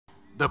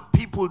the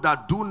people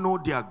that do know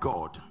their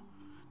God,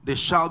 they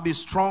shall be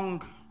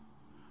strong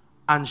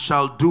and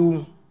shall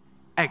do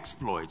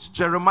exploits.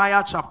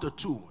 Jeremiah chapter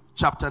 2,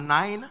 chapter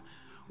 9,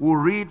 we'll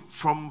read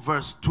from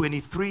verse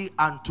 23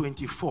 and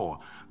 24.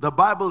 The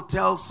Bible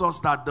tells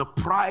us that the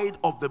pride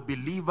of the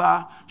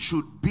believer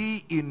should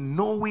be in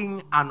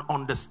knowing and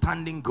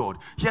understanding God.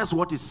 Here's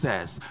what it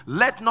says.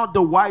 Let not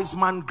the wise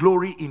man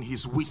glory in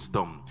his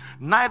wisdom,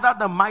 neither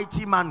the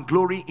mighty man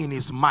glory in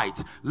his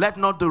might. Let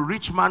not the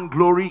rich man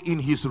glory in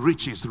his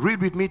riches.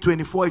 Read with me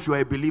 24 if you are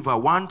a believer.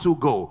 1, 2,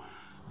 go.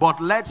 But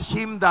let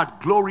him that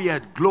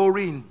glorieth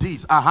glory in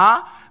this,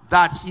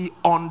 that he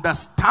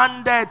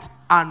understandeth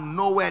and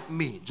knoweth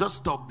me. Just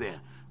stop there.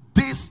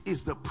 This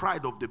is the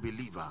pride of the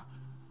believer,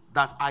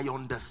 that I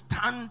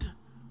understand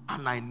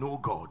and I know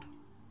God.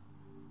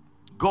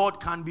 God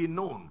can be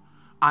known,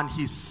 and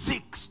he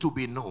seeks to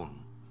be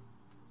known,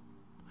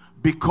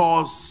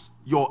 because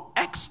your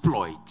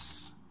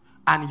exploits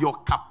and your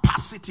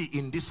capacity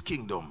in this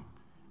kingdom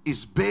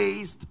is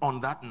based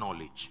on that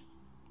knowledge.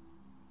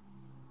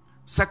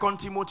 2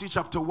 Timothy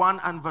chapter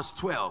 1 and verse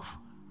 12,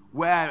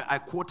 where I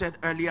quoted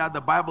earlier,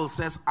 the Bible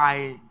says,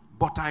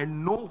 but I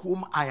know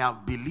whom I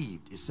have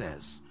believed, it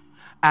says,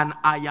 and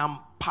I am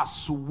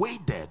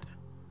persuaded,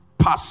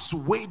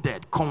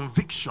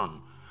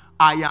 conviction,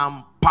 I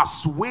am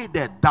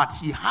persuaded that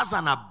he has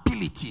an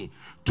ability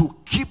to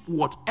keep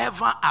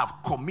whatever I've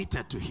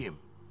committed to him.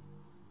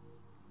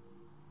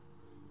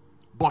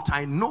 But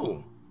I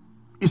know,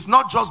 it's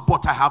not just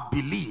but I have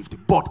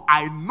believed, but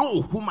I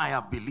know whom I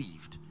have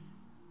believed.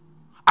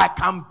 I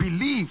can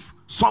believe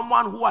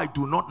someone who I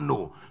do not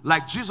know.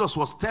 Like Jesus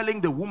was telling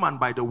the woman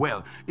by the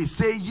well. He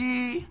said,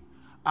 ye,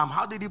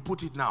 how did he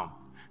put it now?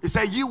 He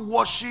said, ye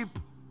worship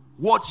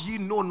what ye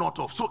know not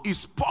of. So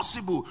it's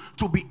possible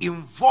to be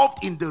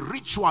involved in the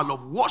ritual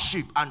of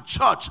worship and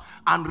church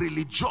and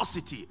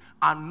religiosity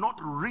and not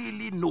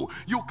really know.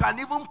 You can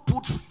even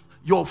put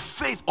your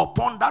faith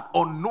upon that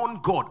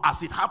unknown God,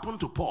 as it happened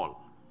to Paul.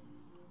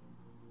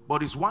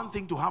 But it's one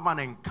thing to have an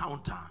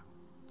encounter,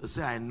 to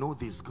say, I know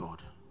this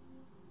God.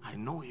 I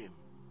know him.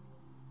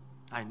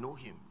 I know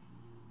him.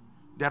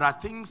 There are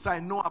things I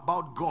know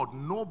about God.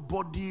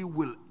 Nobody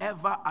will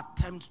ever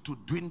attempt to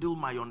dwindle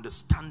my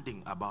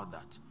understanding about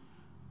that.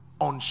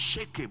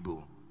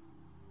 Unshakable.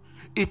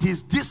 It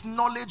is this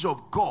knowledge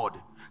of God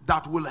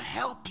that will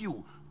help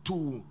you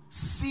to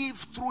sieve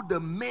through the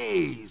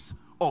maze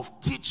of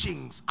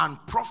teachings and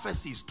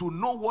prophecies to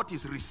know what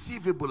is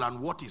receivable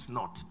and what is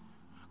not.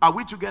 Are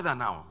we together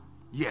now?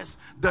 Yes.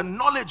 The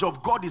knowledge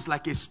of God is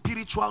like a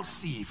spiritual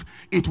sieve.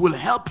 It will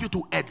help you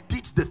to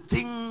edit the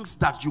things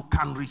that you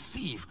can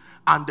receive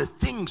and the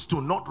things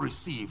to not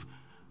receive.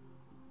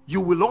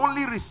 You will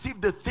only receive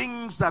the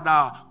things that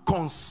are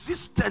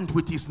consistent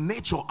with his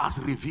nature as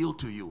revealed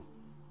to you.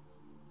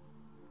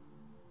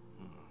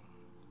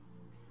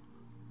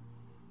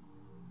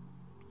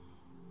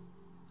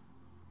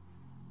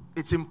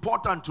 It's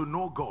important to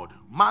know God.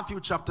 Matthew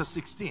chapter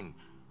 16.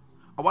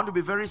 I want to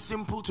be very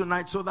simple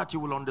tonight so that you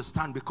will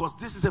understand, because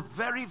this is a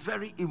very,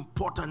 very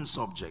important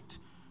subject.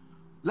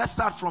 Let's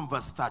start from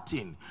verse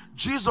 13.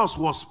 Jesus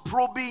was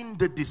probing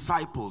the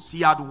disciples.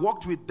 He had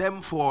walked with them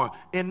for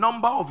a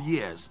number of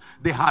years.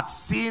 They had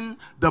seen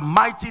the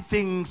mighty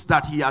things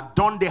that he had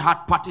done. They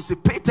had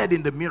participated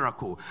in the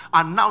miracle.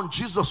 And now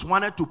Jesus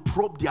wanted to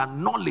probe their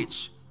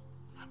knowledge,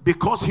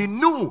 because he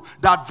knew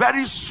that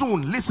very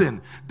soon,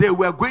 listen, they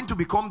were going to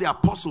become the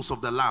apostles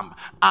of the Lamb.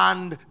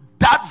 And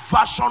that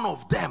version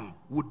of them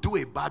would do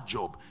a bad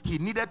job. He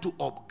needed to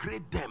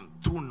upgrade them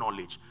through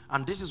knowledge.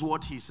 And this is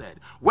what he said.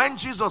 When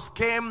Jesus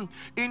came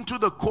into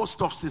the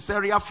coast of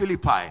Caesarea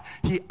Philippi,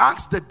 he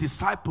asked the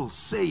disciples,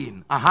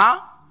 saying,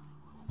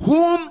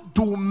 whom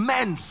do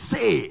men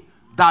say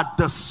that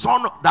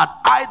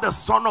I, the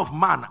Son of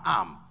Man,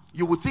 am?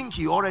 You would think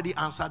he already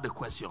answered the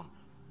question.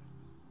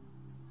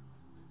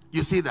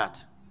 You see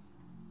that?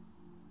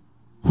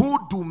 Who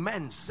do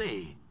men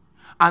say?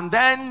 And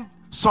then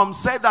some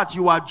say that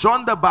you are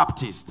John the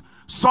Baptist,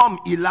 some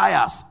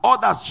Elias,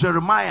 others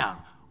Jeremiah,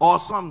 or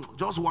some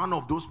just one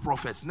of those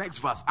prophets. Next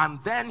verse. And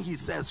then he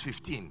says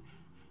 15.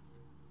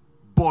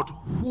 But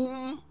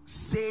whom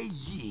say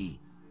ye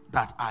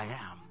that I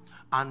am?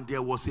 And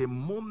there was a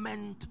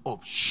moment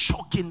of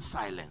shocking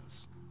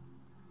silence.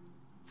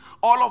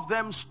 All of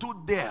them stood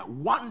there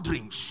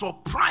wondering,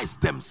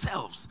 surprised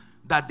themselves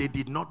that they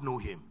did not know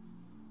him.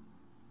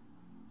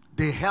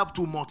 They helped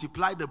to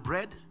multiply the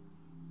bread.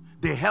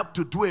 They helped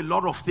to do a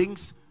lot of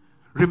things.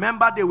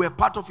 Remember, they were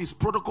part of his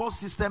protocol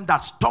system that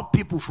stopped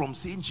people from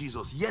seeing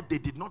Jesus. Yet they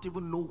did not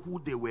even know who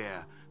they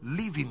were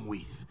living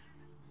with.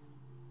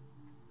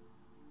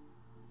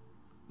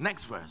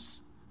 Next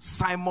verse.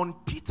 Simon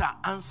Peter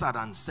answered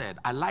and said,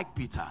 I like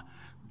Peter,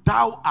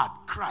 thou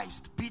art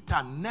Christ.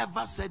 Peter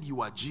never said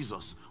you are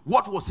Jesus.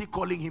 What was he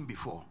calling him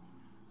before?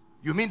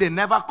 You mean they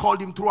never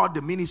called him throughout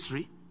the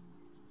ministry?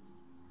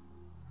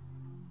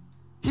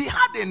 He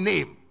had a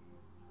name.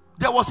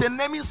 There was a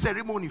naming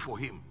ceremony for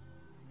him.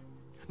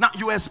 Now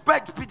you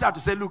expect Peter to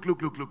say, look,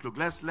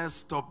 let's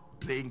stop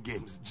playing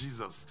games,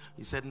 Jesus.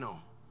 He said no.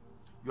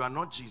 You are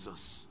not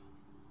Jesus.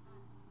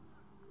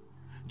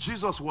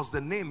 Jesus was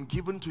the name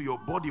given to your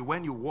body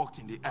when you walked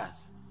in the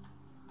earth.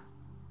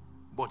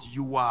 But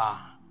you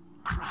are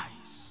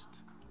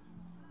Christ.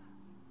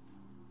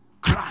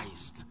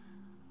 Christ,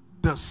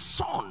 the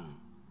Son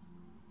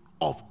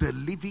of the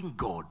living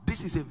God.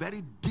 This is a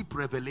very deep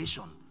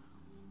revelation,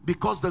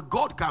 because the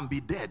God can be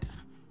dead.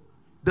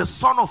 The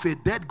son of a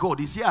dead God,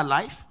 is he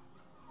alive?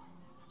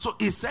 So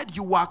he said,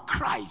 you are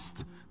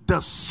Christ, the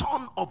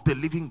Son of the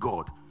living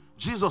God.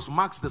 Jesus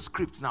marks the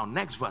script now.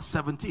 Next verse,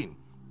 17.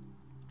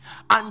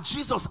 And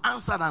Jesus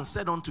answered and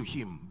said unto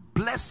him,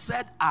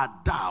 blessed art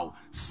thou,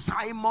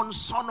 Simon,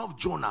 son of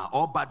Jonah,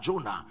 or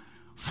Bar-Jonah,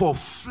 for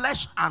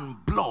flesh and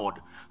blood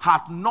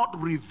hath not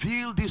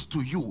revealed this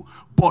to you,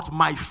 but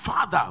my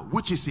Father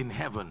which is in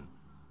heaven.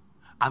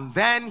 And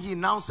then he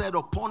now said,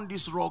 upon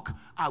this rock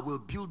I will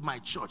build my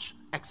church,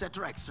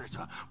 etc.,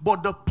 etc.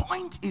 But the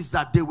point is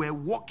that they were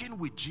walking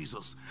with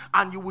Jesus,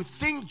 and you would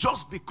think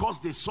just because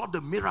they saw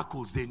the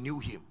miracles they knew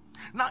him.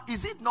 Now,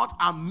 is it not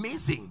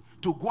amazing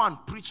to go and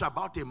preach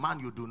about a man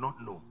you do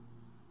not know?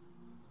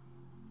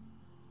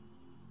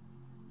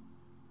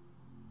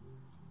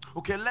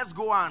 Okay, let's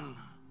go and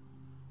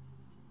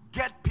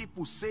get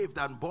people saved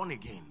and born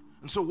again.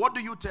 And so what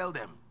do you tell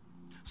them?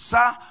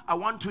 Sir, I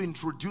want to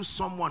introduce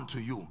someone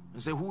to you.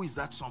 And say, who is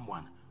that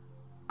someone?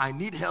 I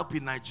need help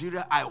in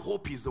Nigeria. I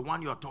hope he's the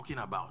one you're talking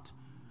about.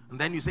 And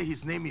then you say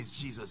his name is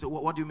Jesus. Say,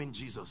 what do you mean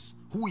Jesus?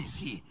 Who is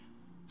he?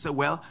 Say,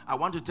 well, I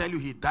want to tell you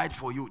he died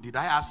for you. Did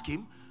I ask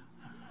him?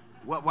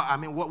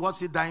 What's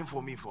he dying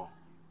for me for?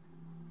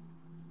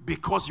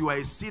 Because you are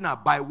a sinner.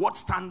 By what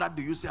standard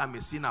do you say I'm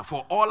a sinner?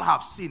 For all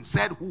have sinned.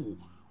 Said who?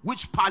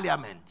 Which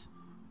parliament?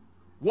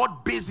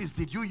 What basis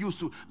did you use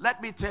to?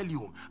 Let me tell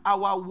you,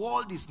 our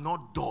world is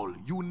not dull.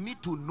 You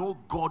need to know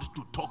God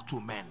to talk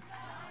to men.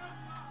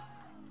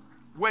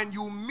 When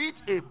you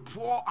meet a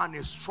poor and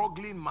a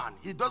struggling man,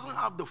 he doesn't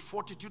have the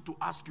fortitude to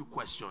ask you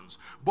questions.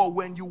 But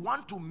when you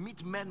want to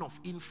meet men of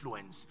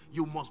influence,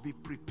 you must be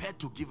prepared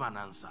to give an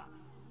answer.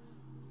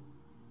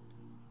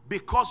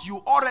 Because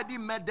you already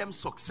made them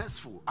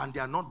successful and they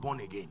are not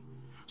born again.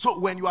 So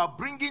when you are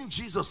bringing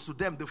Jesus to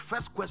them, the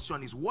first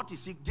question is, what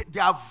is he?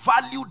 They are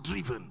value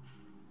driven.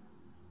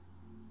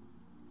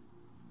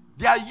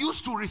 They are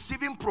used to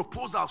receiving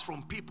proposals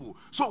from people.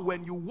 So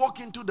when you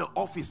walk into the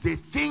office, they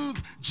think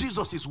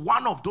Jesus is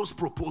one of those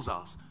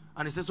proposals.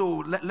 And he says,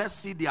 oh, let's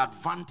see the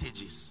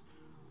advantages.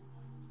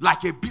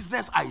 Like a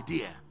business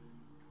idea.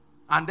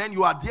 And then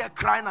you are there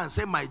crying and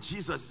say, my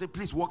Jesus. He said,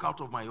 please walk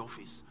out of my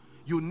office.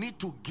 You need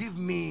to give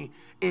me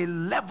a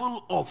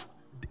level of,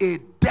 a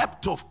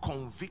depth of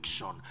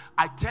conviction.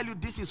 I tell you,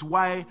 this is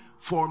why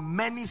for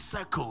many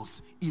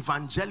circles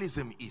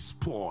evangelism is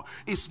poor.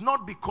 It's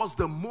not because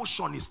the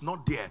motion is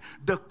not there.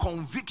 The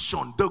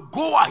conviction, the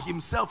goer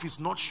himself is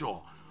not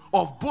sure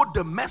of both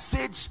the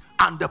message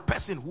and the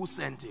person who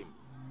sent him.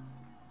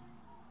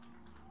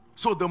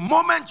 So the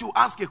moment you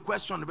ask a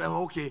question,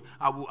 okay,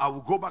 I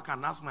will go back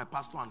and ask my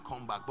pastor and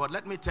come back. But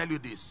let me tell you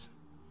this.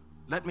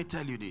 Let me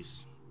tell you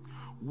this.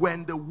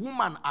 When the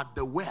woman at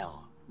the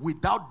well,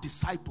 without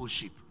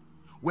discipleship,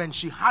 when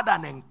she had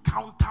an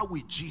encounter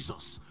with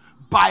Jesus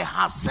by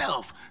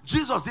herself,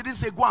 Jesus didn't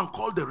say go and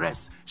call the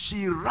rest.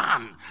 She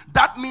ran.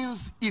 That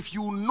means if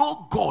you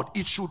know God,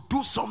 it should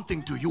do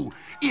something to you.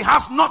 It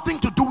has nothing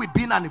to do with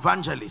being an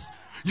evangelist.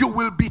 You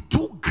will be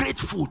too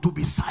grateful to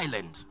be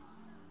silent.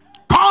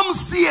 Come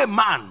see a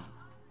man.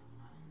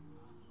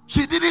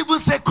 She didn't even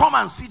say come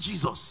and see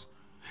Jesus.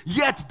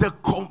 Yet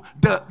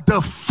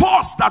the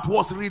force that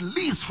was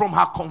released from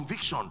her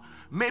conviction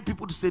made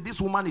people to say, this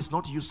woman is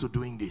not used to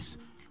doing this.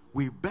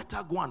 We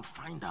better go and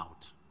find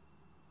out.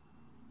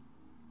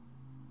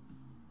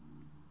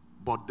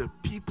 But the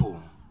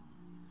people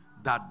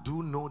that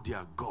do know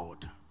their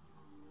God,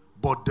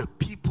 but the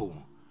people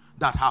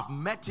that have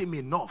met him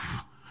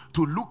enough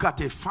to look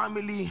at a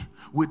family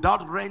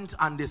without rent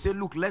and they say,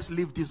 look, let's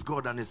leave this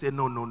God. And they say,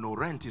 no,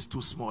 rent is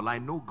too small. I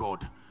know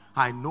God.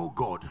 I know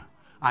God.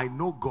 I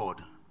know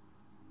God.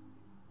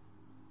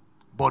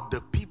 But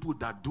the people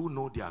that do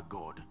know their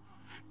God,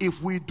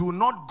 if we do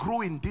not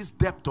grow in this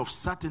depth of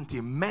certainty,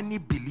 many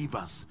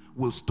believers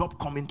will stop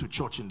coming to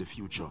church in the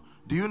future.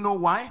 Do you know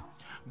why?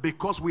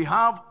 Because we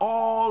have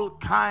all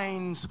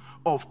kinds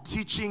of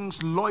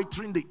teachings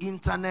loitering the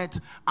internet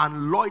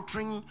and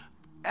loitering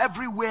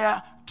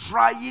everywhere,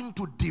 trying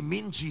to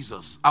demean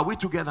Jesus. Are we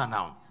together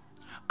now?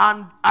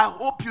 And I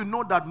hope you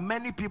know that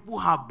many people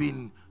have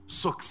been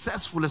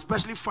successful,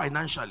 especially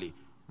financially,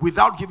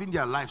 without giving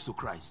their lives to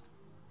Christ.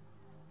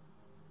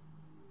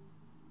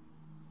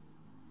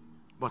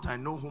 But I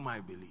know whom I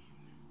believe.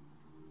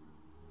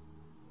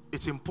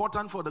 It's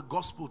important for the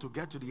gospel to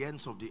get to the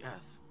ends of the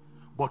earth.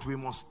 But we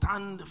must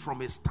stand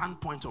from a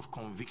standpoint of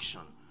conviction.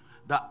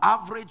 The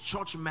average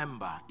church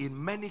member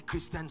in many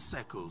Christian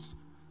circles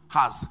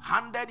has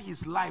handed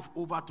his life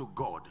over to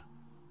God,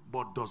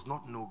 but does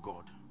not know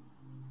God.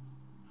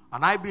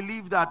 And I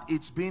believe that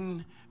it's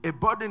been a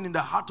burden in the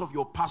heart of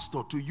your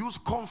pastor to use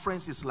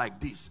conferences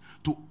like this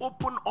to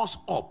open us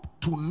up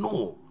to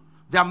know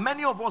There are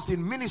many of us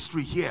in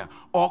ministry here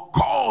or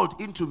called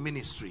into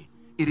ministry.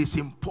 It is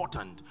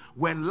important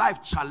when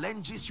life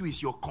challenges you,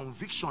 is your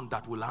conviction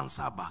that will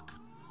answer back.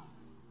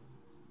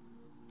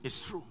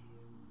 It's true.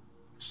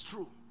 It's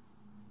true.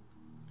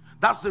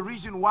 That's the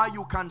reason why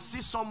you can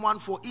see someone,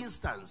 for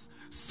instance,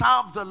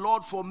 serve the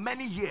Lord for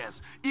many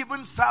years,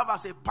 even serve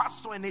as a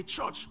pastor in a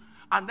church,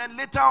 and then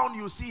later on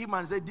you see him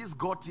and say, this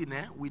got in,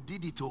 we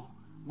did it, oh.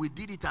 We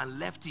did it and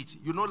left it.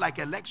 You know, like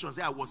elections.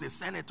 I was a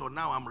senator,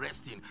 now I'm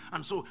resting.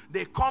 And so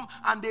they come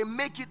and they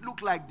make it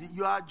look like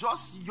you are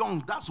just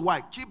young. That's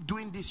why. Keep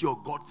doing this, your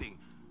God thing.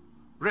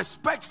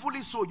 Respectfully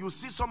so, you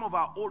see some of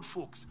our old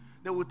folks.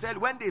 They will tell,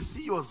 when they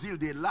see your zeal,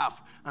 they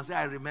laugh and say,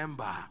 I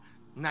remember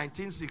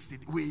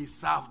 1960, we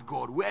served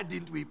God. Where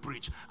didn't we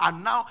preach?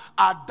 And now,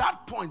 at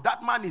that point,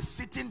 that man is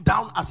sitting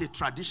down as a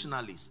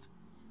traditionalist.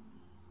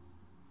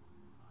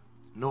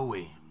 No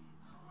way.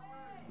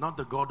 Not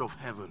the God of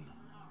heaven.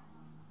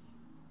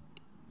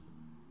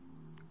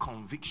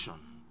 Conviction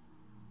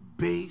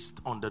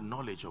based on the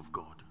knowledge of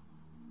God.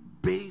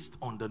 Based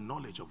on the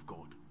knowledge of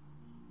God.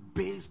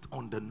 Based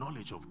on the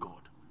knowledge of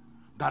God.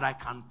 That I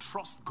can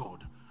trust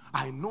God.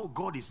 I know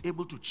God is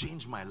able to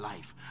change my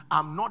life.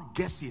 I'm not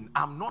guessing.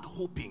 I'm not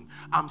hoping.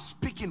 I'm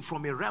speaking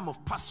from a realm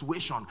of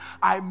persuasion.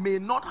 I may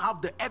not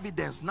have the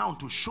evidence now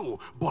to show,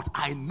 but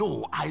I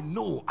know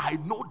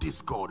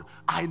this God.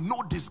 I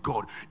know this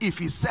God. If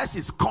he says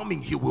he's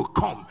coming, he will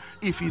come.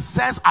 If he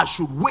says I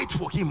should wait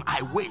for him,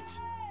 I wait.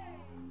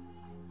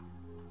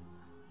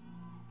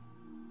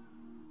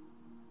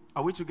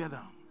 Are we together?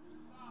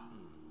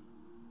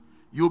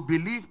 You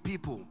believe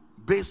people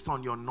based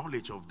on your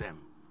knowledge of them.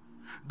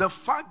 The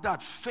fact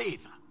that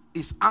faith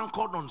is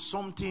anchored on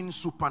something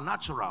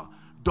supernatural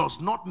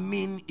does not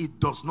mean it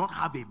does not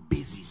have a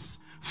basis.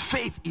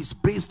 Faith is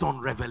based on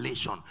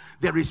revelation.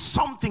 There is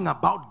something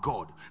about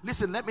God.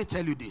 Listen, let me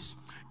tell you this.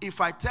 If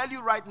I tell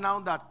you right now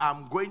that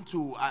I'm going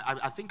to,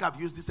 I think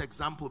I've used this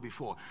example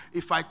before.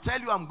 If I tell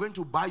you I'm going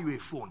to buy you a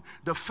phone,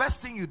 the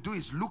first thing you do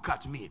is look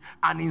at me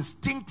and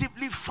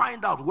instinctively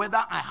find out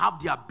whether I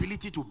have the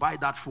ability to buy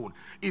that phone.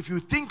 If you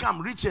think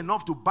I'm rich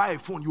enough to buy a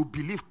phone, you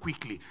believe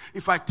quickly.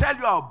 If I tell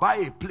you I'll buy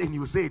a plane,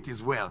 you say it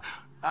is well.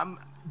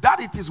 That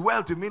it is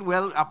well to mean,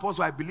 well,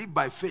 Apostle, I believe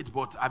by faith,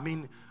 but I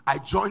mean, I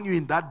join you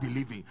in that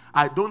believing.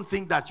 I don't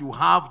think that you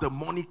have the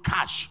money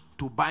cash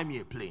to buy me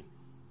a plane.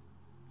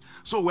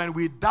 So when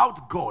we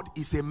doubt God,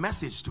 it's a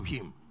message to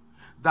him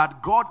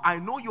that God, I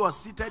know you are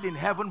seated in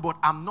heaven, but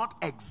I'm not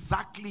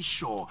exactly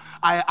sure.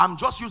 I'm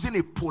just using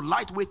a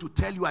polite way to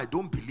tell you I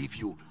don't believe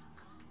you.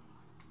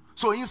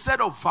 So instead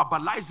of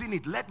verbalizing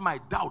it, let my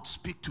doubt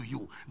speak to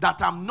you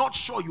that I'm not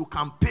sure you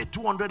can pay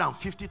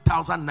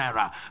 250,000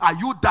 naira. Are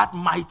you that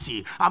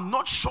mighty? I'm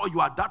not sure you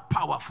are that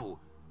powerful.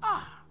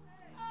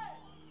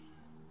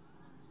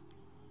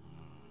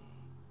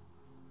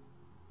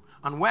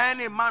 And when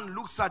a man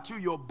looks at you,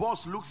 your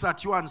boss looks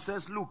at you and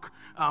says, look,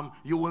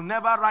 you will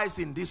never rise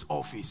in this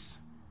office.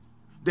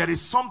 There is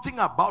something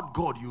about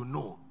God, you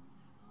know,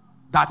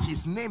 that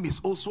his name is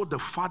also the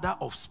Father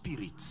of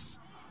spirits.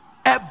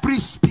 Every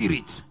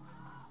spirit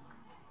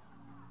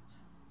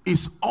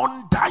is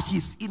under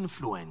his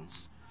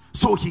influence.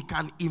 So he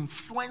can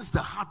influence the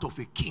heart of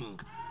a king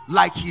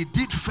like he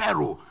did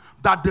Pharaoh.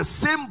 That the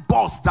same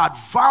boss that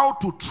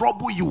vowed to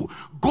trouble you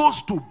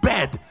goes to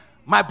bed.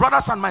 My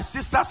brothers and my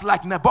sisters,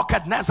 like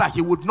Nebuchadnezzar,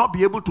 he would not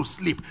be able to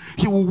sleep.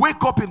 He will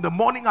wake up in the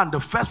morning and the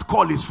first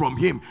call is from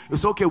him.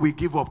 It's okay, we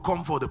give up,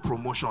 come for the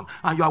promotion.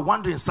 And you are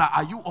wondering, sir,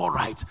 are you all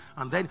right?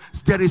 And then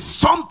there is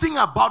something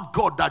about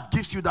God that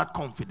gives you that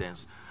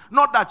confidence.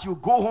 Not that you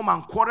go home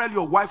and quarrel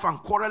your wife and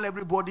quarrel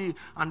everybody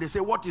and they say,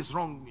 what is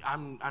wrong?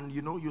 And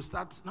you know, you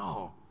start,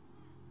 no.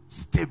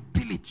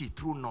 Stability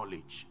through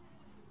knowledge.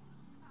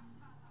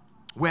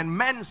 When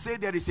men say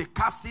there is a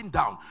casting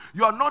down,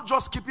 you are not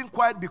just keeping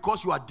quiet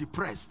because you are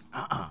depressed.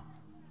 Are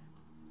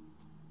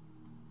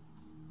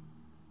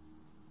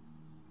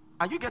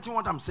you getting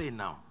what I'm saying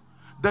now?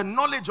 The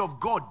knowledge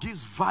of God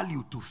gives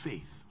value to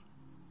faith.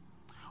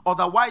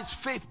 Otherwise,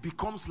 faith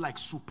becomes like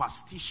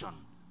superstition.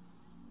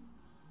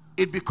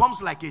 It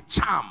becomes like a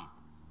charm.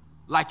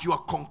 Like you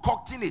are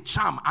concocting a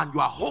charm and you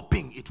are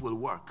hoping it will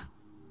work.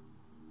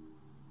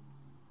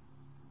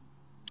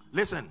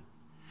 Listen.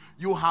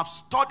 You have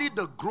studied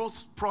the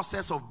growth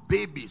process of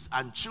babies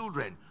and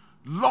children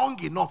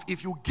long enough.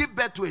 If you give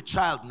birth to a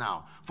child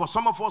now, for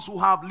some of us who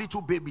have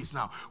little babies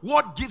now,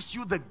 what gives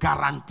you the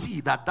guarantee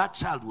that that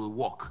child will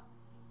walk?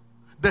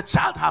 The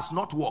child has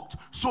not walked,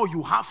 so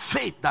you have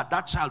faith that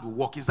that child will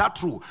walk. Is that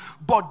true?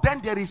 But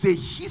then there is a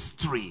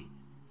history.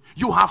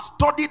 You have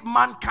studied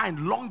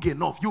mankind long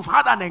enough. You've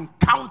had an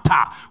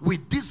encounter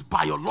with this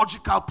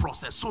biological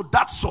process, so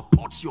that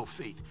supports your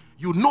faith.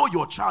 You know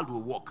your child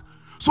will walk.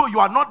 So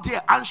you are not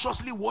there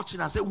anxiously watching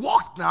and say,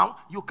 walk now.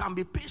 You can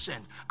be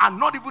patient and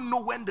not even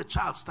know when the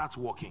child starts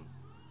walking.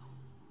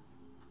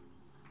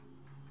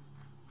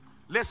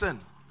 Listen,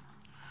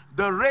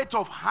 the rate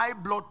of high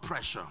blood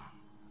pressure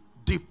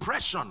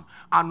depression,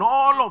 and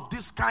all of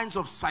these kinds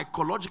of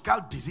psychological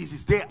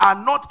diseases, they are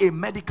not a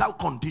medical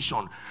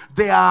condition.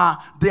 They are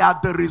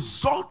the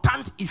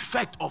resultant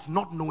effect of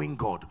not knowing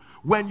God.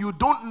 When you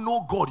don't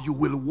know God, you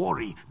will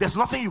worry. There's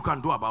nothing you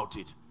can do about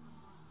it.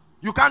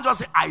 You can't just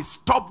say, I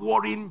stop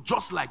worrying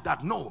just like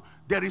that. No,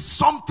 there is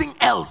something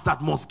else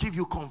that must give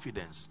you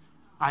confidence.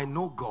 I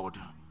know God.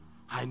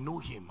 I know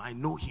him. I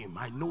know him.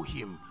 I know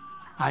him.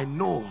 I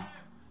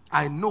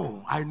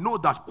know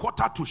that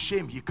quarter to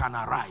shame he can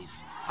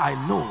arise. I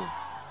know.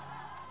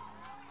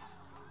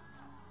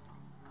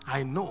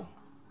 I know.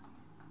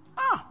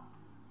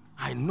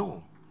 I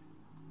know.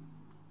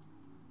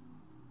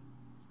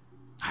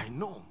 I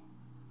know.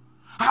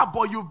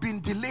 But you've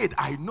been delayed.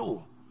 I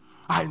know.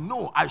 I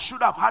know. I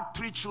should have had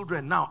 3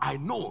 children now. I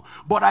know.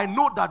 But I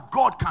know that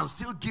God can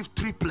still give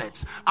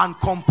triplets and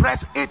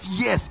compress 8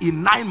 years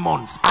in 9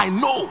 months. I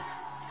know.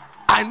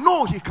 I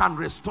know he can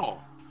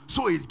restore.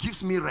 So it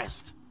gives me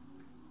rest.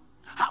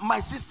 My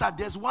sister,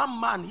 there's one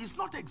man. He's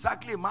not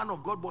exactly a man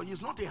of God, but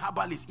he's not a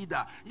herbalist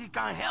either. He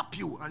can help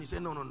you. And he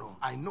said, no,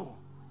 I know.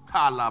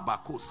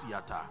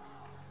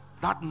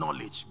 That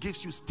knowledge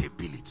gives you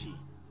stability.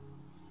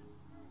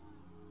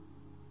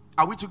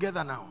 Are we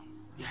together now?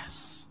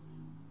 Yes.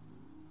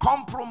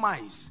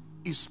 Compromise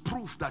is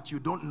proof that you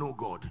don't know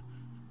God.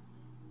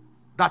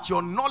 That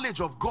your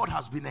knowledge of God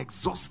has been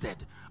exhausted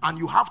and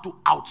you have to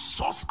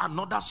outsource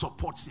another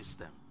support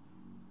system.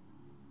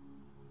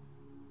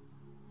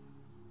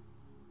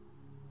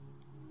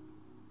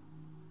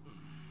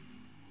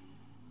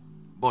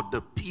 But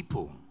the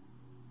people,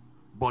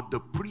 but the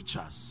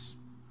preachers,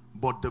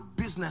 but the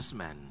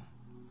businessmen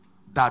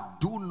that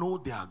do know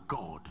their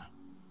God,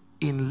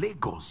 in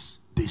Lagos,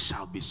 they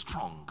shall be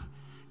strong.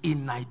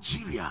 In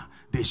Nigeria,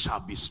 they shall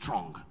be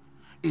strong.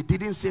 It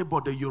didn't say,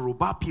 but the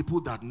Yoruba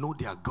people that know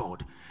their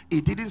God.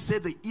 It didn't say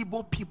the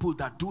Igbo people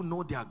that do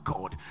know their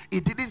God.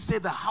 It didn't say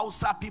the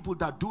Hausa people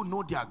that do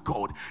know their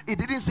God. It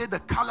didn't say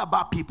the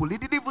Calabar people.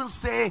 It didn't even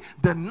say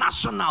the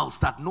nationals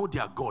that know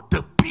their God.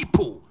 The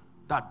people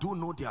that do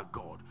know their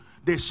God.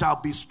 They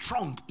shall be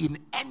strong in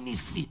any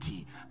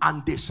city,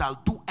 and they shall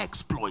do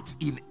exploits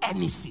in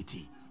any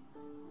city.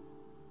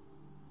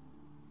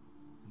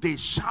 They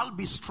shall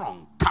be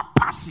strong.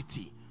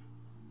 Capacity.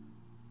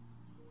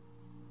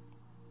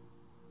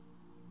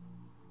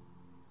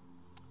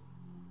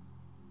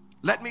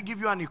 Let me give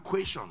you an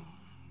equation.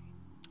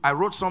 I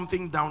wrote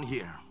something down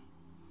here.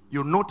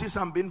 You'll notice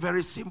I'm being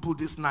very simple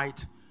this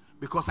night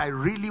because I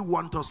really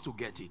want us to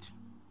get it.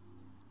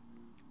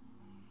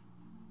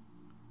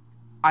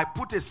 I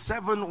put a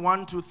 7,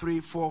 1, 2, 3,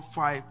 4,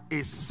 5, a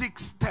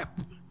 6-step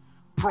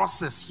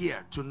process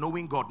here to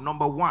knowing God.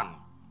 Number 1,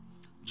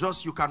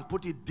 just you can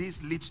put it,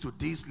 this leads to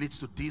this, leads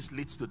to this,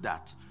 leads to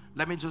that.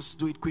 Let me just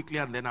do it quickly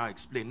and then I'll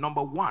explain.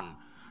 Number 1,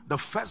 the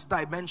first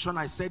dimension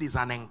I said is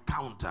an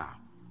encounter.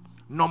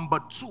 Number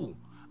 2,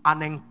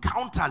 an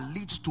encounter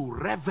leads to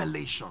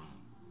revelation.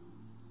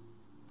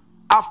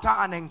 After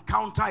an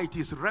encounter, it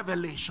is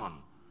revelation.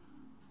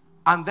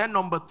 And then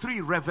number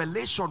 3,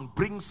 revelation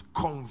brings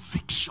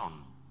conviction.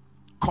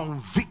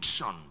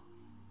 Conviction.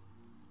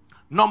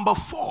 Number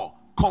 4,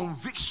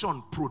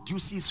 conviction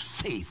produces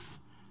faith.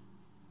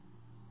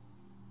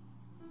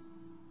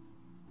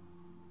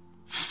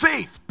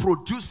 Faith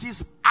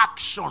produces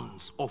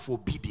actions of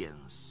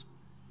obedience.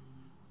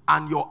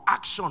 And your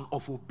action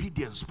of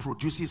obedience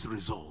produces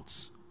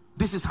results.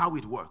 This is how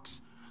it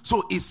works.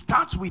 So it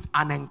starts with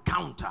an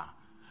encounter.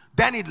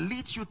 Then it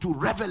leads you to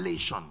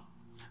revelation.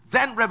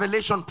 Then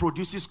revelation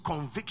produces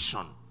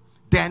conviction.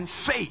 Then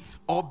faith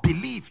or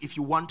belief, if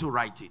you want to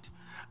write it.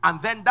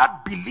 And then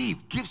that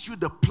belief gives you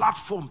the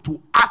platform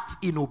to act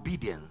in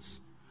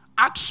obedience.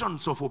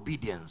 Actions of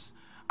obedience.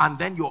 And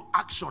then your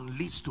action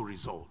leads to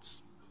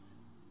results.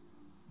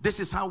 This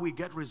is how we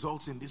get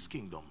results in this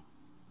kingdom.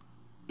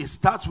 It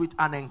starts with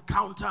an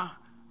encounter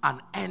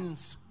and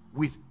ends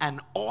with an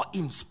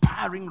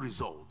awe-inspiring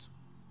result.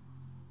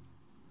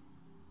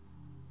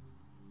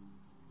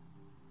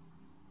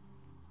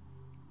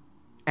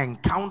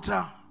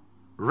 Encounter,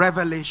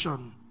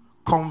 revelation,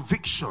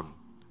 conviction,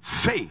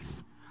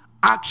 faith,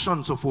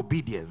 actions of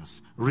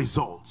obedience,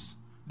 results.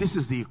 This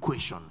is the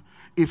equation.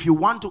 If you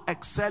want to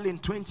excel in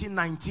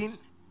 2019,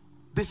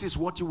 this is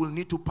what you will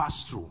need to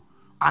pass through.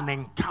 An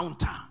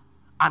encounter.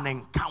 An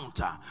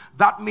encounter.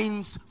 That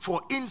means,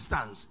 for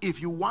instance,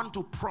 if you want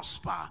to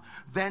prosper,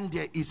 then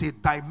there is a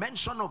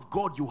dimension of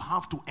God you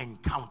have to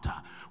encounter.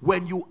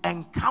 When you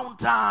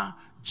encounter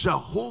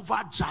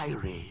Jehovah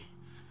Jireh,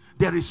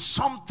 there is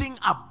something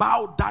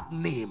about that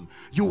name.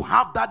 You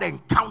have that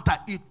encounter.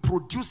 It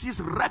produces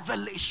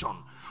revelation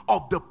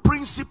of the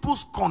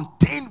principles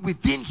contained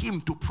within him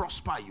to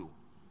prosper you.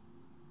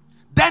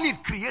 Then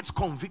it creates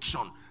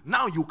conviction.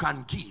 Now you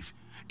can give.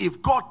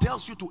 If God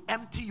tells you to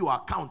empty your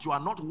account, you are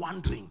not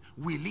wondering,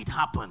 will it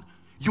happen?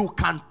 You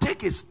can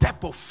take a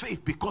step of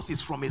faith because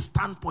it's from a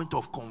standpoint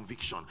of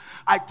conviction.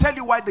 I tell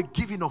you why the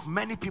giving of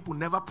many people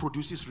never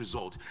produces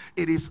result.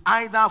 It is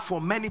either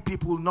for many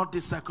people not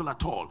this circle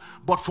at all,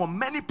 but for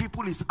many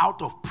people it's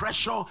out of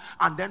pressure,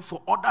 and then for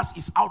others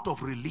it's out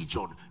of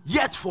religion.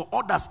 Yet for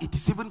others it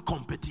is even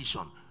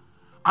competition.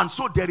 And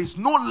so there is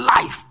no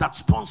life that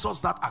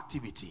sponsors that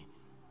activity.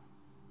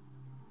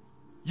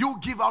 You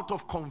give out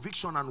of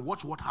conviction and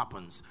watch what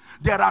happens.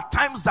 There are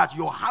times that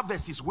your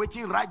harvest is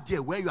waiting right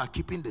there where you are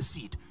keeping the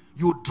seed.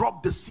 You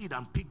drop the seed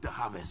and pick the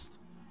harvest.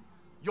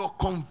 Your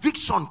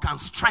conviction can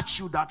stretch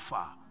you that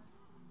far.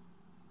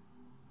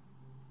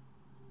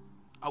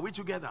 Are we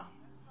together?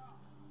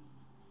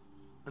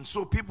 And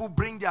so people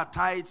bring their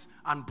tithes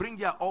and bring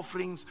their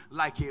offerings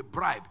like a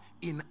bribe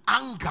in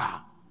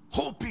anger,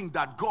 hoping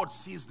that God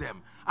sees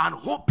them and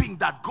hoping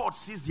that God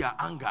sees their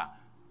anger.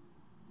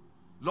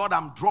 Lord,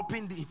 I'm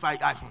dropping if I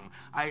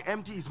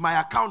empty, is my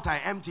account, I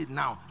emptied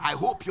now. I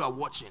hope you are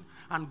watching.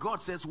 And God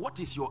says,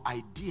 what is your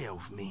idea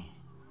of me?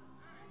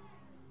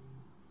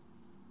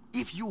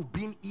 If you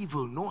being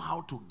evil know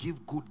how to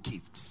give good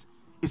gifts,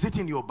 is it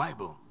in your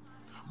Bible?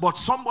 But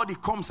somebody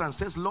comes and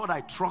says, Lord,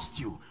 I trust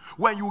you.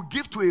 When you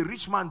give to a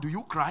rich man, do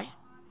you cry?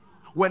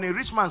 When a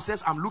rich man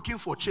says, I'm looking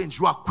for change,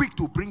 you are quick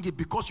to bring it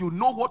because you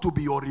know what will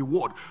be your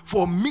reward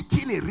for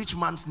meeting a rich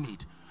man's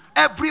need.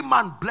 Every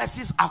man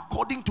blesses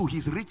according to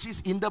his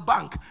riches in the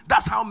bank.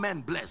 That's how men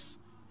bless.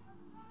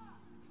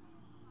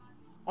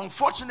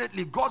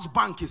 Unfortunately, God's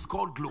bank is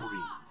called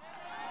glory.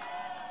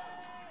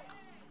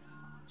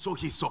 So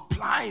he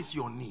supplies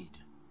your need,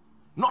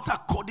 not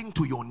according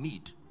to your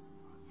need.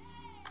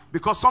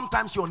 Because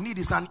sometimes your need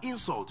is an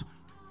insult.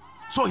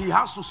 So he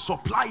has to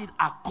supply it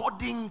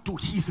according to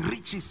his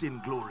riches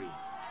in glory.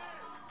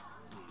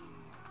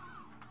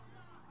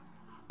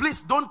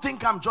 Please don't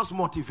think I'm just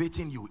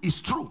motivating you.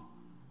 It's true.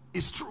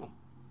 It's true.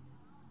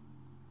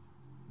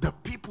 The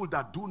people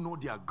that do know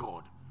their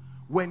God,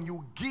 when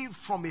you give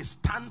from a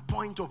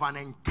standpoint of an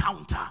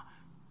encounter,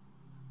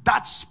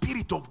 that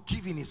spirit of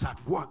giving is at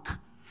work.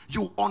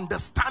 You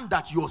understand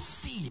that your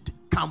seed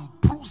can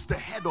bruise the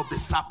head of the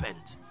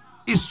serpent.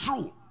 It's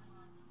true.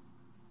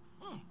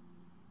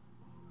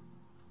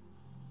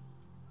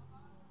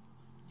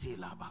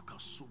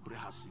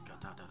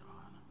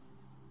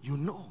 You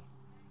know.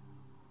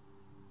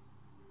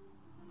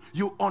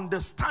 You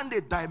understand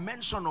a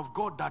dimension of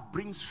God that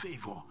brings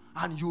favor,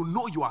 and you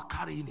know you are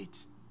carrying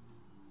it.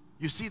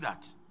 You see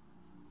that?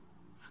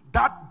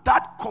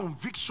 That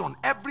conviction,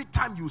 every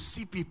time you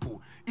see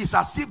people, is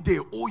as if they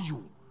owe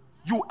you.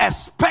 You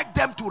expect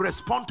them to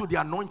respond to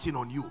the anointing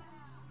on you.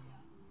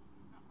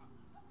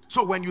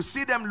 So when you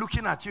see them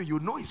looking at you, you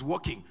know it's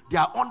working. They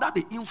are under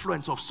the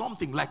influence of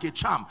something like a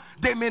charm.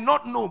 They may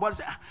not know, but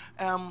say,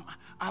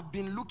 I've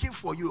been looking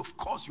for you. Of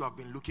course you have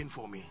been looking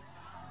for me.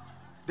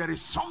 There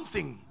is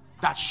something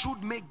that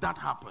should make that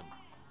happen.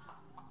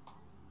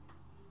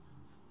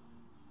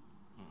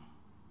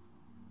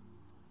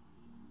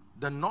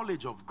 The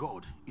knowledge of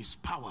God is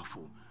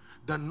powerful.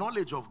 The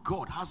knowledge of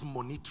God has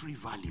monetary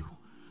value.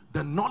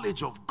 The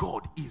knowledge of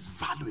God is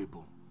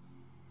valuable.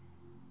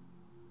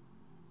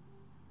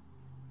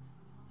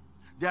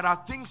 There are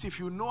things, if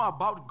you know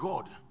about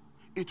God,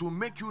 it will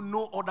make you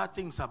know other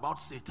things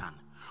about Satan.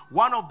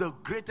 One of the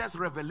greatest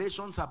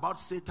revelations about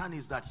Satan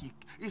is that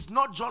it's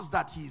not just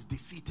that he is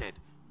defeated,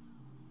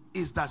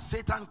 is that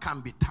Satan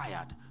can be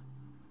tired.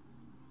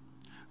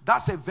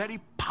 That's a very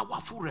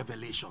powerful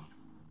revelation.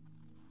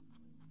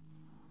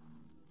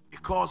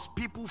 Because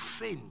people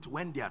faint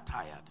when they are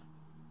tired.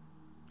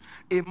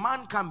 A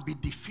man can be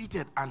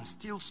defeated and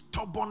still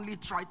stubbornly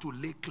try to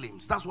lay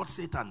claims. That's what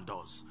Satan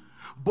does.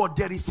 But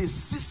there is a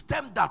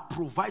system that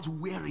provides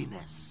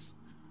weariness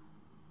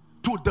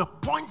to the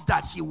point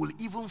that he will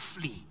even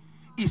flee.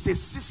 It's a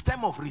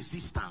system of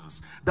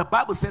resistance. The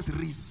Bible says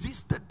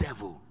resist the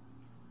devil.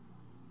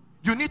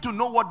 You need to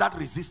know what that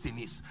resisting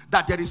is.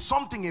 That there is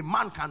something a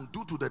man can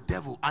do to the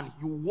devil, and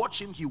you watch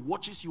him, he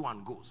watches you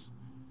and goes.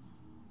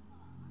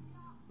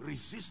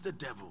 Resist the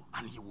devil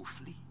and he will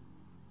flee.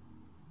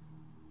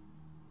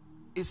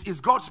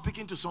 Is God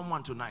speaking to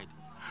someone tonight?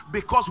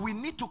 Because we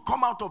need to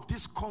come out of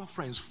this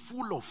conference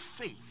full of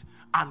faith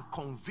and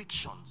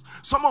convictions.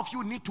 Some of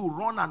you need to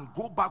run and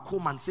go back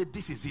home and say,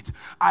 this is it.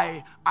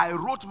 I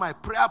wrote my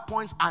prayer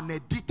points and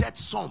edited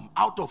some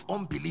out of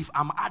unbelief.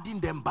 I'm adding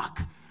them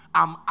back.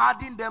 I'm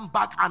adding them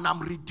back, and I'm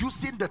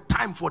reducing the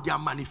time for their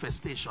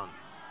manifestation.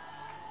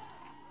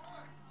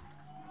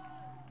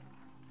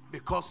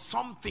 Because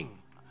something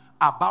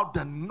about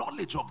the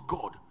knowledge of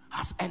God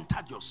has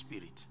entered your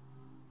spirit.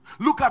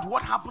 Look at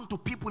what happened to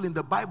people in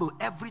the Bible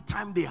every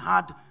time they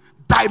had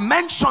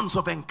dimensions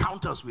of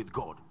encounters with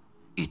God.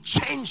 It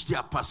changed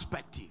their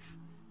perspective.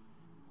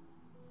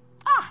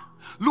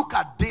 Look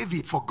at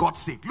David, for God's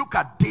sake. Look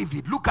at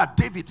David. Look at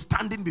David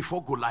standing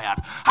before Goliath.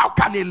 How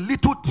can a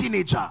little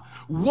teenager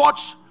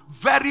watch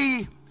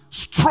very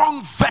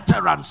strong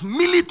veterans,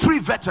 military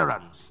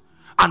veterans,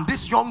 and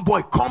this young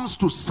boy comes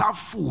to serve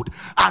food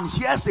and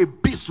hears a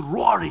beast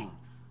roaring,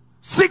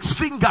 6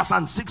 fingers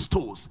and 6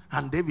 toes,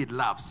 and David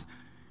laughs.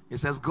 He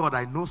says, God,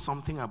 I know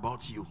something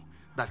about you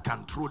that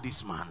can throw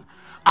this man.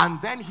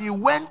 And then he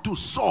went to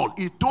Saul.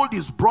 He told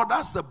his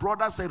brothers. The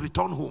brothers said,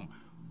 return home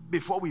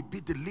before we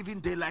beat the living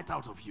daylight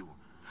out of you.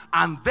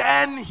 And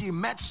then he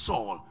met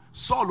Saul.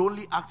 Saul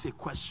only asked a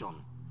question.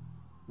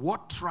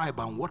 What tribe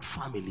and what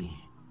family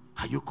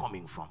are you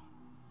coming from?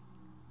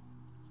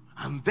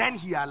 And then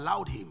he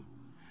allowed him,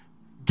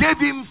 gave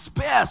him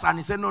spares, and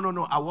he said,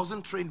 no, I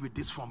wasn't trained with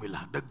this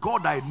formula. The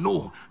God I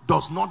know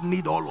does not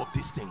need all of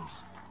these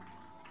things.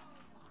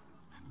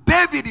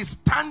 David is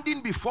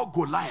standing before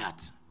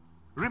Goliath.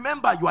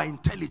 Remember, you are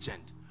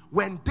intelligent.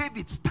 When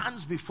David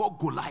stands before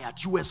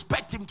Goliath, you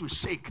expect him to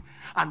shake.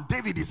 And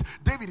David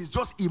is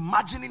just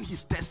imagining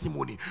his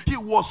testimony. He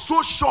was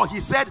so sure.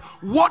 He said,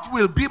 what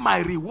will be my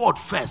reward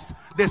first?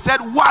 They said,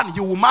 one,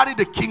 you will marry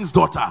the king's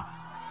daughter.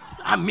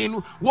 I mean,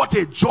 what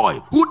a joy.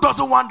 Who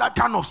doesn't want that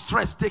kind of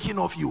stress taken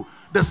off you?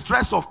 The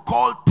stress of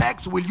call,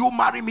 text, will you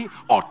marry me?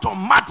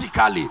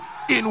 Automatically,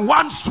 in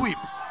one sweep.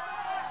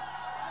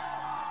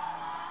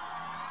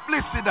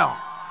 Please sit down.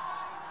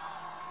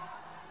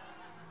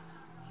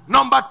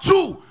 Number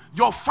two,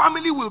 your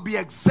family will be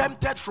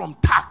exempted from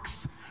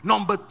tax.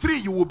 Number three,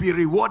 you will be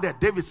rewarded.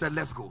 David said,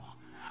 let's go.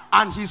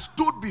 And he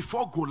stood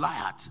before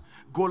Goliath.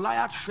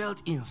 Goliath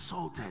felt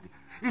insulted.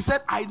 He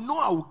said, I know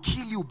I will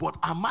kill you, but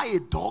am I a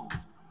dog?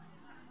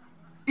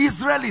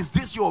 Israel, is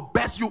this your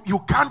best? You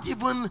can't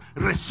even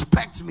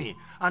respect me.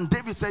 And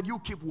David said, you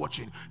keep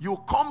watching. You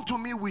come to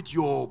me with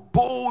your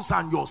bows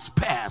and your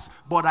spears,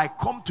 but I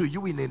come to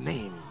you in a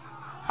name.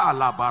 I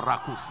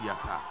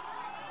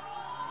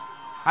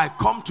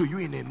come to you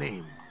in a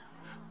name.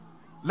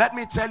 Let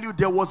me tell you,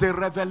 there was a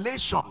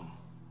revelation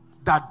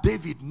that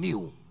David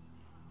knew.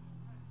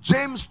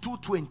 James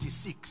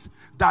 2:26,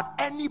 that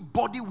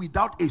anybody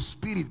without a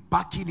spirit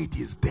backing it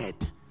is dead.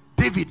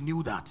 David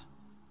knew that.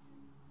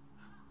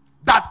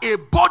 That a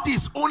body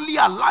is only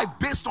alive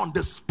based on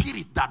the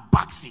spirit that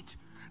backs it.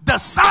 The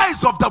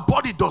size of the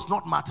body does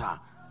not matter.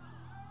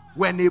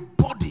 When a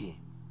body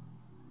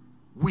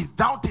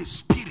without a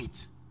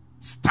spirit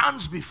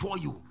stands before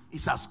you,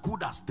 it's as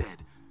good as dead.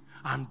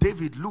 And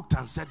David looked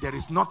and said, there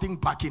is nothing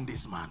backing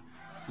this man.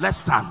 Let's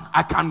stand.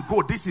 I can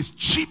go. This is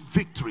cheap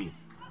victory.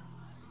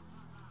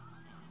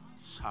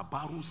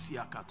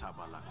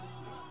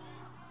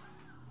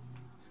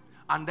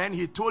 And then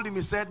he told him,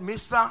 he said,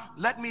 mister,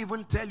 let me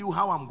even tell you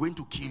how I'm going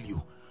to kill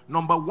you.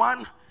 Number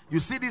one, you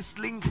see this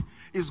sling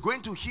is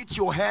going to hit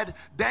your head,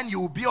 then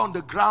you will be on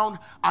the ground,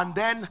 and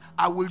then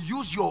I will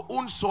use your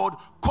own sword,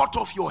 cut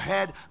off your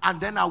head, and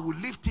then I will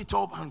lift it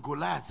up. And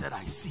Goliath said,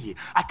 I see.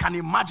 I can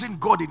imagine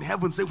God in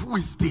heaven say, who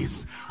is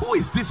this? Who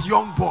is this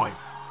young boy?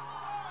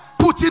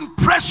 Putting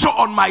pressure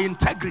on my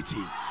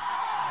integrity.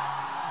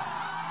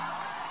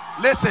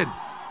 Listen,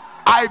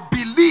 I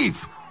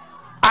believe.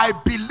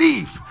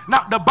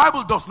 Now, the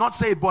Bible does not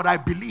say it, but I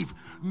believe.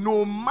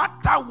 No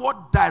matter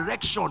what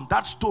direction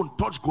that stone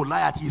touched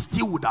Goliath, he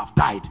still would have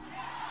died.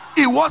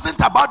 It wasn't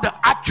about the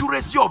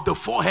accuracy of the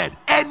forehead.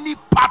 Any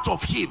part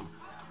of him.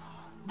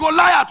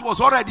 Goliath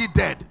was already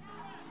dead.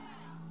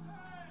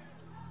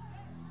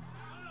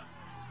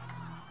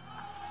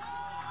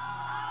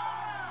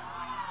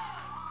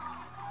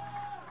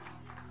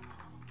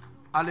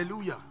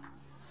 Hallelujah.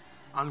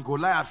 And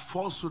Goliath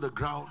falls to the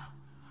ground,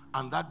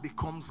 and that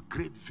becomes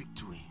great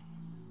victory.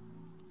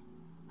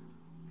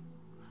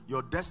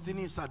 Your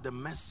destiny is at the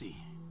mercy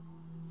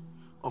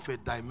of a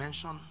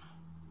dimension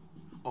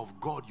of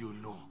God you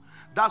know.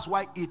 That's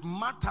why it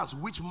matters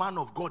which man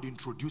of God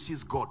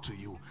introduces God to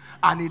you.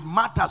 And it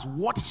matters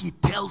what he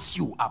tells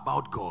you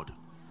about God.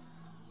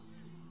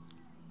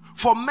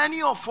 For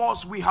many of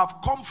us, we have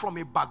come from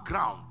a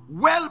background,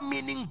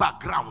 well-meaning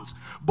backgrounds,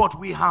 but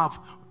we have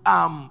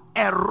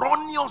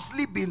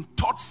erroneously been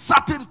taught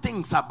certain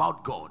things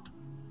about God.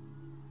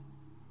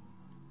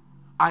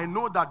 I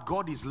know that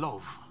God is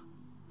love.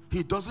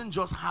 He doesn't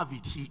just have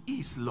it, he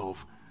is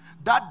love.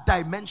 That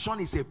dimension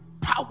is a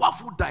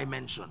powerful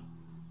dimension,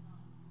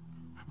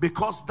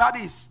 because that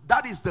is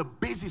the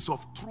basis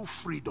of true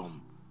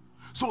freedom.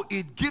 So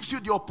it gives you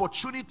the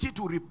opportunity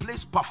to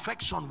replace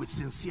perfection with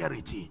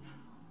sincerity.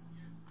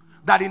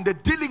 That in the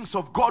dealings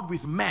of God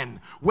with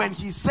men, when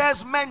he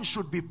says men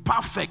should be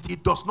perfect,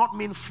 it does not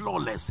mean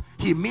flawless.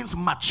 He means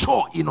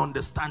mature in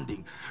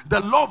understanding. The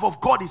love of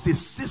God is a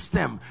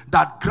system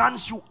that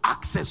grants you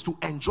access to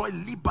enjoy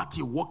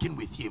liberty walking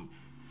with him.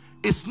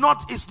 It's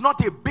not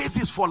a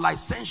basis for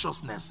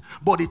licentiousness,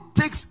 but it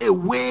takes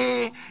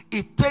away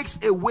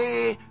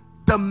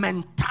the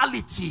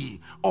mentality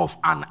of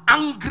an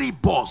angry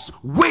boss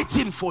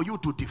waiting for you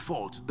to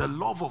default. The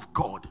love of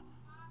God.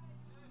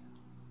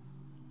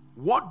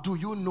 What do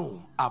you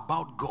know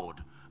about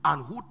God?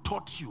 And who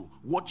taught you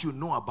what you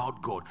know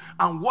about God?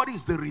 And what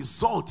is the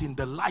result in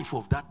the life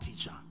of that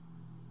teacher?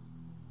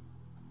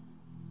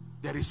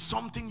 There is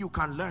something you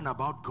can learn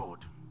about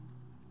God.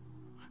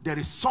 There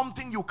is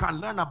something you can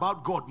learn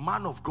about God,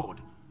 man of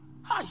God.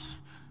 Hi.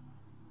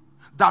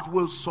 That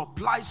will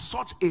supply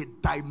such a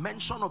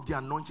dimension of the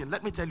anointing.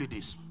 Let me tell you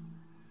this.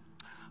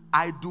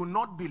 I do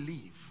not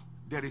believe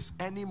there is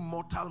any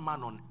mortal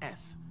man on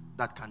earth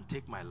that can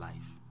take my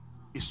life.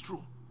 It's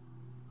true.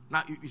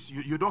 Now,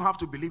 you don't have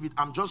to believe it.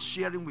 I'm just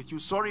sharing with you.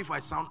 Sorry if I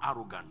sound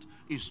arrogant.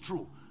 It's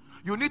true.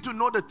 You need to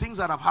know the things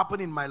that have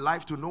happened in my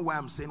life to know why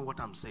I'm saying what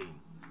I'm saying.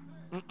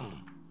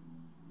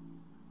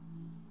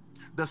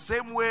 The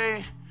same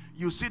way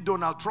you see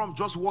Donald Trump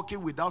just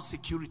walking without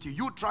security.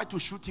 You try to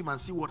shoot him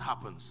and see what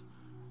happens.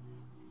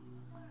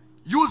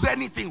 Use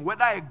anything,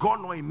 whether a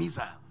gun or a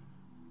missile.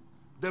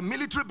 The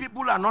military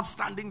people are not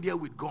standing there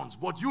with guns,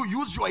 but you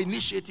use your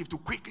initiative to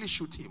quickly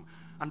shoot him.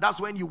 And that's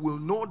when you will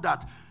know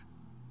that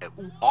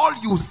all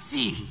you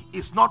see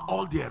is not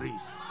all there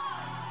is.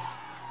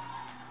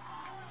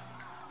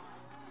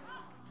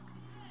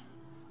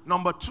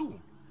 Number two,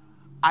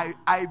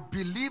 I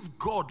believe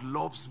God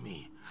loves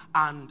me.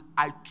 And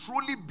I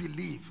truly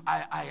believe,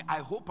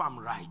 I hope I'm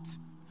right,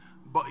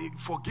 but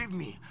forgive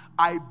me,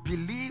 I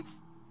believe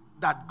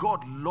that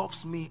God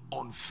loves me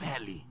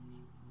unfairly.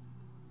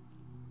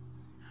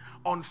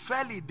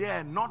 Unfairly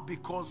there, not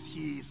because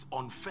he is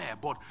unfair,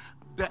 but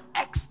the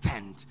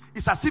extent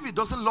is as if he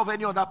doesn't love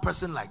any other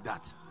person like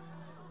that.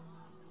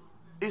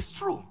 It's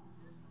true.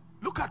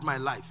 Look at my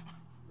life.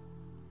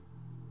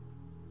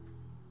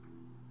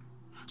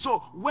 So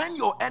when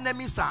your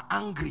enemies are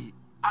angry,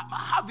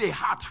 have a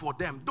heart for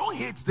them. Don't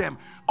hate them.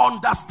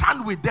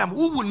 Understand with them.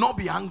 Who will not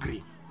be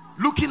angry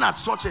looking at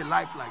such a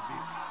life like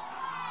this?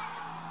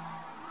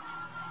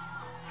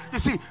 You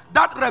see,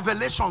 that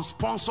revelation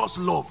sponsors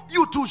love.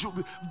 You too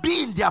should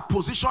be in their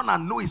position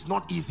and know it's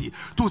not easy.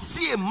 To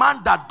see a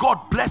man that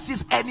God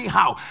blesses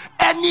anyhow.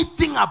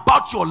 Anything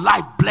about your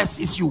life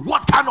blesses you.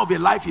 What kind of a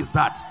life is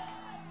that?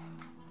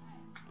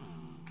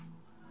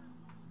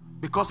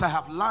 Because I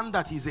have learned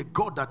that he's a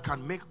God that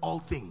can make all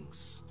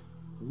things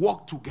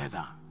work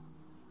together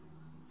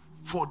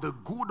for the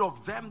good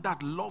of them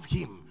that love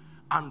him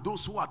and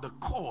those who are the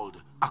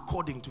called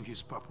according to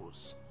his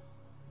purpose.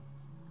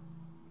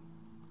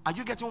 Are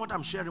you getting what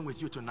I'm sharing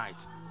with you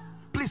tonight?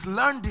 Please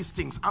learn these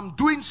things. I'm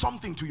doing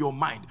something to your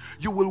mind.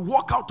 You will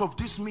walk out of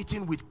this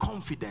meeting with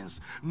confidence,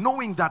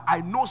 knowing that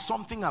I know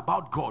something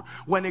about God.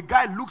 When a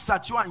guy looks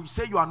at you and you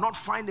say you are not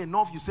fine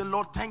enough, you say,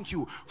 Lord, thank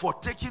you for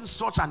taking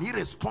such an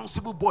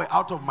irresponsible boy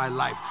out of my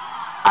life.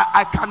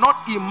 I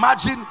cannot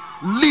imagine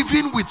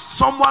living with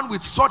someone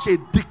with such a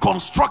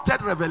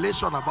deconstructed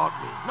revelation about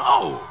me.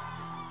 No.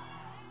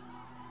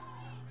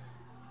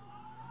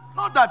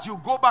 Not that you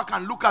go back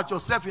and look at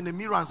yourself in the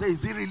mirror and say,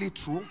 is it really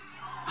true?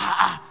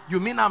 You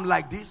mean I'm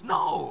like this?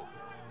 No.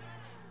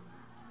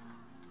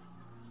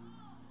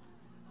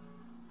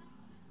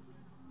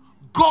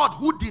 God,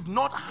 who did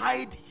not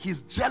hide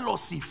his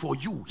jealousy for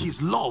you,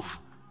 his love.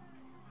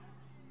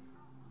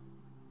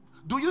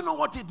 Do you know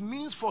what it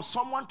means for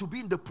someone to be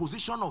in the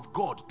position of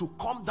God, to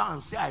come down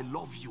and say, I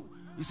love you?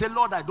 You say,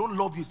 Lord, I don't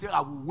love you. You say, I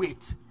will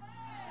wait.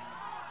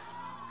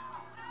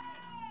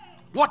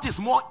 What is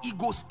more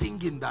ego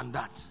stinging than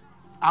that?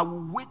 I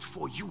will wait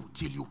for you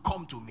till you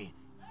come to me.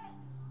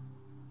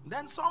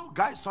 Then some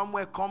guy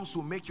somewhere comes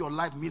to make your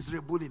life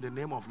miserable in the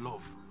name of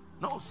love.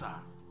 No, sir.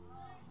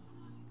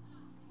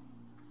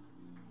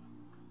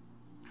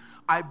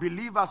 I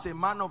believe as a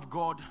man of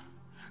God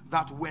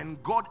that when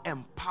God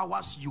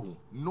empowers you,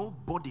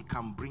 nobody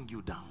can bring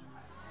you down.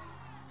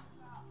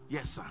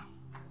 Yes, sir.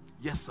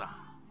 Yes, sir.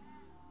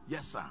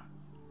 Yes, sir.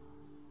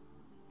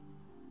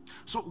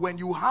 So when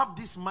you have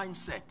this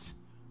mindset,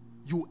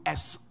 you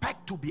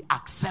expect to be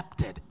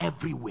accepted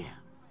everywhere.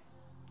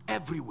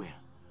 Everywhere.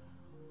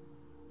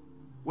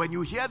 When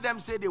you hear them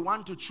say they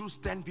want to choose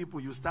 10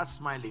 people, you start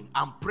smiling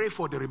and pray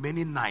for the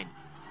remaining 9.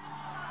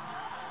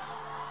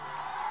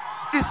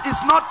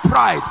 It's not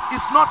pride.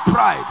 It's not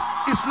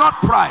pride. It's not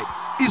pride.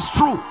 It's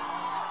true.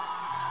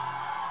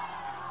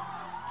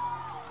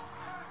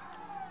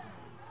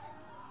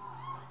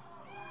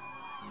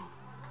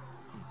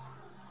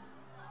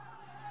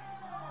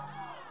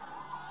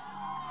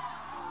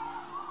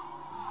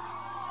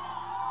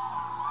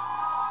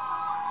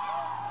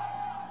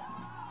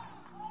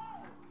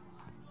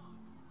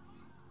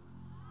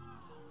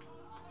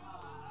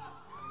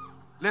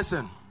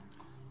 Listen,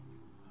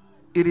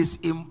 it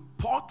is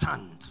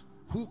important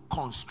who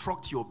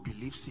construct your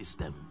belief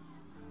system.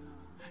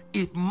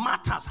 It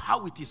matters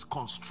how it is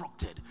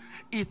constructed.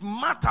 It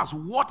matters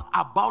what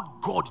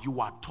about God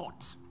you are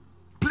taught.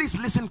 Please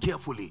listen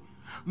carefully.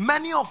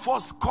 Many of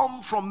us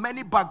come from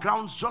many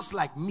backgrounds just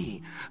like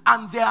me,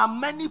 and there are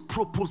many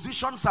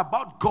propositions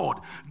about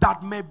God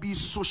that may be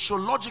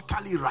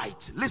sociologically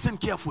right. Listen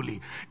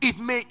carefully. It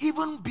may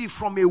even be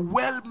from a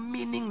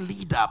well-meaning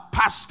leader,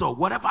 pastor,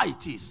 whatever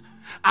it is.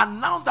 And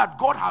now that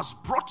God has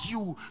brought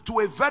you to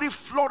a very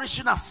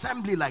flourishing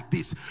assembly like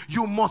this,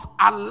 you must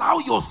allow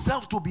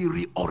yourself to be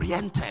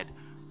reoriented.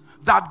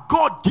 That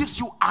God gives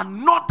you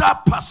another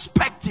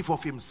perspective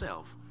of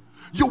himself.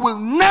 You will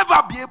never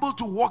be able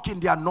to walk in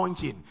the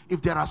anointing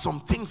if there are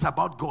some things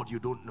about God you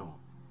don't know.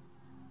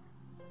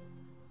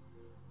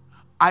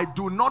 I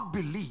do not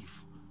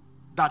believe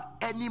that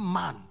any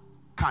man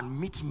can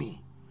meet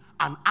me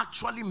and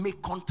actually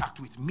make contact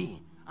with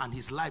me and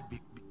his life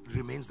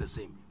remains the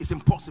same. It's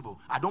impossible.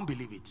 I don't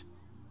believe it.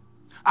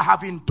 I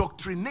have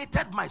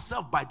indoctrinated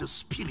myself by the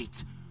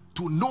Spirit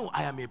to know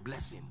I am a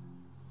blessing.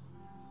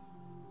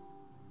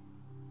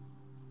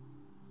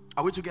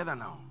 Are we together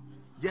now?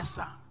 Yes,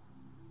 sir.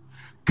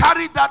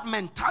 Carry that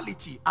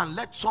mentality and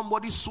let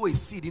somebody sow a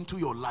seed into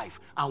your life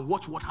and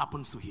watch what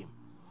happens to him.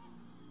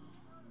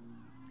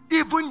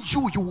 Even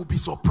you will be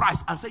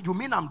surprised and say, you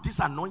mean I'm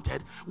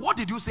disanointed? What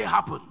did you say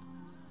happened?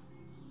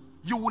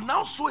 You will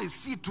now sow a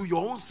seed to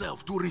your own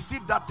self to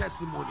receive that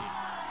testimony.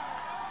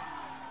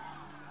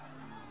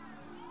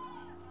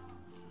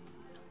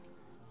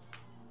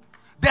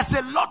 There's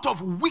a lot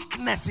of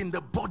weakness in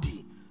the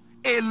body.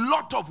 A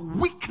lot of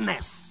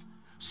weakness.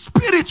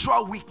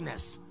 Spiritual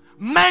weakness.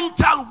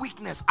 Mental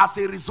weakness as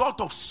a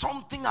result of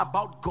something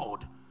about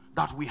God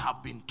that we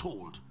have been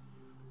told.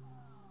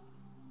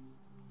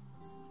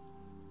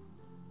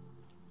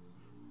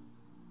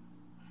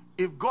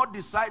 If God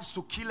decides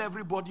to kill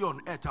everybody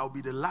on earth, I'll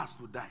be the last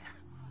to die.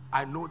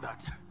 I know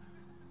that.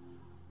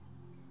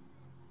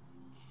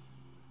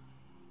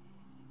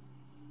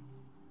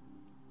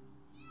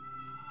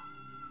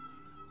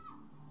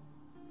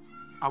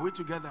 Are we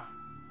together?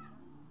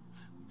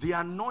 The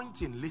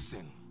anointing,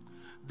 listen.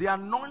 The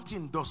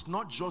anointing does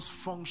not just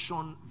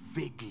function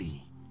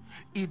vaguely.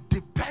 It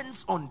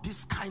depends on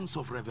these kinds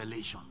of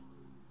revelation.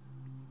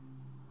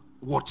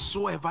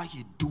 Whatsoever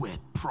he doeth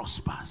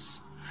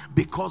prospers.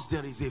 Because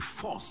there is a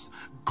force.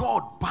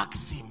 God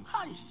backs him.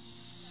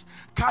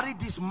 Carry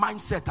this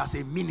mindset as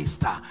a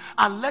minister.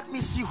 And let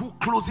me see who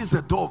closes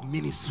the door of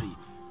ministry.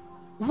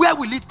 Where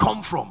will it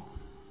come from?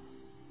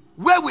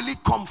 Where will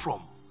it come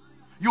from?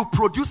 You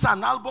produce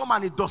an album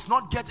and it does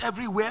not get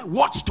everywhere.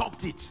 What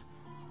stopped it?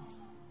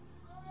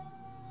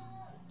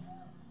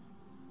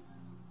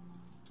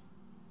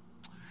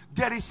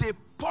 There is a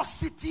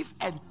positive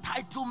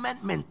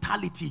entitlement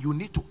mentality you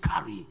need to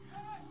carry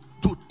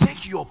to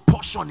take your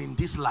portion in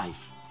this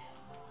life.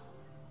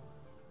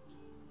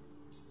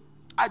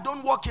 I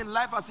don't walk in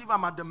life as if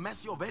I'm at the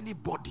mercy of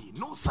anybody.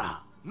 No, sir.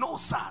 No,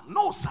 sir.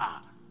 No, sir.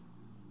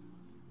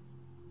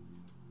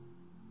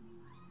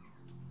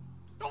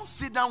 Don't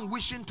sit down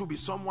wishing to be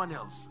someone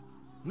else.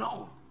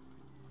 No.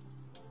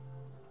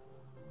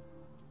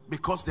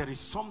 Because there is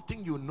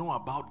something you know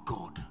about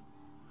God.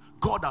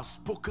 God has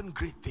spoken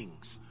great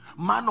things.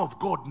 Man of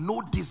God,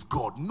 know this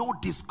God, know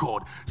this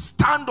God.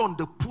 Stand on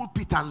the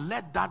pulpit and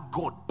let that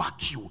God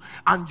back you.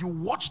 And you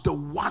watch the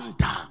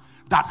wonder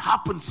that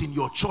happens in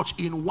your church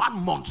in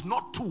 1 month,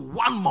 not 2,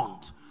 1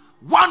 month.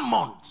 1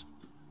 month.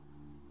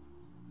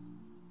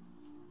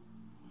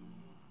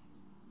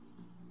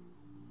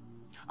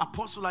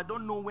 Apostle, I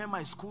don't know where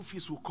my school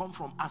fees will come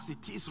from. As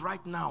it is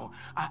right now,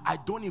 I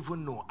don't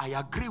even know. I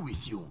agree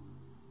with you.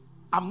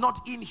 I'm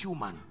not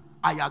inhuman.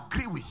 I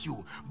agree with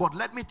you. But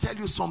let me tell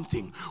you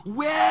something.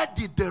 Where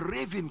did the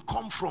raven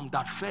come from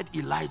that fed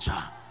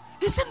Elijah?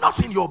 Is it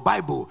not in your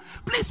Bible?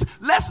 Please,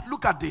 let's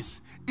look at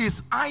this.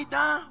 It's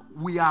either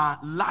we are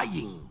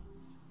lying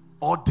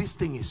or this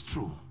thing is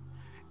true.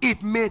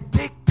 It may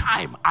take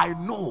time, I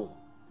know.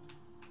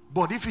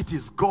 But if it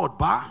is God,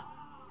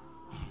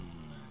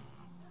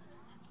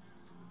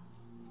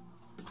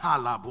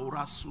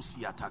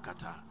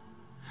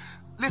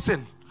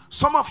 listen,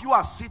 some of you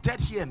are seated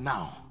here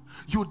now.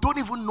 You don't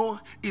even know.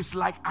 It's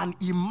like an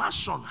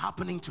immersion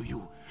happening to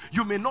you.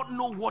 You may not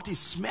know what is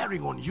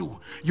smearing on you.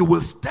 You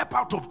will step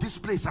out of this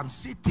place and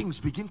see things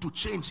begin to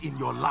change in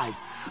your life.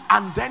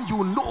 And then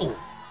you know.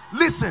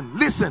 Listen,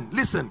 listen,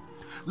 listen.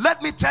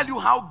 Let me tell you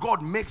how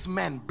God makes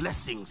men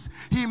blessings.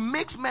 He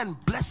makes men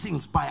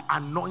blessings by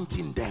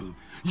anointing them.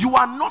 You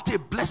are not a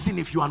blessing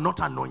if you are not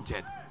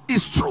anointed.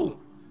 It's true.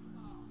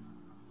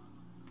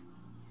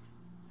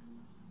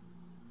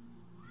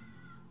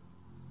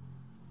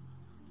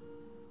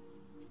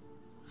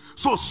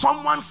 So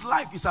someone's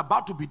life is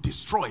about to be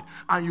destroyed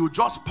and you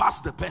just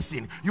pass the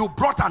person. You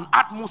brought an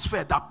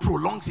atmosphere that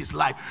prolongs his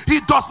life.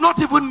 He does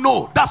not even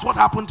know that's what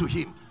happened to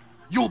him.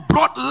 You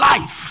brought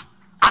life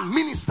and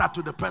ministered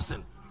to the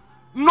person.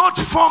 Not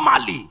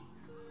formally.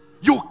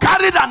 You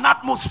carried an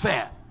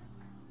atmosphere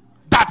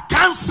that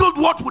cancelled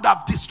what would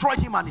have destroyed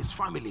him and his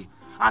family.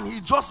 And he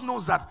just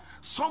knows that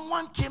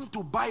someone came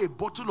to buy a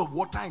bottle of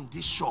water in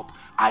this shop.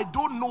 I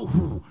don't know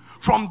who.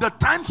 From the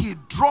time he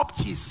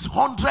dropped his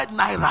 100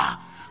 naira,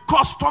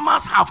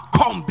 customers have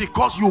come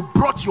because you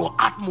brought your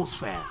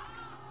atmosphere.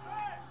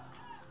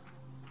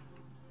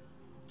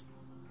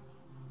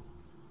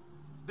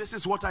 This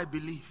is what I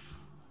believe.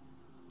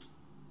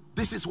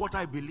 This is what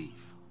I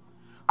believe.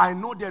 I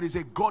know there is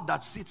a God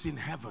that sits in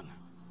heaven.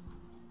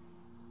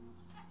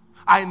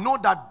 I know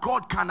that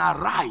God can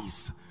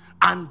arise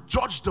and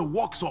judge the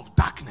works of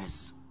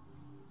darkness.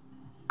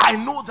 I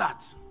know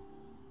that.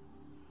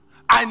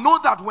 I know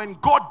that when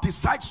God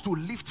decides to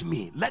lift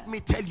me, let me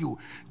tell you,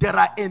 there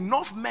are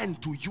enough men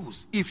to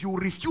use. If you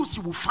refuse,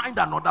 you will find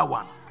another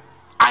one.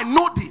 I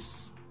know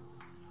this.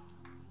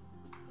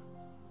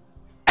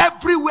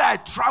 Everywhere I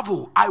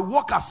travel, I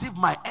walk as if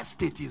my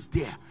estate is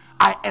there.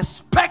 I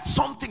expect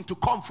something to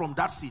come from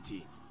that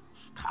city.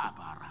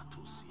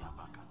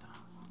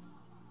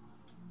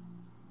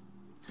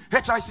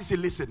 HICC,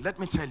 listen, let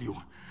me tell you.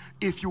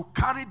 If you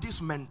carry this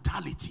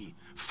mentality,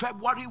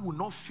 February will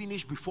not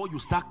finish before you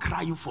start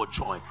crying for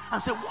joy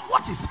and say,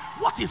 what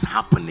is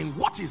happening?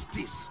 What is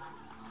this?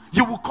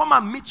 You will come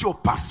and meet your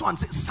pastor and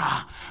say, sir,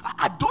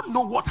 I don't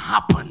know what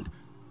happened.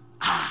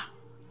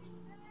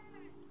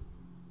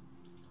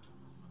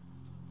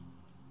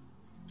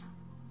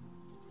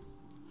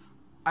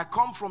 I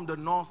come from the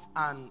north,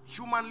 and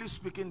humanly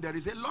speaking, there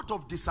is a lot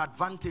of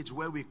disadvantage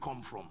where we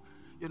come from.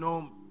 You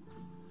know,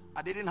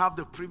 I didn't have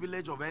the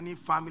privilege of any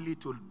family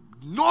to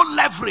no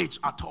leverage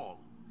at all.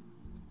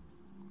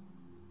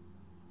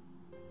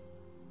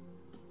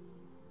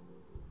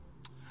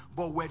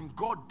 But when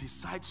God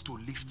decides to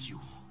lift you,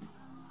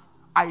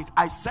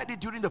 I said it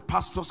during the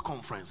pastor's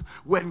conference,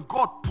 when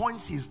God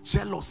points his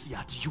jealousy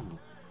at you,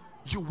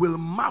 you will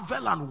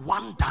marvel and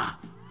wonder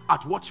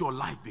at what your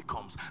life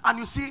becomes. And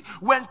you see,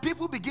 when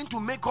people begin to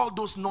make all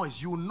those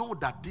noise, you know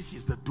that this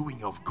is the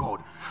doing of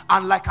God.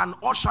 And like an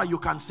usher, you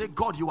can say,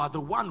 God, you are the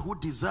one who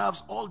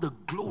deserves all the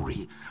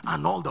glory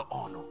and all the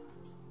honor.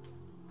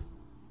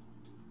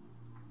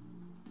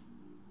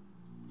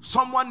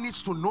 Someone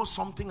needs to know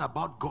something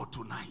about God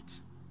tonight.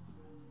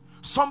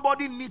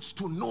 Somebody needs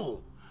to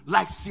know,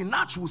 like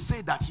Sinach will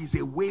say, that he's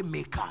a way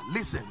maker.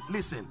 Listen,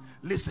 listen,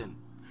 listen.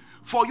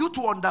 For you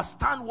to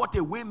understand what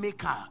a way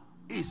maker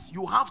is,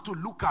 you have to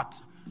look at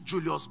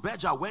Julius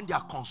Berger when they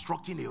are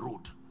constructing a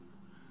road.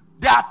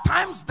 There are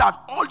times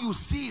that all you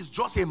see is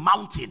just a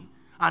mountain,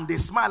 and they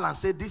smile and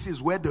say, this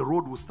is where the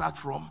road will start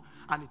from.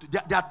 And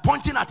they are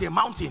pointing at a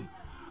mountain,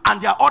 and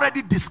they are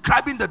already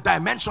describing the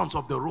dimensions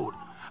of the road.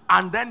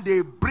 And then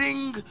they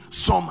bring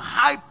some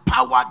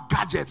high-powered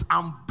gadgets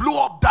and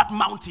blow up that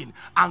mountain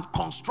and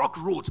construct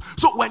roads.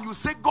 So when you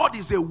say God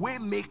is a way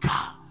maker,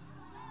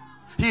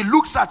 he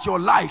looks at your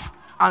life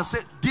and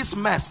says, this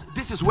mess,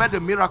 this is where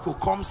the miracle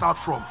comes out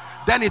from.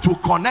 Then it will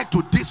connect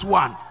to this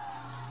one.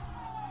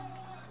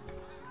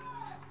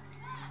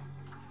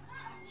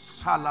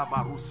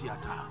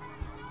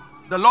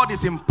 The Lord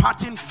is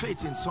imparting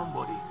faith in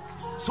somebody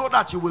so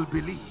that you will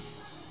believe.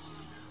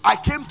 I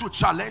came to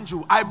challenge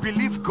you. I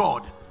believe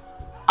God.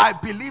 I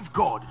believe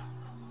God.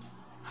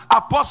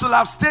 Apostle,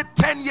 I've stayed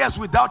 10 years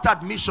without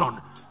admission,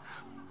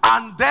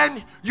 and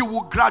then you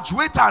will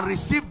graduate and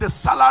receive the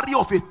salary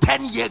of a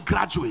 10-year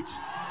graduate.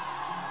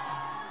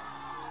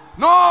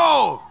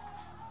 No.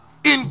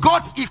 In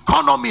God's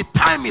economy,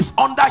 time is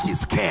under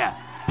his care.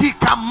 He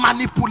can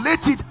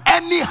manipulate it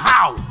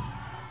anyhow.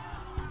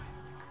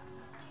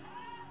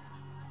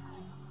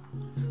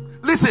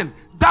 Listen,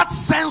 that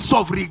sense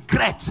of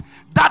regret,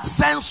 that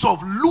sense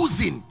of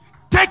losing,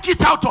 take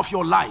it out of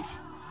your life.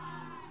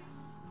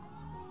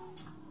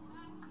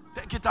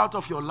 Take it out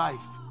of your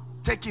life.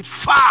 Take it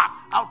far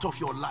out of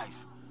your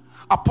life.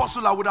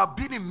 Apostle, I would have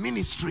been in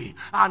ministry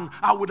and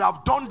I would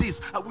have done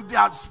this. There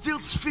are still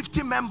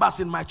 50 members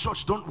in my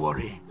church. Don't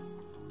worry.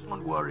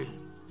 Don't worry.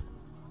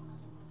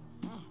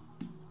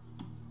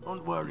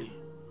 Don't worry.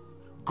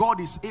 God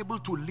is able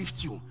to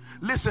lift you.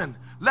 Listen,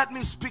 let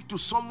me speak to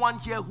someone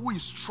here who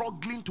is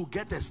struggling to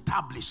get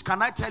established.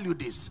 Can I tell you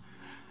this?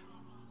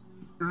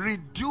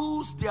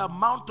 Reduce the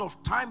amount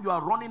of time you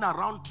are running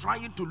around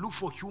trying to look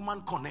for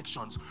human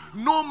connections.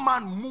 No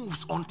man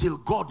moves until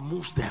God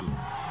moves them.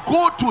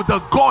 Go to the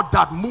God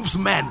that moves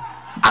men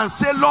and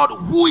say, Lord,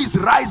 who is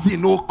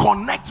rising? Oh,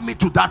 connect me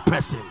to that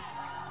person.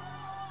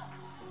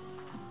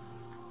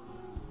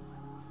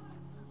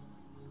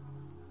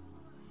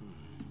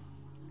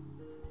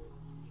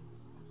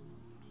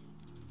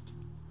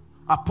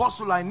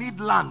 Apostle, I need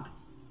land.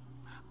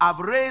 I've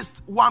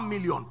raised 1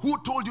 million. Who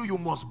told you you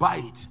must buy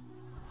it?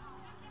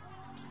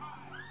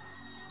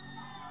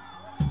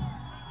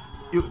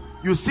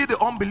 You see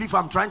the unbelief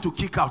I'm trying to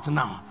kick out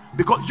now.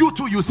 Because you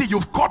too, you see,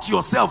 you've caught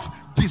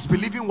yourself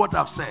disbelieving what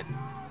I've said.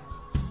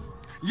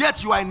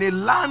 Yet you are in a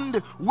land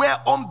where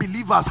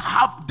unbelievers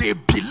they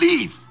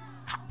believe.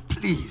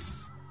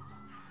 Please.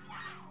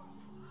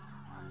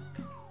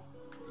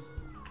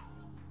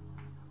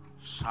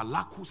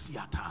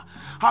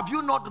 Have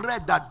you not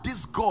read that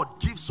this God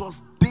gives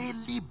us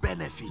daily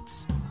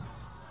benefits?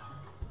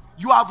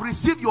 You have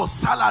received your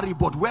salary,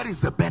 but where is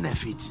the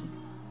benefit?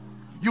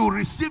 You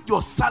received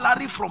your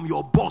salary from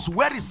your boss.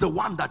 Where is the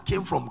one that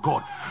came from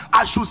God?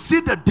 I should see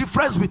the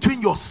difference between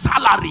your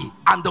salary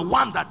and the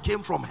one that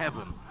came from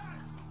heaven.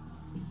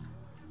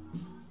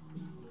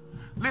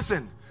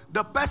 Listen,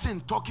 the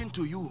person talking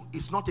to you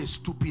is not a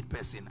stupid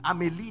person.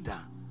 I'm a leader.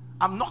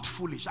 I'm not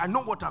foolish. I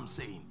know what I'm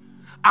saying.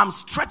 I'm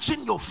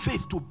stretching your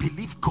faith to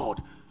believe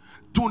God,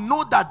 to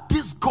know that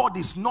this God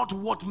is not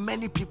what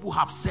many people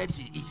have said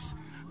he is.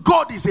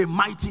 God is a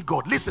mighty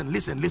God. Listen,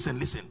 listen, listen,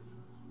 listen.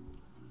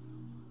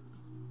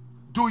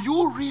 Do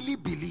you really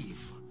believe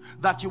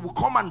that you will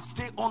come and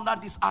stay under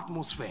this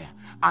atmosphere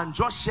and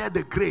just share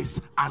the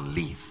grace and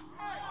leave?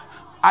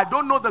 I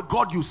don't know the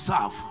God you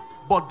serve,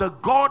 but the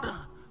God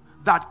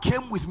that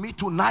came with me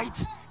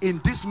tonight in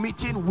this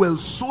meeting will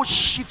so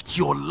shift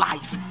your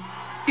life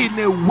in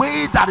a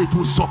way that it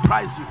will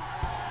surprise you.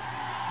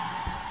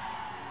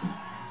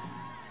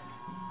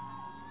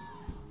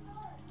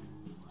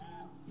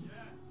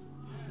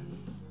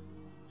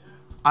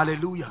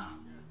 Hallelujah.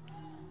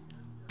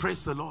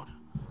 Praise the Lord.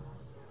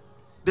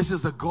 This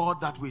is the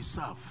God that we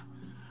serve.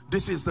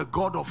 This is the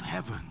God of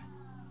heaven.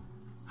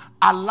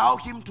 Allow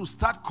him to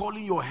start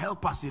calling your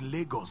helpers in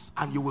Lagos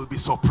and you will be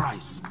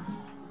surprised.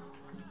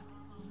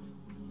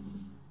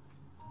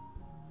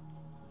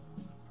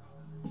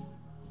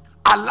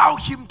 Allow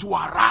him to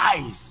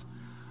arise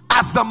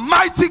as the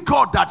mighty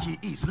God that he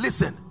is.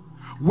 Listen,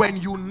 when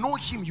you know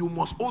him, you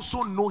must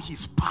also know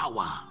his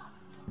power.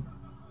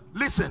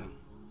 Listen,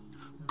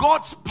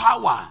 God's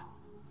power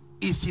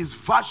is his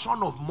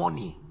version of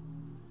money.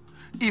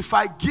 If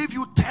I give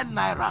you 10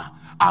 naira,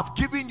 I've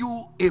given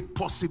you a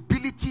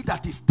possibility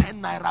that is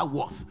 10 naira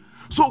worth.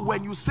 So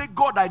when you say,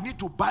 God, I need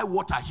to buy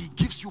water, he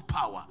gives you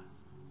power.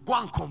 Go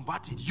and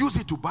convert it. Use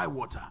it to buy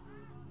water.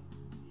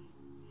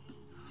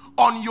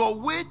 On your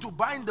way to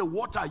buying the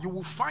water, you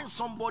will find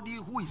somebody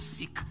who is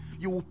sick.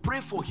 You will pray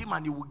for him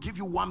and he will give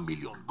you 1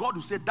 million. God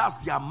will say, that's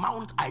the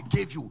amount I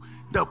gave you.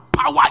 The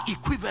power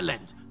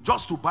equivalent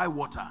just to buy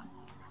water.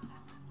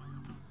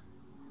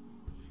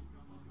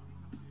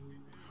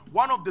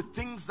 One of the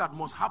things that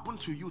must happen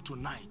to you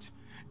tonight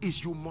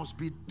is you must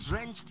be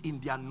drenched in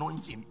the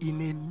anointing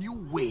in a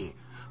new way.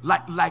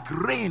 Like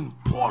rain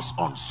pours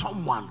on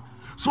someone.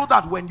 So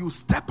that when you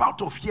step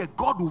out of here,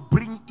 God will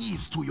bring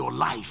ease to your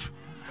life.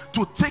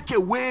 To take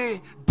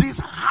away these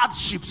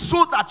hardships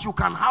so that you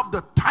can have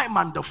the time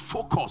and the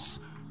focus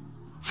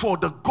for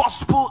the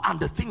gospel and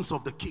the things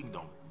of the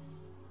kingdom.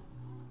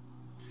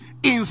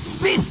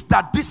 Insist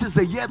that this is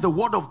the year the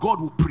word of God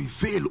will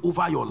prevail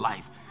over your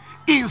life.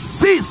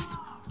 Insist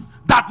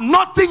that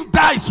nothing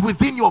dies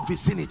within your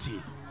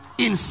vicinity.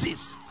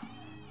 Insist.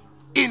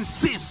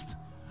 Insist.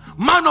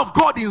 Man of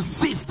God,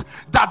 insist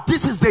that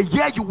this is the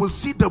year you will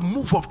see the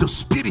move of the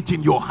Spirit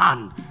in your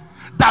hand.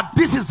 That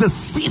this is the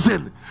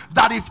season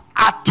that if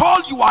at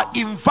all you are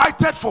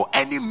invited for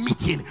any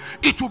meeting,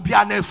 it will be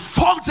an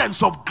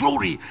effulgence of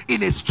glory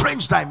in a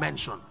strange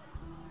dimension.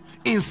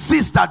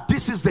 Insist that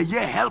this is the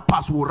year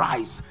helpers will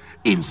rise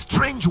in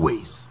strange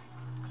ways.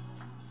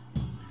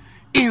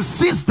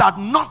 Insist that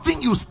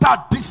nothing you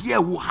start this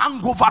year will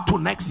hang over to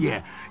next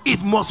year.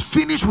 It must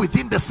finish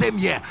within the same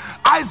year.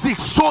 Isaac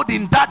sowed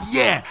in that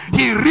year,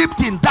 he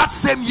reaped in that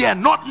same year,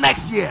 not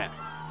next year.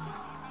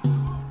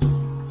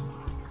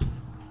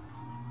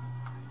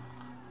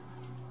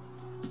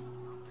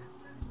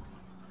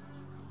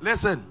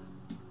 Listen,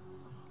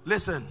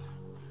 listen.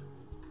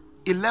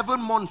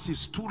 11 months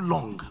is too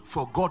long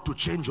for God to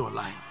change your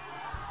life.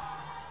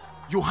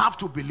 You have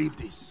to believe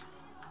this.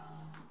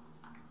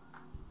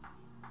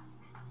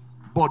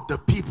 But the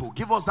people,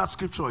 give us that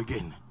scripture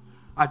again.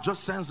 I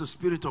just sense the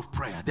spirit of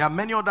prayer. There are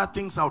many other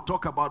things I'll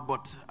talk about,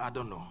 but I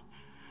don't know.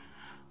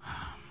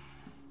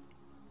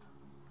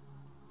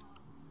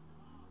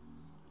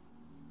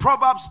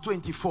 Proverbs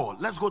 24.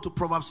 Let's go to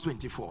Proverbs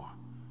 24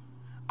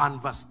 and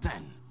verse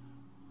 10.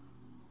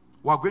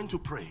 We're going to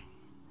pray.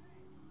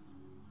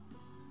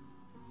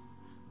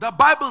 The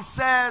Bible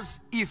says,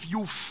 if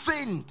you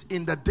faint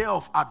in the day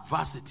of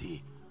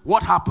adversity,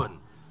 what happened?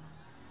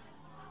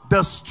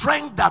 The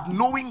strength that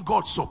knowing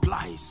God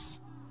supplies.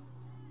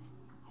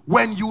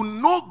 When you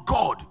know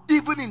God,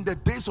 even in the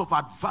days of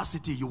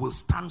adversity, you will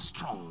stand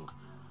strong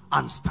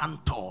and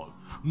stand tall.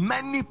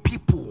 Many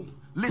people,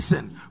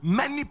 listen,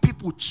 many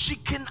people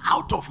chicken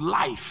out of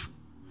life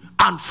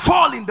and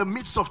fall in the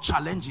midst of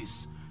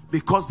challenges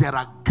because there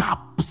are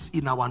gaps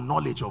in our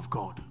knowledge of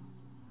God.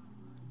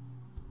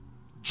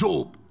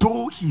 Job,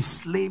 though he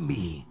slay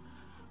me,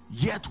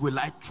 yet will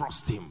I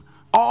trust him.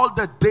 All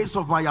the days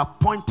of my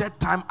appointed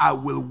time I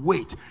will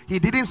wait. He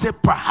didn't say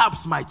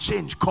perhaps my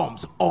change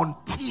comes,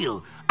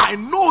 until I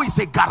know it's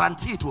a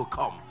guarantee it will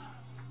come.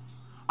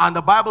 And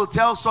the Bible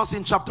tells us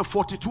in chapter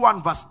 42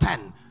 and verse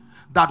 10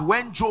 that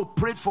when Job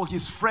prayed for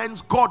his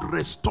friends, God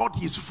restored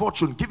his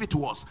fortune. Give it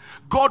to us.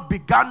 God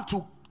began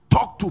to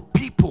talk to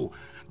people.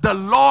 The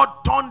Lord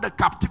turned the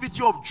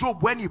captivity of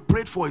Job when he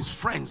prayed for his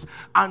friends,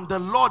 and the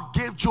Lord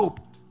gave Job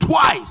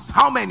twice.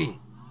 How many?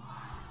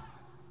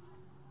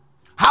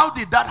 How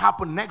did that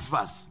happen? Next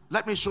verse.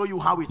 Let me show you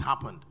how it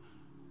happened.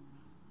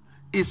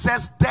 It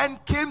says, then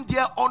came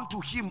there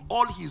unto him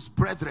all his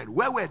brethren.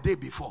 Where were they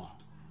before?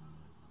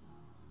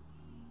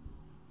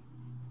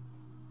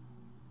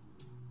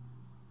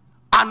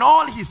 And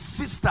all his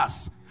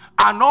sisters,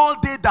 and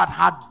all they that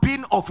had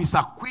been of his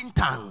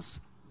acquaintance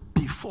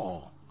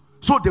before.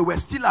 So they were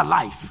still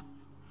alive,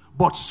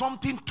 but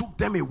something took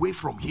them away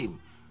from him.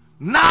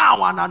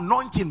 Now an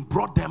anointing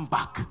brought them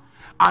back.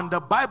 And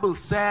the Bible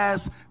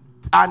says,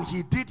 and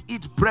he did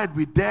eat bread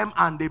with them,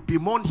 and they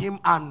bemoaned him.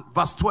 And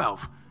verse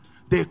 12,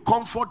 they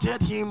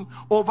comforted him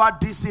over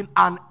this thing,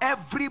 and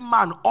every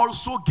man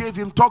also gave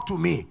him, talk to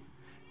me,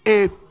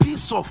 a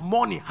piece of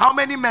money. How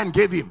many men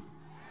gave him?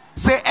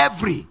 Say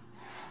every.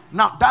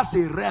 Now that's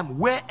a realm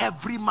where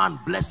every man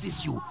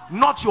blesses you,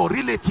 not your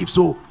relatives.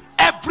 So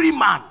every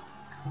man.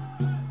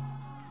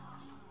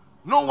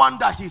 No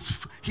wonder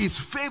his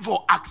favor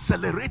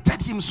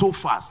accelerated him so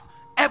fast.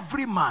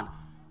 Every man.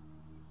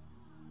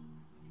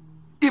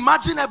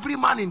 Imagine every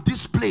man in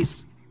this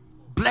place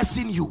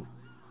blessing you.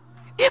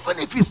 Even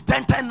if it's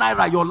 10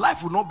 naira, your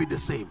life will not be the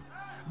same.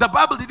 The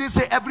Bible didn't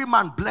say every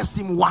man blessed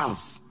him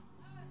once.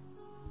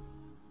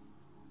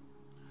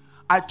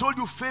 I told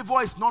you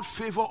favor is not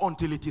favor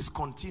until it is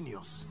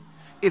continuous.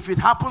 If it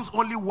happens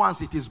only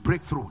once, it is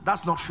breakthrough.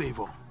 That's not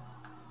favor.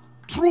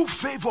 True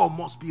favor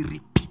must be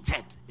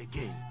repeated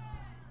again.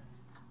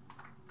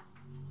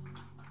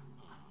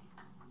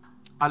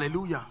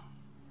 Hallelujah.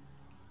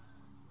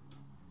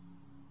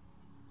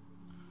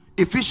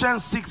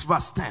 Ephesians 6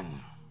 verse 10.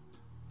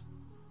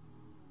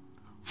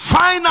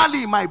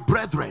 Finally, my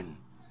brethren,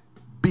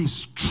 be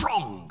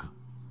strong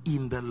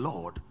in the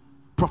Lord.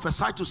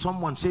 Prophesy to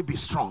someone, say be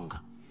strong.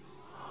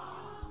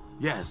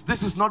 Yes,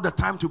 this is not the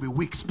time to be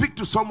weak. Speak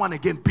to someone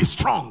again, be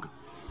strong.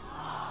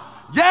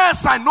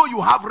 Yes, I know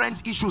you have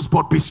rent issues,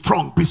 but be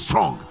strong, be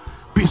strong,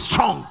 be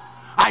strong.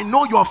 I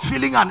know you're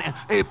feeling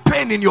a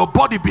pain in your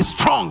body, be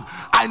strong.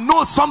 I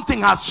know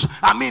something has,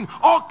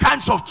 all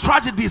kinds of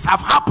tragedies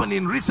have happened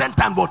in recent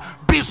time, but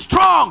be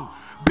strong,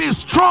 be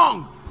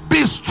strong,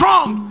 be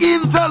strong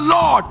in the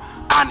Lord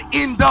and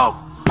in the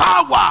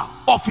power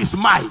of his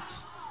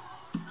might.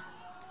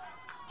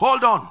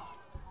 Hold on.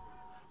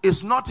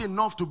 It's not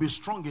enough to be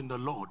strong in the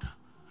Lord.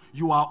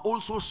 You are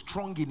also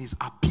strong in his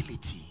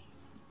ability.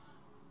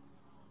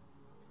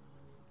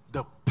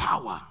 The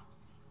power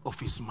of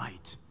his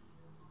might.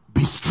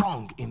 Be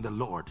strong in the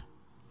Lord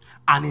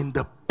and in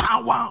the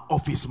power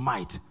of his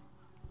might.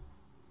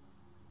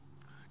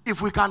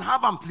 If we can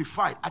have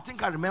amplified, I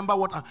think I remember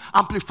what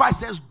amplified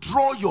says,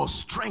 draw your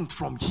strength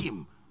from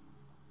him.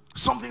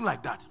 Something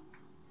like that.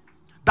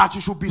 That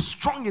you should be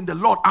strong in the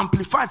Lord.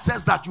 Amplified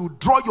says that you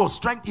draw your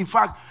strength, in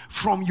fact,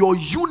 from your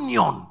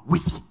union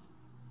with him.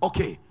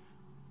 Okay.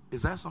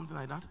 Is there something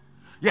like that?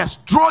 Yes.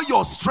 Draw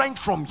your strength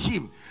from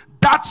him.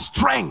 That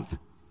strength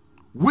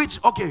which,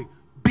 okay,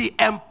 be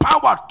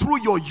empowered through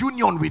your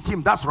union with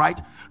him. That's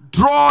right.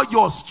 Draw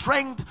your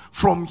strength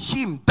from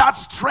him. That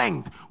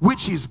strength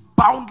which his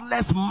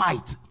boundless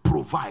might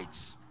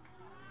provides.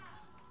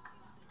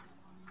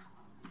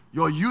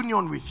 Your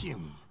union with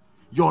him,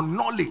 your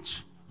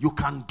knowledge, you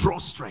can draw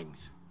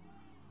strength.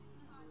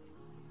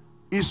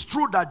 It's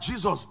true that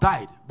Jesus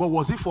died, but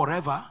was it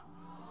forever?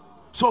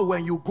 So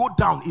when you go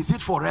down, is it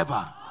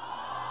forever?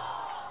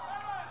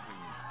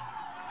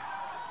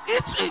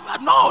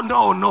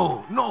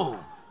 No.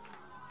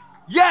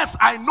 Yes,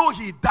 I know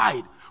he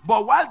died,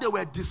 but while they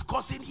were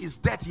discussing his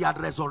death, he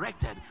had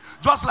resurrected.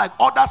 Just like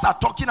others are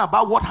talking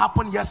about what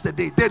happened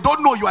yesterday. They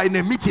don't know you are in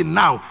a meeting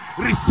now,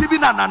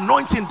 receiving an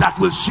anointing that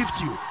will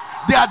shift you.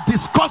 They are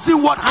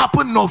discussing what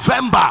happened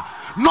November,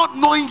 not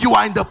knowing you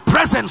are in the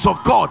presence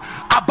of God,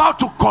 about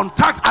to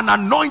contact an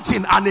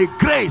anointing and a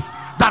grace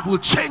that will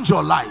change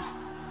your life.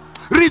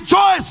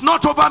 Rejoice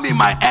not over me,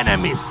 my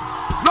enemies.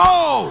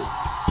 No,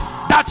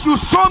 that you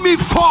saw me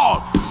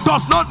fall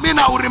does not mean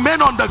I will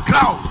remain on the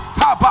ground.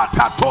 I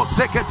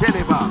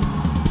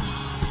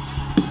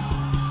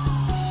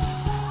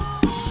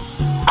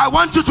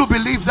want you to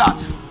believe that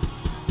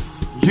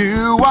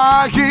you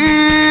are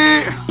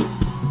here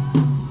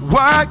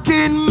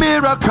working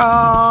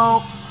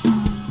miracles.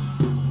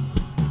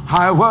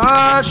 I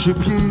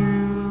worship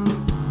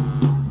you.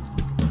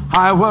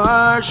 I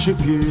worship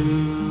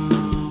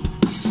you.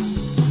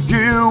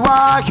 You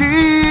are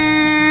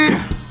here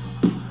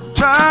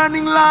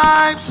turning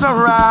lives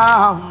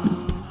around.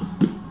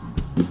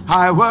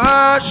 I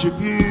worship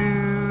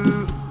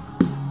you.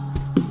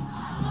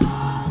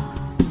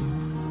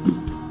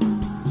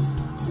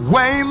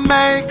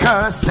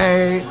 Waymaker,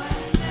 say,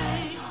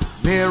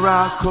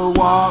 miracle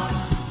walk,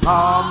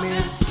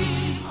 promise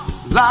keep,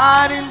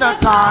 light in the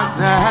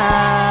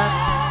darkness.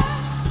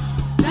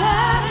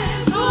 That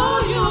is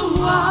who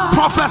you are.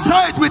 Prophesy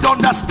it with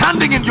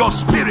understanding in your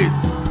spirit.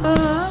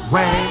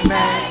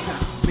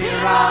 Waymaker,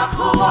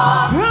 Miracle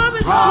walk,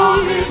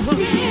 promise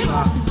keep,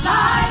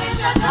 light in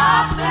the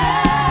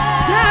darkness.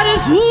 That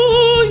is who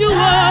you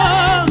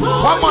are.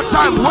 One more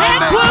time.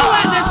 Waymaker,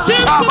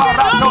 miracle walk,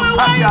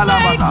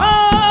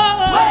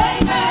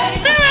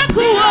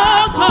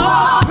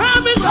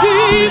 promise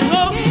keep,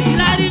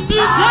 light in the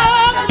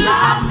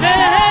darkness.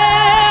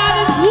 That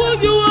is who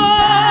you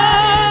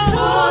are.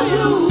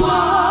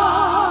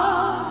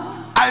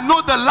 I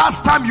know the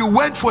last time you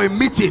went for a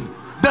meeting,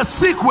 the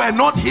sick were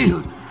not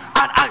healed,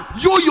 and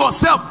you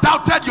yourself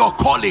doubted your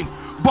calling.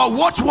 But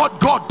watch what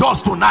God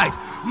does tonight.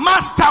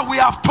 Master, we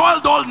have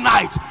toiled all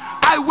night.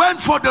 I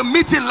went for the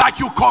meeting like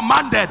you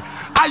commanded.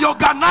 I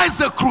organized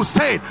the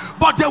crusade,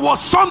 but there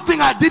was something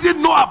I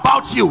didn't know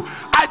about you.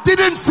 I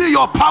didn't see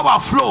your power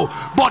flow.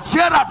 But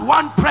here at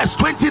One Press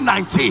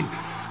 2019,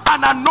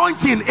 an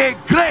anointing, a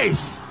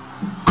grace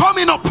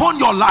coming upon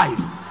your life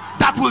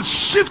that will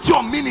shift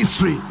your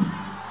ministry.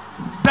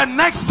 The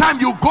next time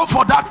you go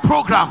for that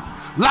program,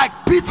 like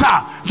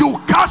Peter, you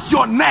cast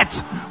your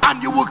net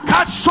and you will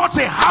catch such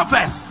a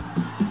harvest.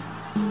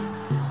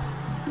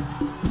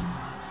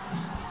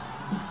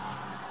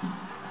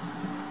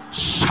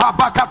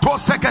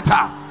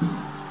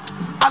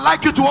 I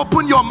like you to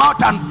open your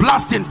mouth and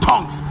blast in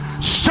tongues.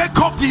 Shake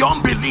off the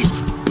unbelief.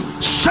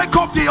 Shake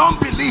off the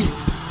unbelief.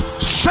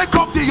 Shake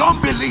off the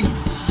unbelief.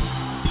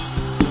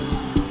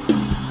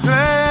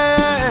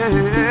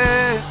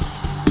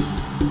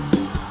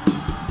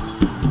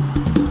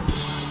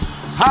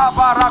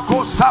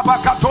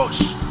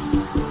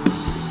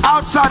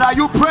 Outside, are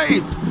you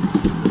praying?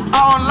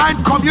 Our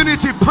online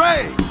community,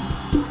 pray.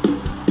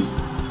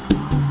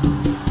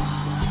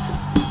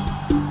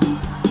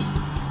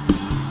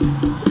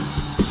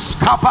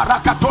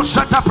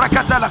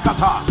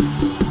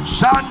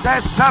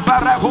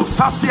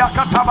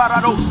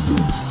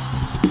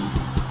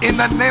 In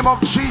the name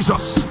of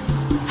Jesus,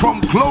 from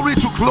glory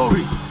to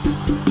glory.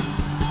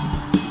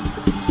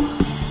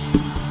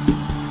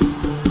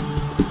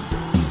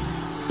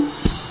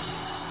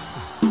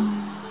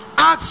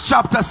 Acts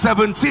chapter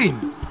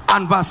 17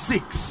 and verse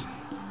 6.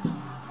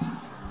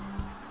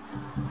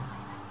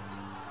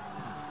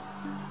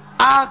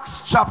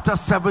 Acts chapter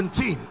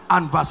 17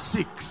 and verse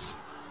 6.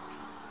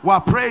 We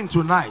are praying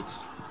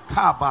tonight.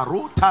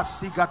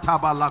 Acts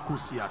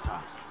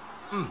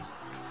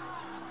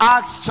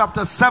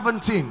chapter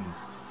 17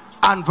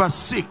 and verse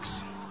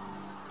 6.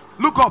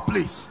 Look up,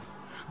 please.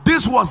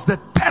 This was the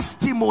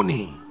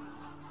testimony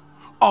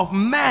of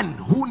men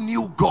who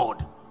knew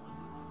God.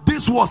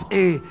 This was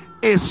a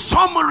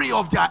summary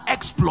of their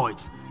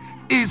exploits.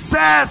 It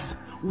says,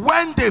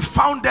 when they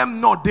found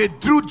them not, they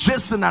drew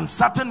Jason and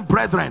certain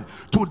brethren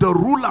to the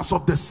rulers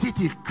of the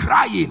city,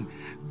 crying,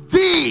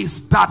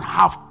 these that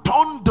have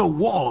turned the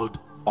world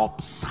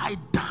upside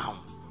down.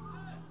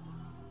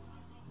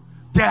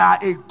 There are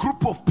a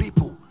group of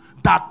people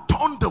that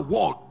turned the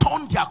world,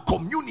 turned their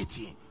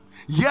community.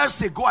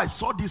 Years ago, I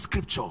saw this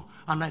scripture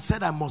and I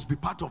said I must be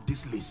part of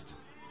this list.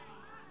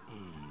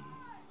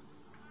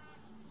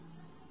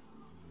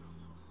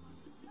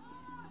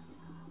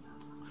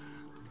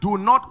 Do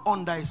not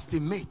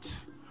underestimate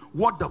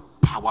what the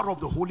power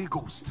of the Holy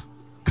Ghost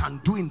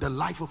can do in the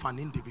life of an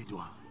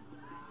individual.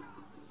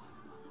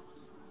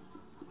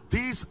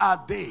 These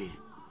are they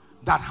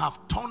that have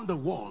turned the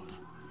world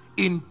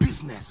in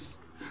business.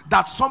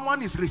 That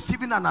someone is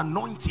receiving an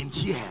anointing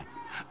here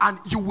and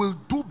you will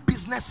do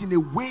business in a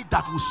way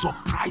that will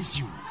surprise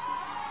you.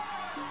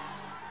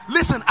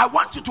 Listen, I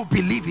want you to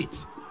believe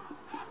it.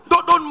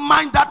 Don't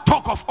mind that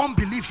talk of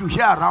unbelief you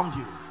hear around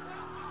you.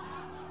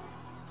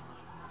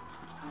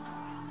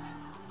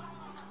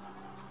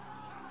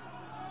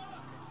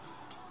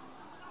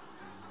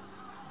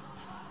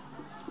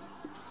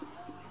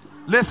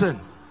 Listen,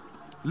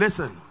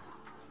 listen,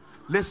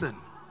 listen.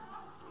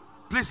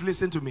 Please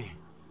listen to me.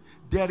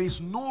 There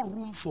is no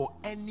room for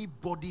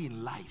anybody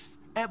in life.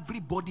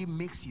 Everybody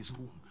makes his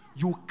room.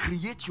 You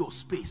create your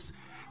space.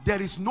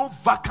 There is no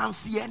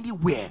vacancy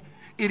anywhere.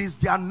 It is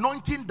the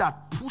anointing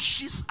that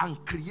pushes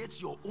and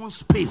creates your own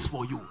space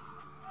for you.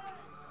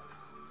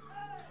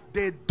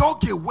 They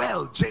dug a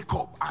well,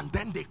 Jacob, and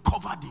then they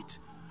covered it.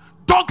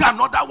 Dug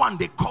another one,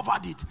 they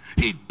covered it.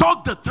 He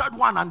dug the third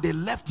one and they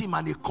left him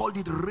and they called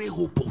it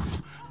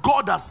Rehoboth.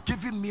 God has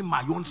given me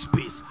my own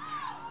space.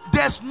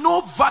 There's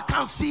no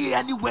vacancy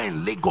anywhere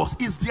in Lagos.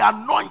 It's the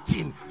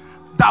anointing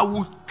that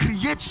will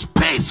create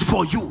space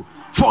for you,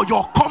 for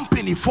your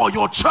company, for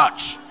your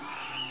church.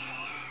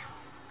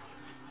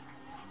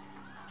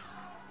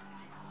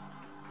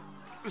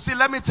 You see,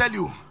 let me tell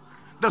you,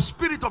 the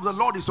Spirit of the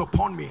Lord is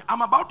upon me.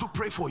 I'm about to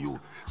pray for you.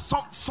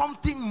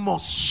 Something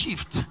must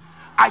shift.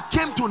 I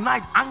came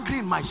tonight angry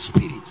in my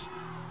spirit.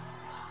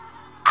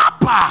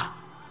 Abba!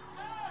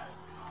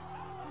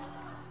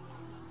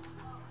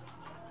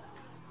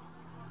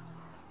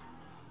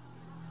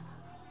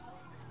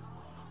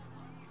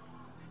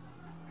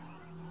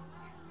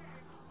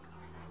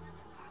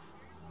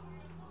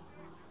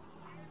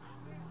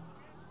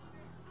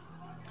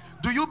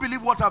 Do you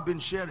believe what I've been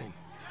sharing?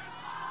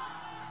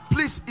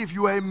 Please, if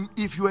you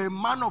are a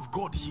man of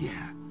God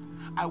here,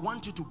 I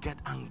want you to get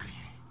angry.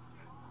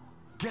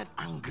 Get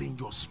angry in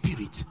your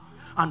spirit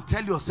and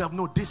tell yourself,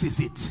 no, this is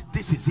it.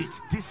 This is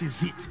it. This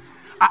is it.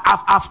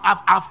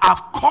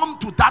 I've come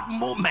to that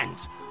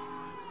moment.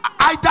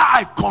 Either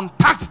I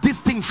contact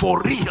this thing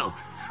for real.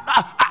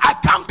 I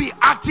can't be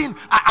acting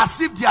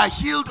as if they are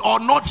healed or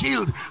not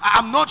healed.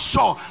 I'm not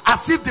sure.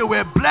 As if they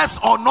were blessed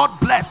or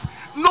not blessed.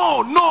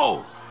 No,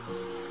 no.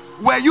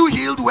 Were you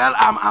healed? Well,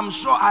 I'm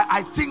sure.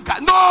 I think.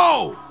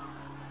 No.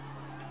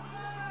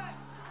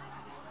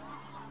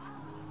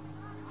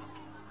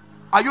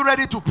 Are you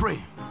ready to pray?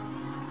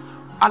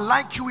 I'd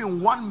like you in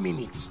 1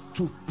 minute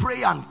to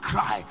pray and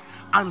cry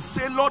and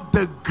say, Lord,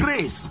 the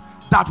grace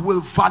that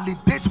will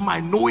validate my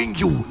knowing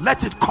you,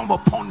 let it come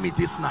upon me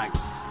this night.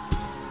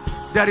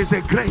 There is a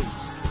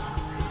grace.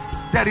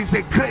 There is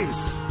a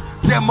grace.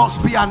 There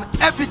must be an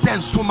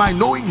evidence to my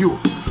knowing you.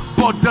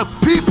 But the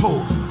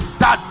people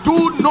that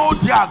do know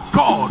their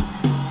God,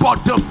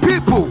 but the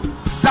people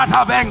that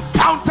have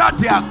encountered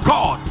their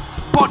God,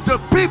 but the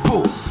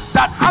people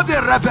that have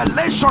a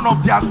revelation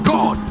of their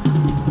God,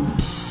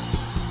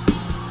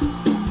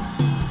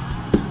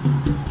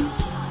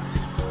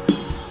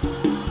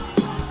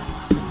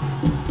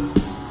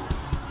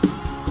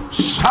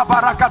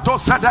 Shabarakato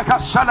Sadaka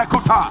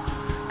Shalakota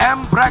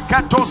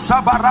Embrekato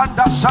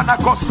Sabaranda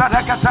Shanako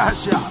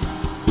Sadakatashia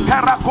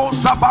Perako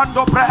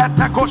Sabando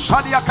Breeteko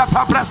Shalia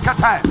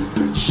Katabreskate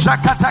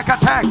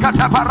Shakatakate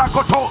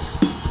Katabarakotos.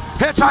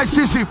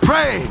 HICC,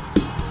 pray.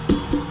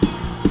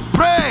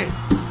 pray.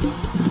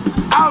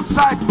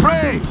 Outside,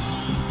 pray.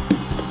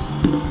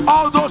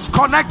 All those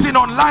connecting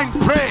online,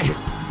 pray.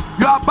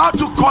 You are about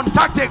to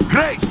contact a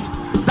grace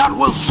that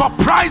will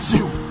surprise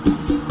you.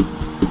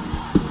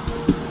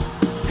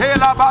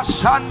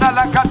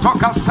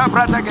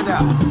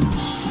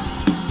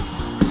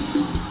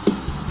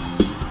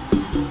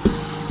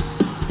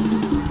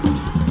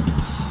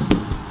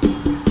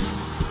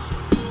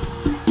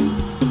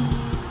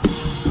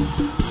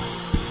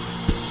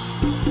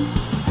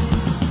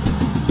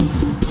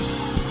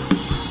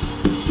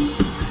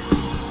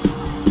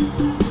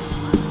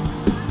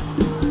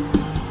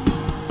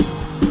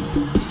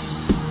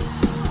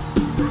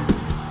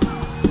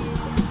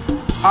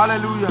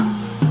 Hallelujah.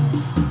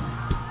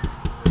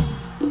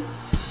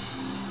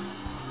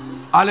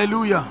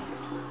 Hallelujah.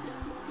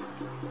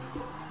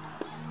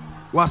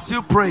 We're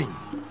still praying.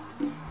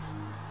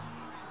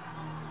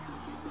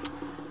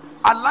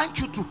 I'd like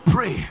you to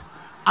pray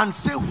and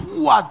say,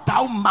 who art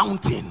thou,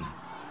 mountain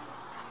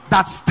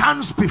that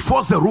stands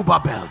before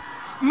Zerubbabel?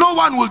 No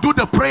one will do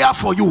the prayer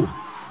for you.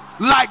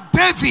 Like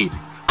David,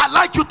 I'd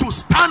like you to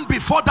stand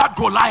before that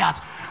Goliath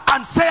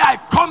and say, I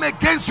come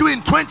against you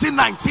in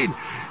 2019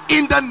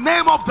 in the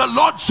name of the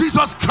Lord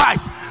Jesus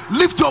Christ.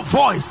 Lift your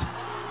voice.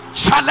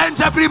 Challenge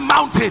every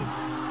mountain.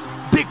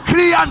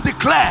 Decree and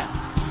declare.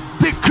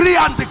 Decree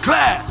and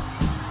declare.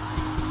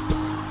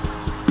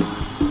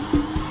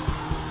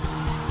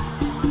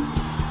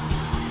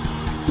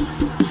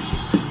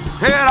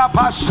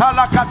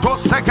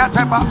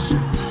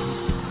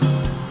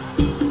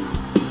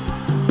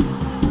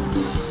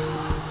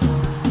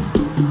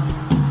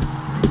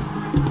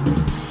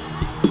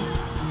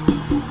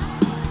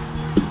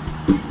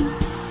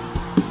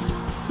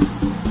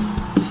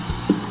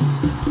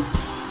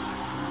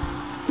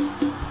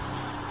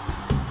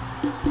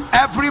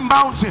 Every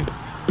mountain,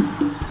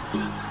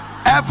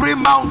 every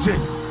mountain,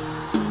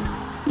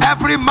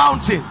 every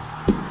mountain.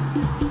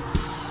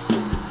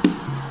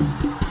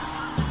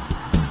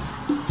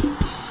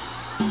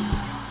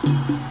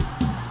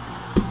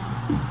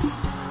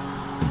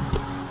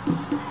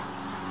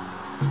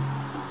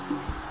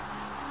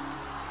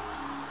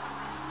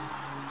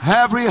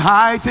 Every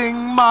high thing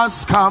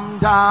must come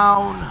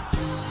down.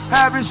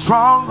 Every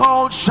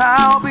stronghold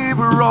shall be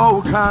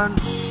broken.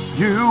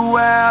 You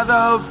wear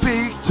the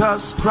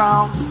victor's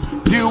crown.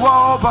 You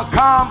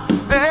overcome.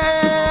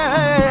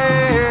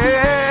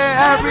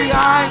 Every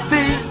high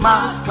thing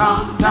must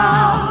come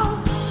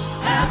down.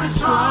 Every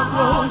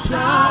stronghold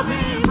shall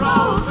be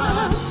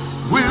broken.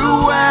 We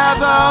wear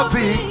the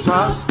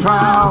victor's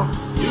crown.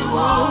 You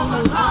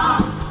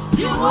overcome.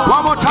 You overcome.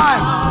 One more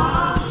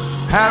time.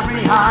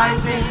 Every high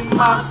thing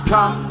must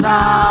come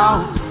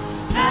down.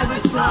 Every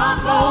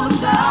stronghold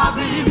shall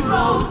be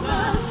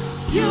broken.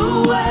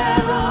 You wear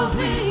a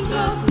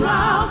victor's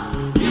crown.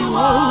 You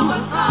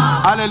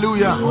overcome.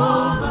 Hallelujah. You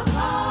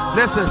overcome.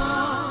 Listen.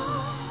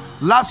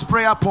 Last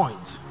prayer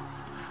point.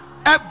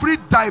 Every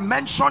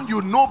dimension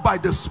you know by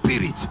the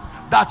Spirit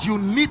that you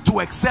need to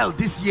excel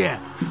this year,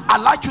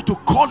 I'd like you to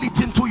call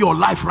it into your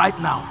life right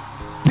now.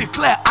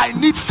 Declare, I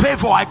need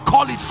favor. I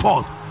call it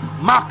forth.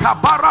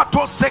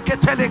 Makabarato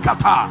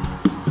seketelekata.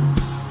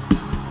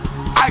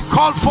 I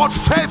call forth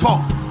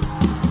favor.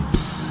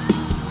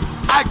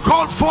 I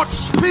call forth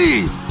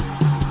speed.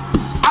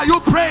 Are you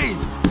praying?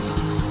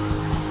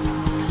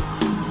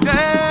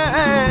 Yeah,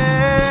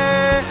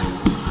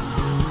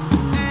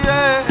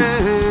 yeah.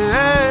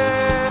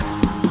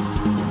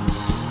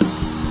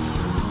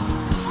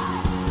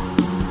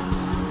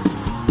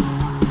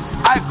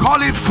 I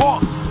call it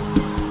forth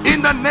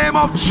in the name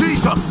of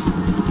Jesus.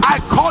 I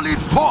call it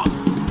forth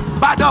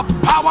by the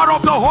power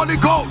of the Holy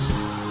Ghost.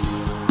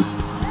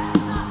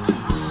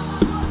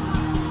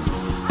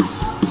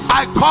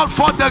 I call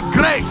for the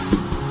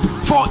grace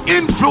for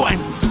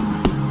influence.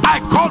 I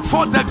call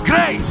for the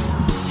grace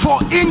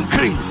for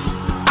increase.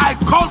 I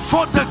call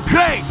for the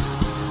grace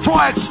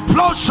for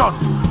explosion.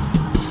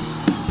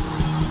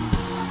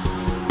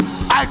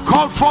 I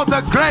call for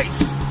the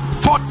grace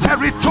for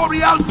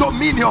territorial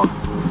dominion.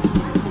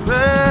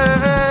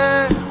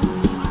 Hey,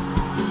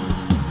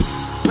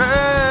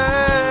 hey.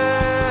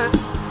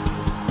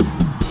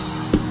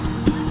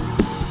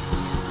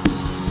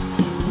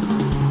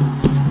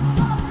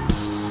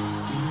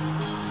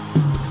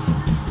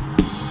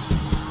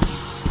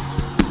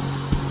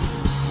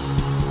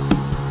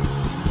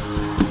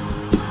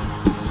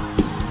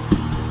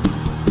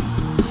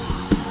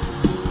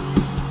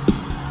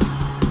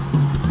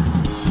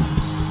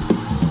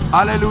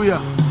 Hallelujah.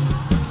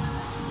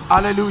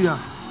 Hallelujah.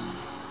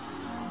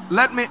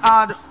 Let me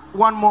add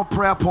one more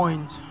prayer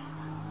point.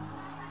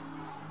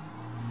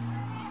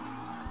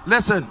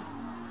 Listen.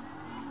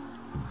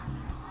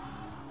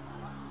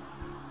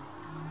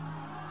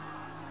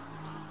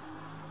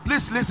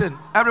 Please listen.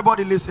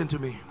 Everybody listen to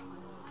me.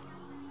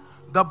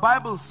 The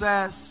Bible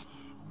says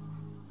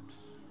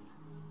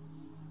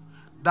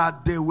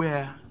that there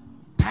were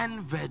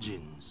 10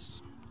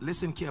 virgins.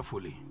 Listen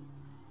carefully.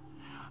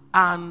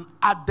 And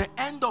at the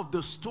end of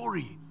the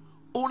story,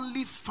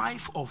 only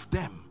 5 of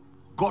them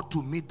got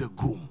to meet the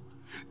groom.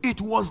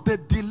 It was the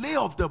delay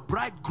of the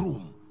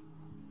bridegroom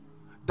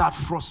that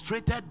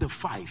frustrated the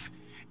 5.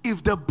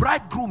 If the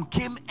bridegroom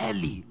came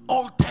early,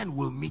 all 10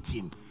 will meet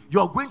him.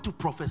 You're going to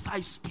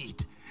prophesy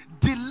speed.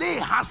 Delay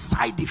has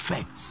side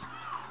effects.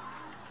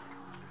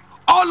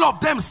 All of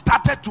them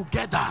started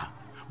together,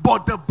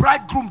 but the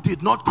bridegroom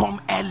did not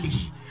come early,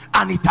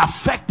 and it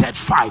affected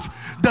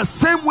 5. The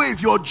same way,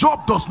 if your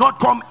job does not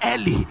come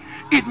early,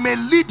 it may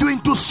lead you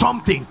into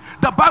something.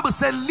 The Bible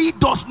says,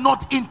 lead us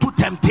not into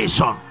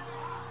temptation.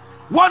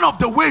 One of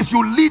the ways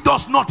you lead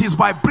us not is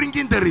by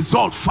bringing the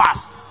result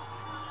fast.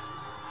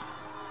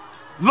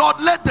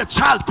 Lord, let the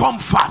child come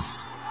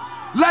fast.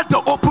 Let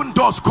the open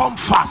doors come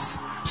fast.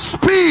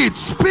 Speed,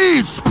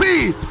 speed,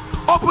 speed.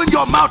 Open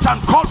your mouth and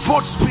call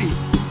forth speed.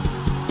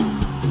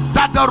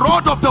 That the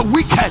rod of the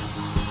wicked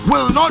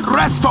will not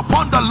rest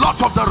upon the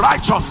lot of the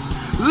righteous,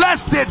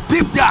 lest they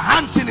dip their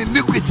hands in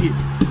iniquity.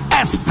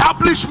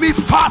 Establish me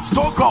fast,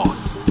 O God.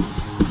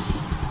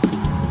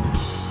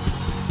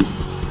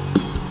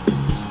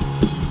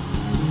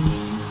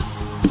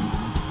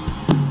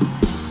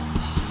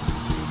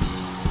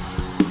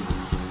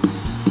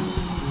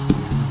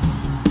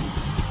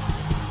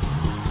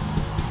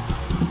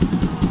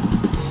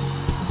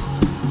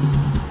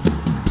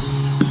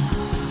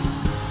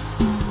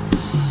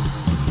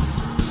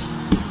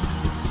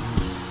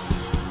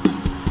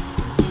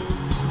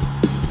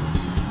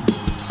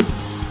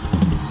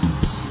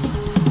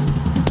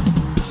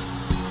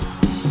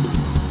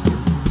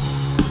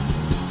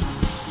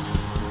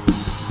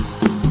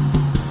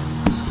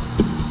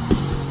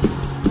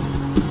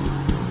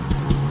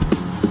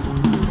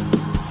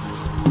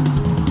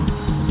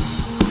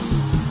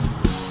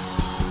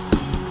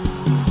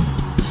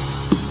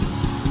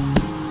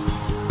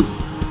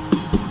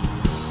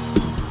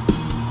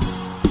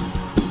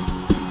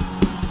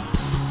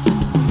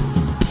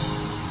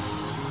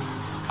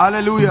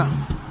 Hallelujah.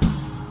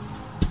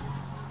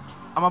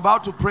 I'm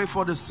about to pray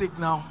for the sick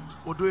now.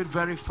 We'll do it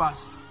very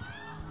fast.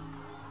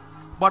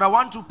 But I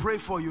want to pray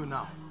for you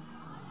now.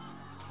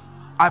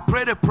 I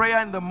prayed a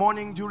prayer in the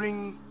morning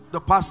during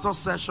the pastor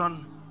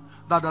session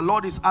that the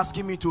Lord is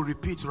asking me to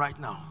repeat right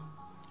now.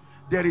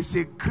 There is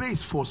a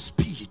grace for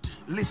speed.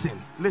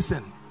 Listen,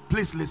 listen,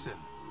 please listen.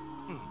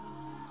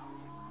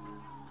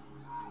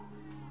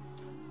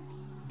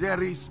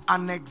 There is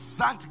an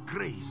exact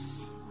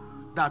grace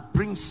that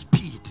brings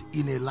speed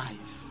in a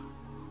life.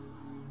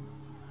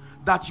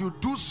 That you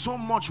do so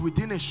much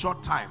within a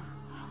short time.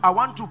 I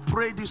want to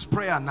pray this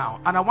prayer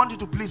now, and I want you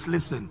to please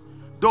listen.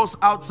 Those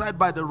outside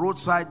by the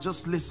roadside,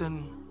 just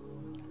listen.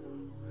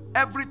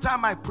 Every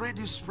time I pray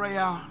this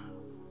prayer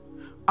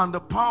and the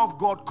power of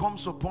God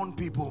comes upon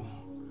people,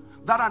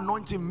 that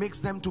anointing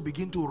makes them to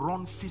begin to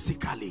run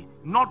physically,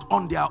 not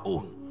on their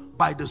own,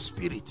 by the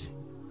Spirit.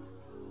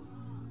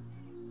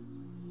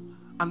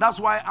 And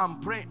that's why I'm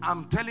praying.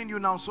 I'm telling you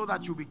now so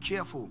that you be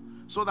careful,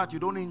 so that you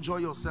don't enjoy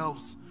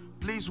yourselves.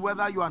 Please,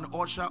 whether you're an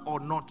usher or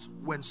not,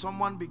 when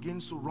someone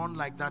begins to run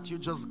like that, you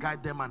just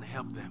guide them and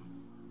help them.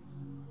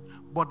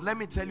 But let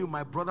me tell you,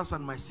 my brothers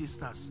and my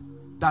sisters,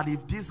 that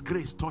if this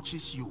grace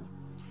touches you,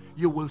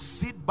 you will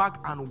sit back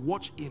and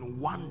watch in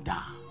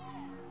wonder.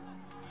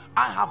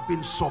 I have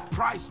been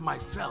surprised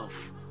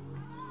myself.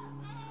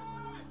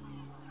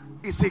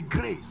 It's a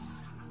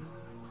grace.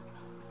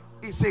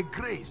 It's a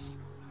grace.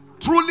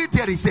 Truly,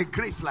 there is a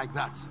grace like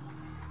that.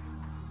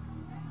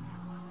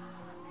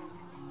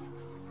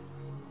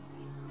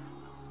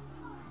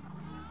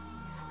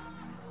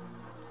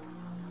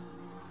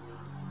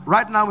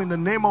 Right now, in the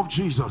name of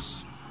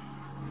Jesus,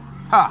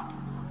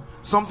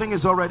 something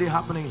is already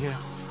happening here.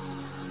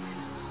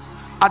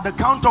 At the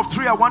count of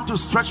 3, I want to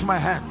stretch my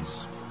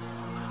hands,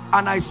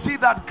 and I see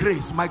that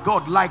grace, my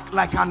God,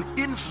 like an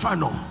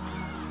inferno.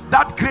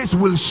 That grace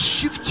will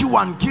shift you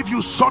and give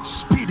you such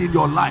speed in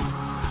your life.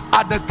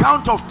 At the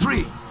count of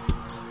 3,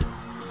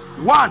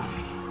 1,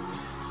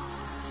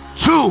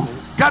 2,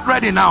 get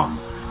ready now.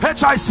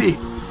 HICC,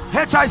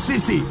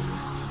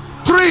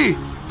 3,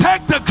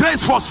 take the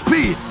grace for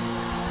speed.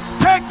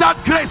 Take that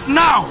grace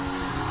now.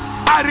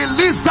 I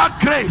release that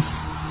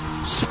grace.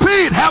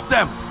 Speed, help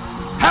them.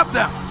 Help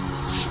them.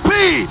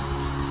 Speed,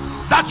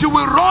 that you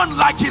will run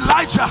like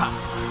Elijah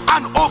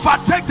and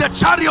overtake the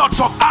chariots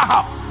of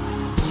Ahab.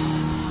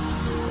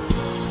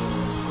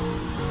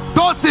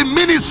 Those in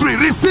ministry,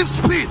 receive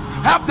speed.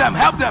 Help them,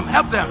 help them,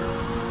 help them.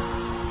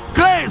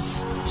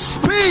 Grace,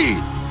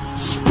 speed,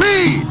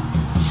 speed,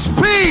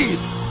 speed,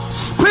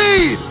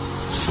 speed,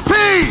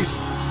 speed,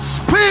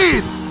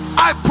 speed.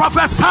 I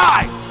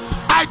prophesy,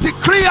 I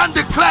decree and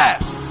declare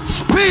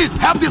speed.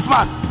 Help this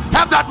man,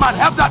 help that man,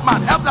 help that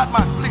man, help that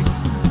man,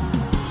 please.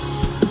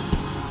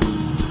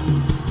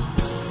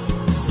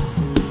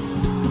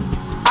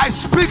 I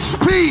speak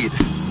speed.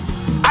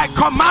 I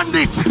command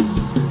it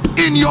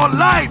in your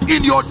life,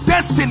 in your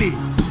destiny,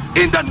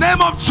 in the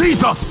name of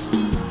Jesus.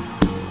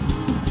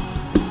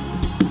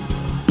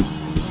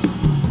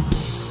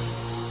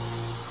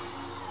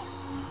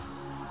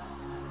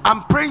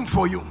 I'm praying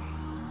for you.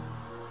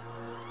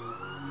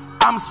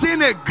 I'm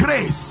seeing a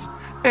grace,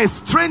 a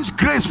strange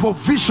grace for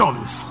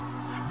visions.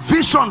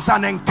 visions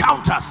and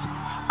encounters.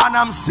 And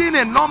I'm seeing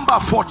a number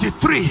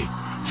 43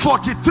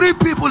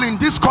 people in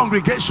this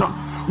congregation.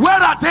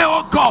 Where are they,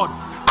 oh God?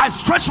 I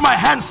stretch my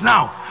hands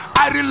now.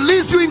 I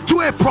release you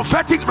into a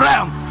prophetic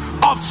realm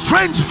of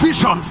strange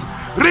visions.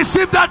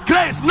 Receive that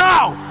grace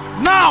now.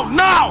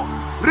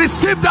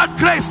 Receive that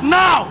grace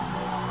now.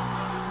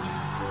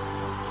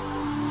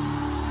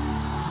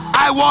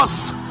 I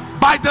was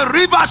by the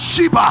river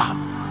Sheba.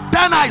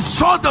 Then I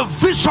saw the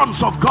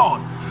visions of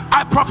God.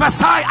 I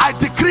prophesy, I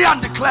decree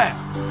and declare,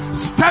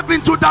 step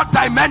into that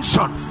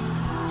dimension.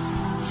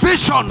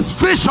 Visions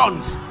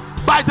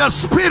by the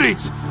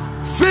Spirit.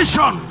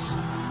 Visions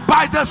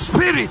by the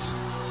Spirit.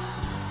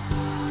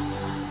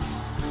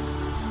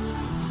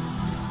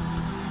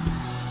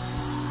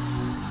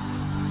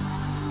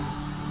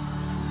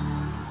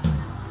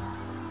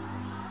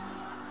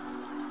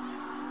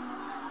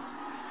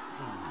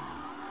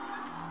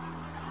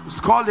 It's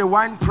called a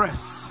wine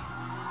press.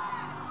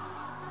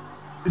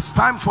 It's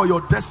time for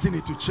your destiny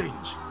to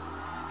change.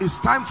 It's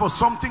time for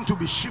something to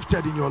be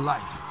shifted in your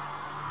life.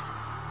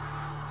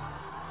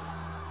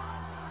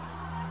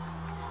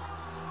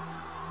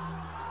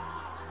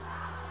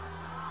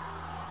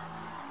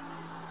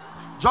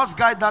 Just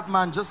guide that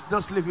man.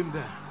 Just leave him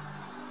there.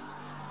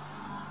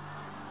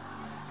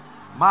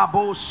 My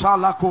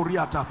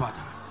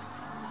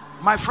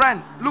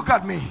friend, look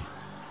at me.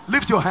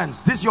 Lift your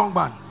hands. This young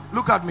man,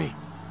 look at me.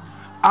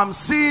 I'm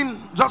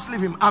seeing, just leave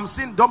him. I'm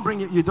seeing, don't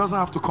bring him. He doesn't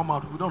have to come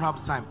out. We don't have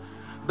the time.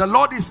 The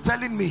Lord is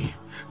telling me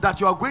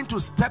that you are going to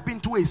step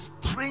into a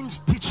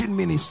strange teaching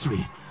ministry.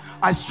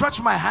 I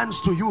stretch my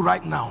hands to you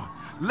right now.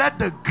 Let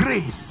the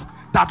grace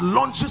that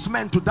launches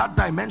men to that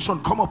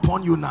dimension come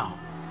upon you now.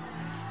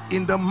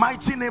 In the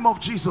mighty name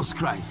of Jesus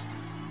Christ.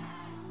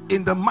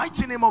 In the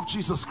mighty name of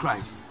Jesus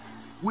Christ.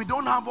 We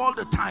don't have all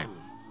the time.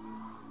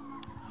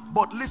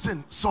 But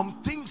listen, some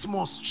things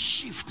must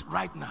shift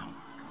right now.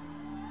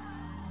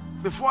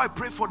 Before I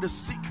pray for the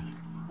sick,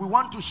 we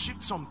want to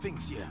shift some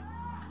things here.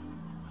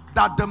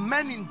 That the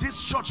men in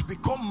this church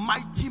become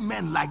mighty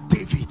men like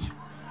David.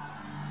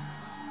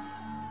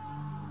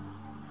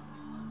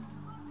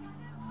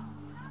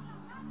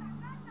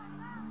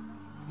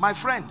 My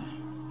friend,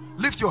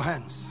 lift your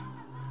hands.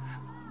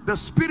 The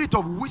spirit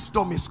of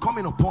wisdom is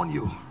coming upon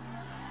you.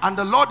 And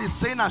the Lord is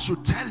saying I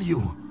should tell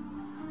you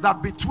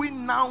that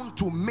between now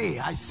to May,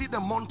 I see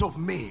the month of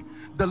May,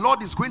 the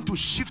Lord is going to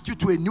shift you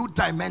to a new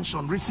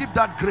dimension. Receive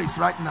that grace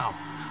right now.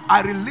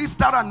 I release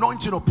that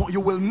anointing upon you.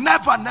 You will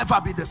never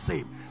be the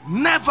same.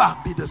 Never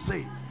be the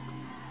same.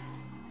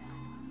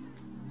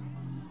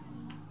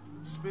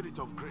 Spirit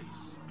of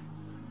grace.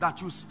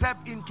 That you step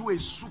into a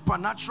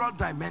supernatural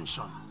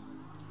dimension.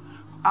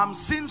 I'm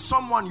seeing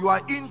someone, you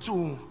are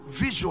into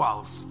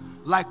visuals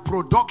like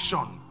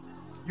production.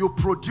 You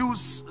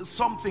produce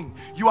something.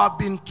 You have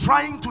been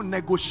trying to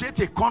negotiate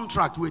a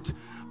contract with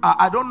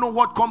I don't know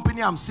what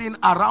company I'm seeing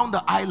around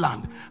the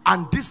island,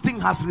 and this thing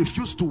has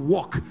refused to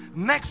work.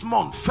 Next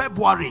month,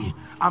 February,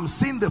 I'm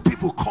seeing the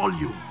people call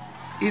you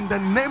in the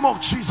name of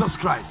Jesus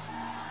Christ.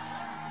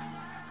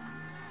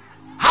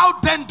 How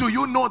then do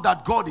you know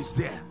that God is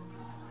there?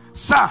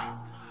 Sir,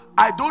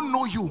 I don't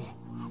know you,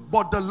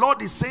 but the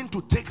Lord is saying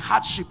to take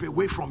hardship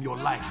away from your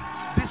life.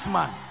 This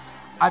man,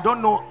 I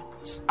don't know.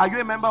 Are you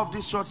a member of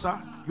this church, sir?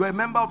 You're a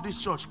member of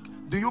this church.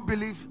 Do you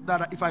believe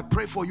that if I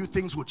pray for you,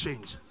 things will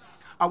change?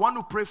 I want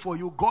to pray for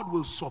you. God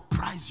will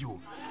surprise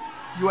you.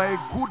 You are a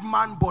good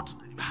man, but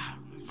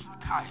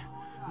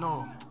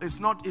no, it's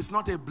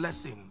not a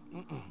blessing.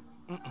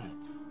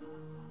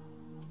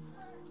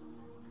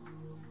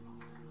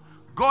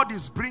 God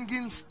is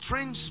bringing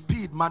strange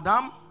speed.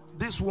 Madam,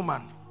 this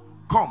woman,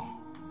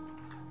 come.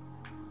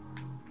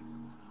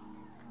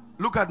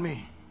 Look at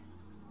me.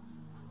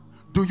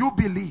 Do you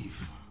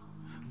believe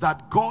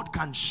that God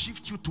can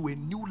shift you to a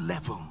new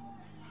level?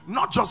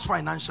 Not just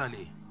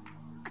financially.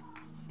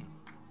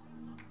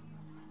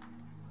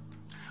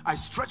 I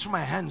stretch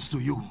my hands to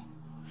you.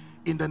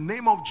 In the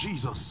name of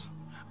Jesus,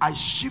 I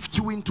shift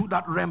you into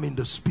that realm in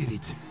the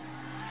spirit.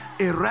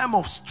 A realm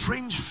of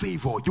strange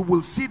favor. You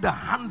will see the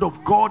hand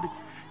of God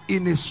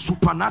in a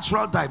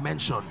supernatural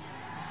dimension.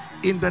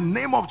 In the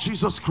name of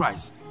Jesus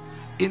Christ.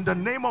 In the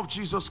name of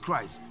Jesus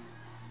Christ.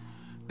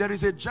 There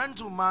is a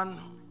gentleman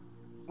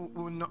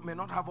who may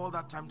not have all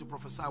that time to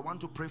prophesy. I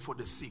want to pray for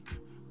the sick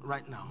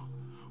right now.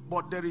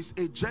 But there is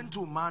a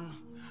gentleman.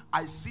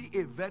 I see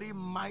a very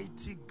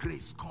mighty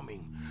grace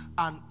coming.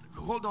 And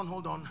hold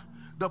on.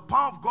 The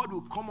power of God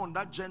will come on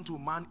that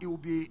gentleman. It will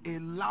be a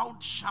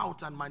loud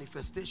shout and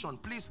manifestation.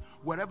 Please,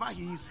 wherever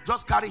he is,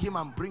 just carry him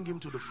and bring him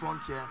to the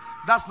front here.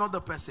 That's not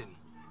the person.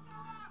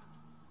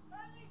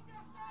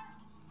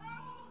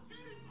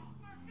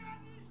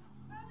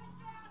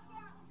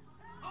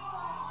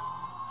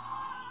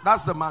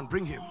 That's the man.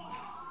 Bring him.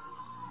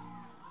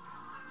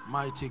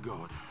 Mighty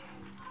God.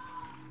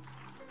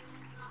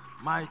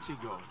 Mighty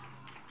God.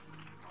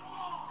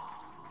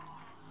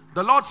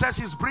 The Lord says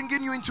he's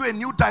bringing you into a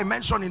new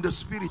dimension in the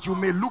spirit. You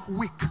may look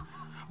weak,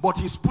 but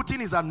he's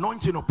putting his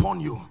anointing upon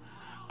you.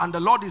 And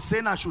the Lord is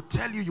saying I should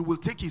tell you, you will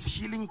take his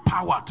healing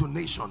power to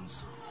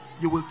nations.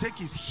 You will take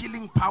his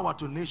healing power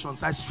to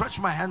nations. I stretch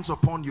my hands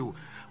upon you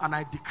and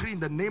I decree in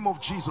the name of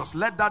Jesus,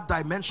 let that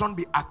dimension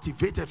be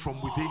activated from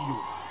within you.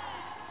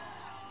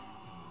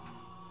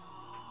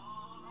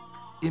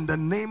 In the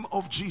name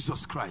of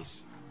Jesus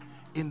Christ.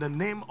 In the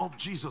name of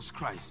Jesus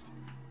Christ.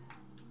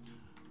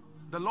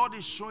 The Lord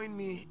is showing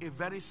me a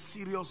very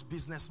serious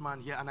businessman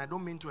here, and I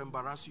don't mean to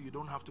embarrass you. You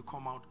don't have to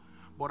come out.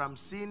 But I'm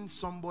seeing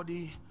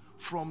somebody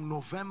from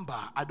November.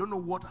 I don't know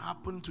what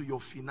happened to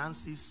your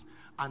finances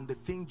and the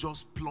thing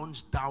just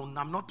plunged down.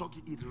 I'm not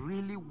talking, it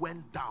really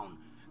went down.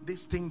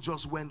 This thing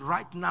just went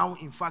right now.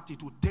 In fact,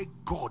 it will take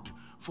God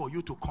for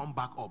you to come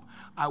back up.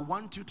 I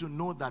want you to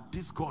know that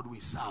this God we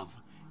serve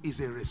is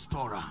a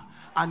restorer.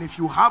 And if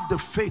you have the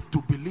faith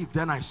to believe,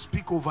 then I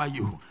speak over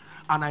you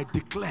and I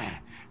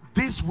declare,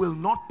 this will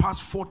not pass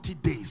 40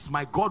 days.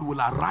 My God will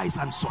arise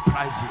and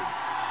surprise you.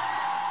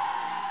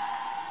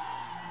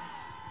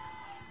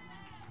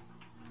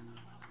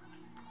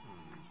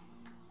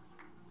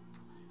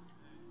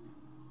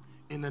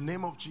 In the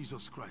name of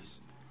Jesus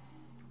Christ.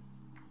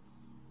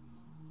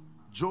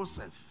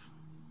 Joseph,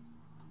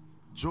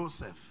 you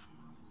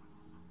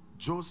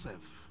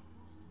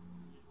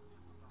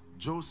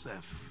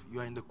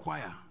are in the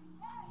choir.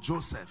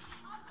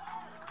 Joseph,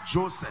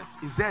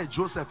 is there a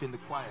Joseph in the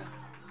choir?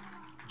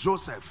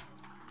 Joseph,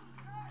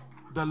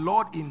 the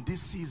Lord in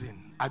this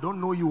season, I don't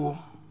know you.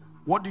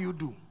 What do you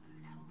do?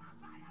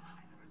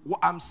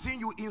 I'm seeing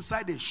you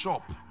inside a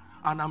shop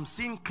and I'm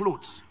seeing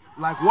clothes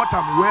like what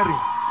I'm wearing.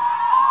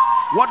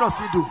 What does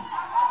he do?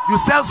 You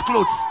sell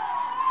clothes.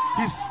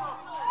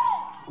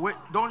 Wait,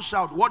 don't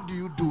shout. What do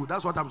you do?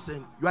 That's what I'm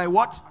saying. You are a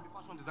what? I'm a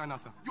fashion designer,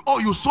 sir.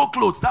 You sew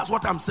clothes. That's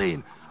what I'm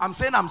saying. I'm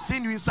saying I'm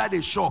seeing you inside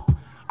a shop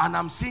and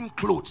I'm seeing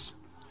clothes.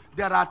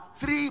 There are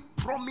 3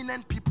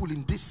 prominent people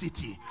in this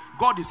city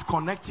God is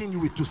connecting you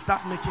with to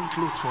start making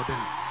clothes for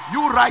them.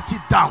 You write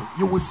it down.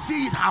 You will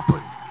see it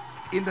happen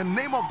in the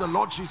name of the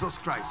Lord Jesus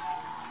Christ.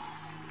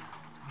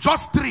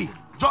 Just 3.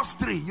 Just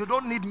 3. You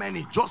don't need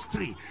many. Just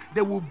 3.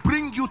 They will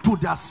bring you to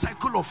their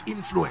circle of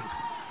influence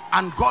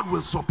and God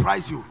will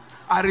surprise you.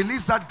 I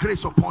release that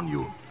grace upon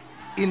you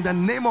in the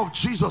name of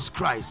Jesus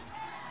Christ.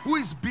 Who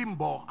is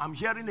Bimbo? I'm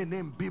hearing the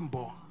name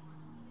Bimbo.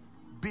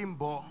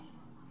 Bimbo.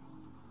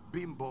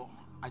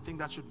 I think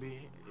that should be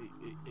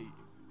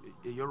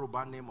a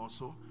Yoruba name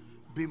also.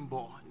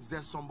 Bimbo. Is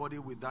there somebody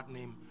with that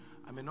name?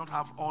 I may not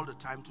have all the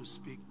time to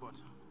speak, but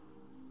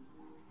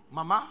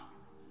Mama,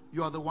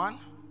 you are the one.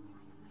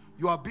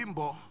 You are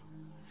Bimbo.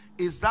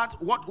 Is that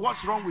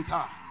what's wrong with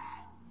her?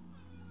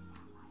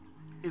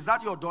 Is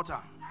that your daughter?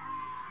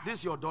 This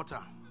is your daughter.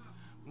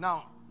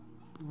 Now,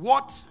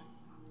 what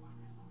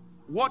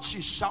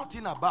she's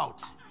shouting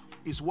about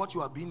is what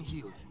you are being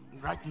healed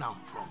right now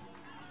from.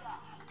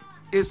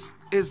 Is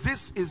she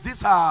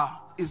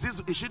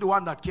the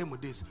one that came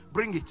with this?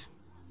 Bring it.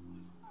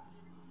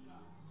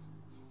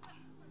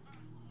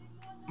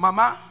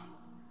 Mama,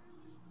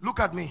 look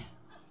at me.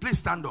 Please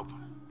stand up.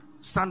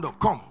 Stand up.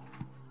 Come.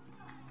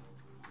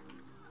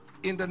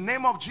 In the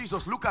name of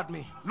Jesus, look at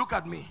me. Look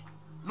at me.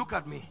 Look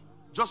at me.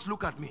 Just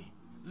look at me.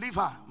 Leave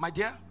her, my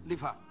dear.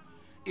 Leave her.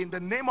 In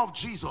the name of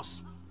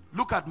Jesus,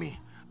 look at me.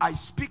 I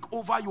speak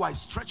over you. I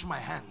stretch my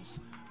hands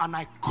and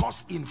I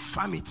cause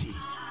infirmity.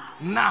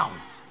 Now,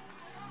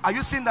 are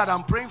you seeing that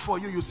I'm praying for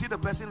you? You see the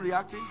person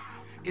reacting?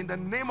 In the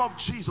name of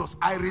Jesus,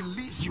 I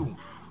release you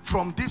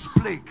from this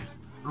plague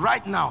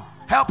right now.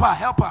 Help her,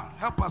 help her,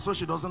 help her so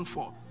she doesn't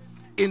fall.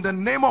 In the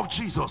name of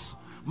Jesus,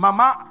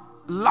 Mama,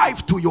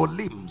 life to your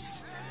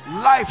limbs,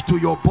 life to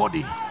your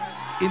body.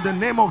 In the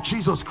name of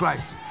Jesus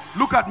Christ.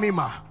 Look at me,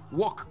 ma.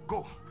 Walk.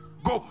 Go.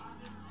 Go.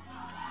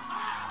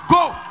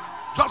 Go.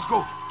 Just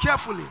go.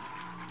 Carefully.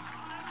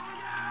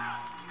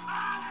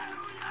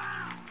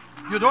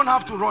 You don't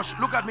have to rush.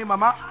 Look at me,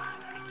 Mama.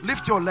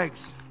 Lift your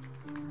legs.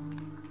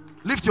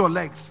 Lift your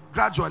legs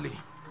gradually.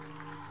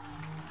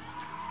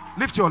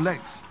 Lift your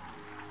legs.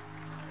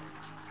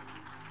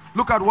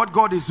 Look at what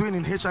God is doing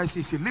in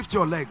HICC. Lift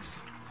your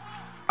legs.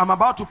 I'm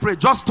about to pray.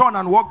 Just turn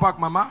and walk back,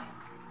 Mama.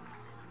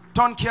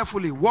 Turn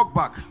carefully. Walk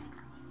back.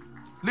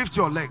 Lift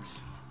your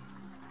legs.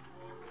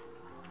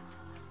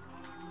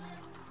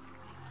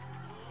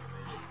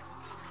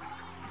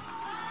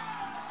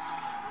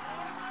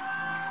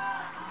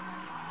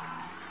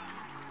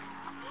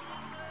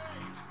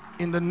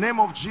 In the name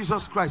of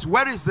Jesus Christ.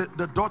 Where is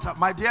the daughter?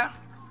 My dear,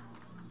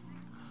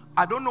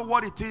 I don't know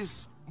what it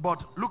is,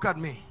 but look at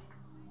me.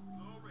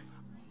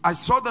 I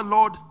saw the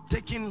Lord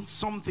taking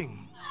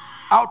something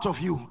out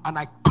of you, and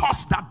I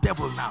curse that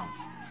devil now.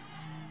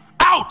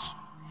 Out!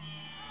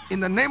 In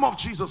the name of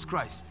Jesus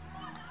Christ.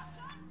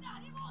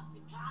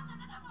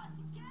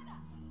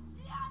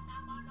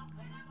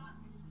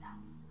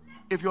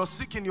 If you're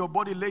sick in your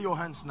body, lay your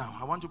hands now.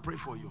 I want to pray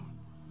for you.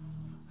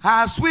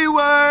 As we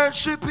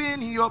worship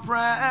in your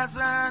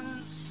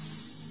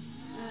presence,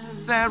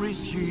 there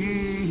is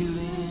healing.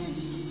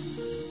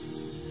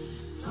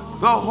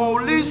 The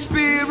Holy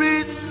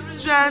Spirit's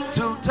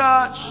gentle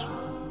touch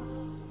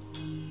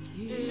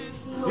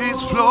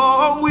is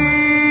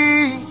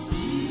flowing.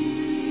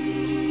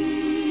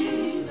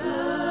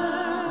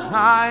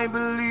 I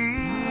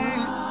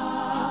believe.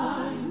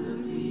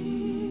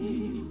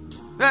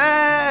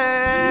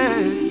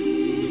 Hey.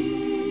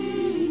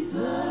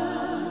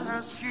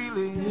 There's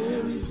healing.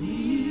 There is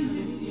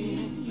healing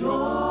in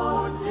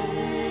your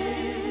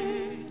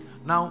name.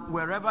 Now,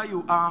 wherever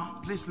you are,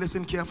 please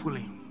listen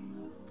carefully.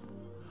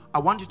 I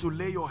want you to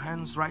lay your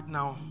hands right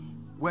now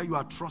where you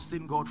are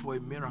trusting God for a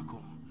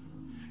miracle.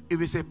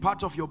 If it's a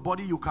part of your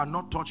body you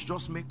cannot touch,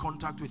 just make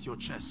contact with your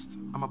chest.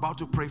 I'm about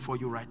to pray for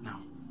you right now.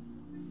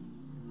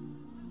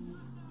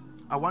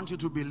 I want you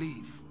to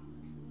believe.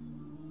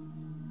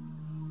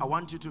 I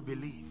want you to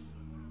believe.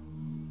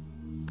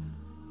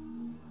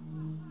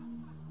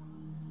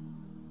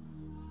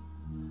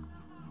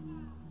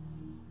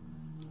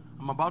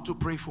 I'm about to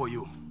pray for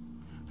you.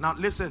 Now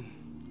listen,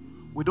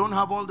 we don't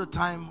have all the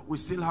time. We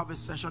still have a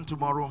session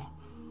tomorrow.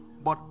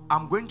 But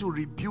I'm going to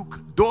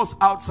rebuke those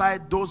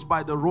outside, those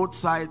by the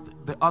roadside,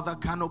 the other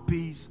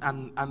canopies,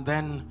 and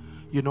then,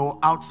 you know,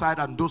 outside,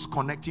 and those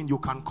connecting. You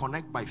can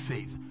connect by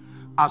faith.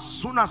 As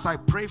soon as I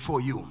pray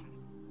for you,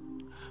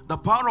 the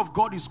power of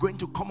God is going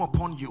to come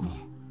upon you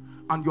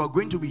and you are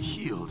going to be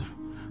healed.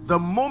 The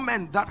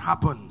moment that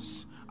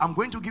happens, I'm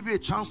going to give you a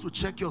chance to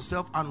check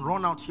yourself and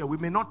run out here. We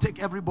may not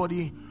take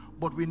everybody,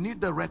 but we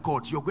need the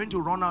records. You're going to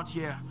run out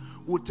here.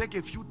 We'll take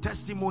a few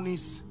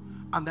testimonies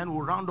and then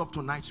we'll round up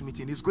tonight's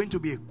meeting. It's going to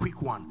be a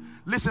quick one.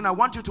 Listen, I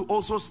want you to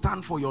also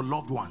stand for your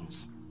loved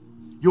ones.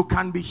 You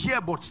can be here,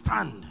 but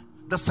stand.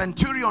 The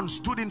centurion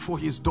stood in for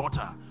his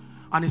daughter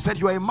and he said,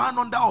 you are a man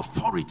under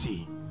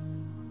authority.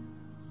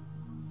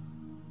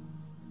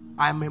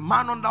 I am a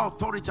man under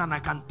authority and I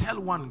can tell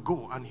one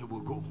go and he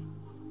will go.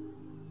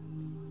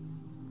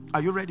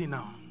 Are you ready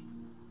now?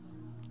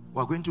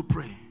 We're going to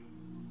pray.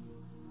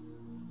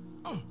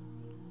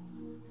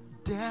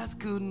 Death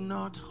could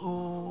not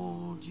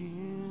hold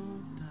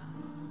you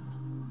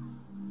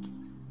down.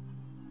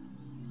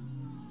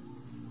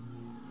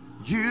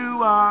 You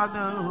are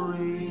the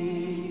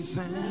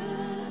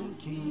risen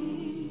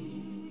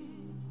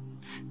King.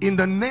 In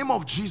the name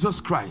of Jesus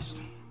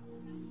Christ,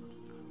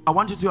 I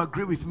want you to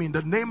agree with me. In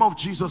the name of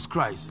Jesus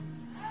Christ.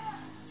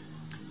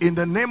 In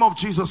the name of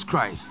Jesus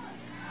Christ.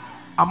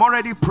 I'm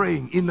already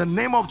praying. In the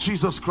name of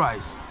Jesus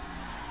Christ,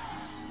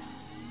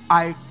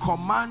 I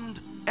command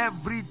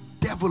every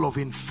devil of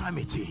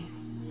infirmity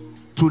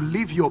to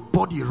leave your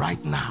body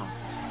right now.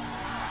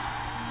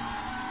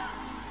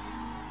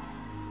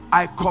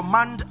 I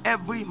command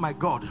every, my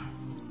God,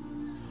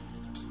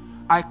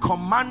 I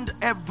command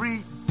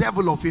every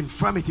devil of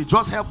infirmity,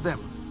 just help them,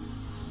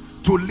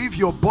 to leave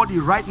your body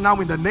right now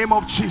in the name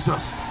of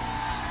Jesus.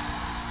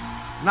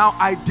 Now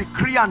I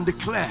decree and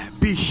declare,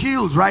 be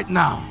healed right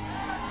now.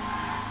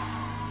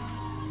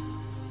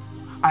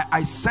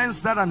 I sense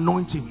that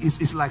anointing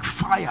is like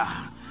fire.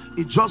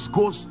 It just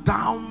goes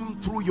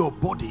down through your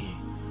body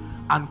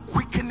and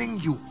quickening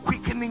you,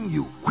 quickening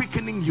you,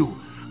 quickening you.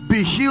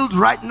 Be healed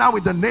right now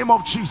in the name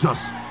of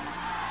Jesus.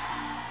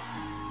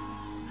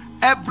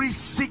 Every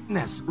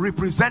sickness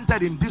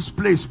represented in this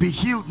place, be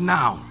healed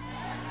now.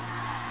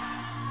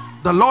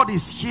 The Lord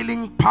is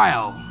healing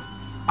pile.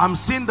 I'm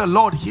seeing the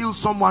Lord heal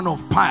someone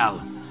of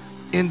pile.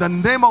 In the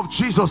name of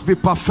Jesus, be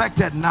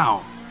perfected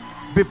now.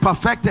 Be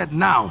perfected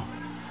now.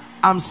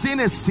 I'm seeing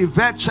a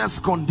severe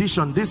chest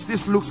condition.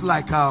 This looks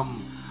like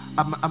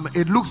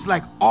it looks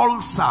like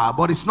ulcer,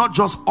 but it's not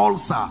just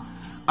ulcer.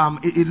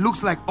 It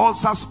looks like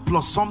ulcers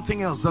plus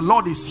something else. The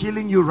Lord is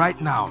healing you right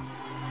now.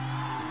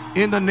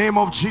 In the name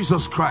of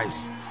Jesus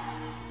Christ.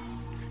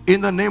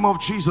 In the name of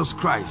Jesus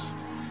Christ.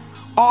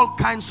 All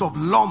kinds of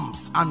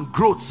lumps and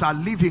growths are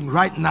leaving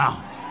right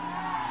now.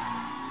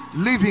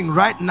 Leaving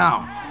right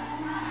now.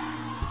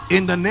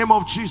 In the name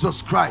of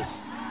Jesus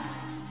Christ.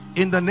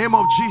 In the name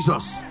of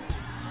Jesus.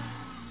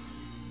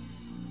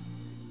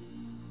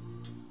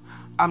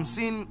 I'm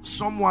seeing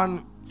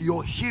someone,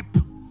 your hip,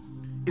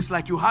 it's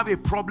like you have a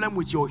problem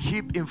with your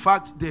hip. In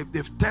fact,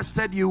 they've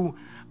tested you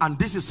and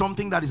this is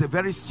something that is a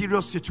very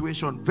serious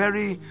situation.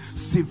 Very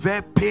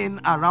severe pain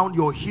around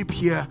your hip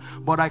here.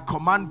 But I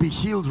command, be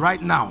healed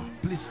right now.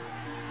 Please.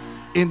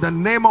 In the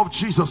name of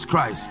Jesus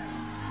Christ.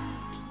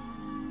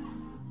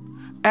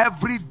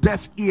 Every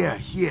deaf ear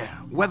here,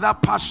 whether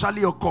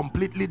partially or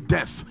completely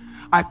deaf,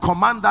 I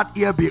command that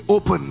ear be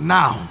open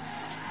now.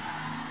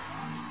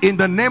 In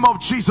the name of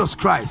Jesus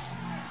Christ.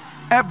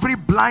 Every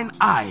blind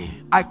eye,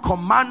 I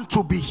command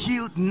to be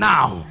healed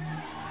now.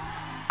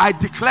 I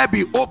declare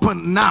be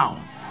open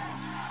now.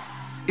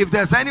 If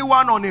there's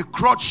anyone on a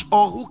crutch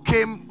or who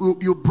came,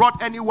 you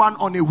brought anyone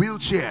on a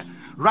wheelchair,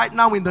 right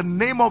now in the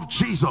name of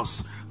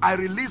Jesus, I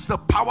release the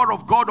power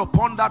of God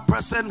upon that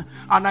person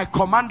and I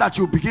command that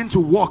you begin to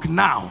walk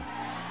now.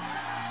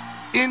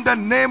 In the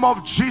name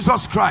of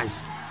Jesus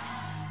Christ.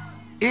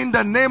 In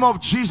the name of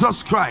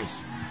Jesus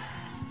Christ.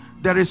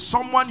 There is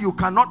someone, you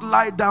cannot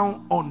lie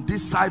down on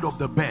this side of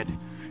the bed.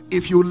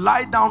 If you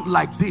lie down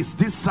like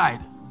this side,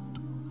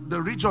 the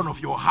region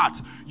of your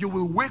heart, you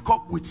will wake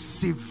up with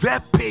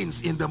severe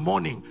pains in the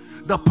morning.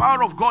 The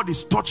power of God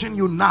is touching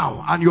you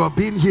now and you are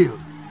being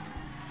healed.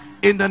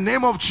 In the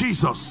name of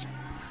Jesus,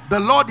 The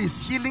Lord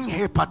is healing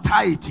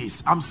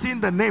hepatitis. I'm seeing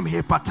the name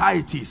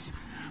hepatitis.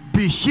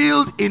 Be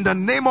healed in the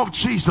name of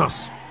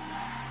Jesus.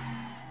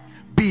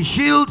 Be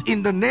healed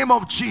in the name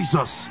of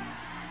Jesus.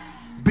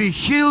 Be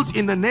healed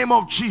in the name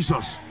of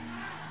Jesus.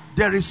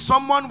 There is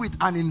someone with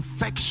an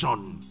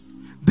infection.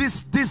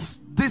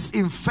 This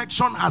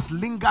infection has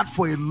lingered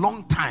for a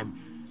long time.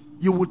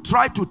 You will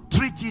try to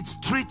treat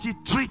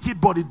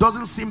it, but it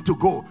doesn't seem to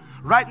go.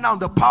 Right now,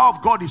 the power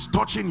of God is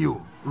touching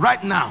you.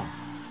 Right now,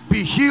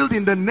 be healed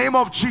in the name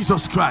of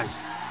Jesus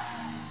Christ.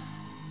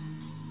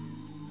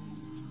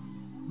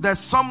 There's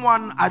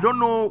someone, I don't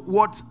know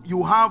what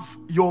you have,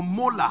 your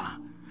molar.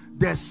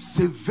 There's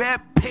severe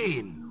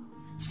pain.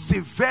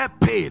 Severe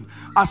pain.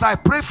 As I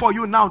pray for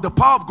you now, the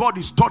power of God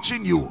is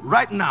touching you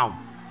right now.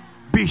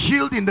 Be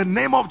healed in the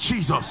name of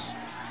Jesus.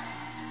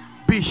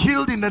 Be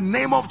healed in the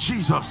name of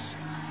Jesus.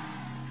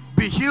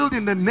 Be healed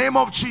in the name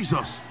of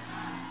Jesus.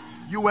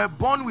 You were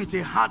born with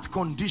a heart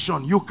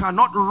condition. You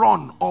cannot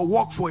run or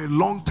walk for a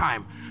long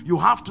time. You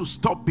have to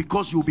stop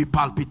because you'll be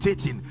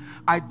palpitating.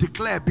 I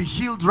declare, be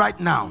healed right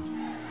now.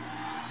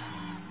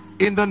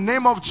 In the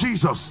name of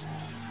Jesus.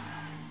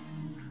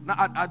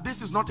 Now,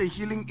 this is not a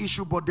healing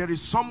issue, but there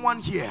is someone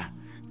here.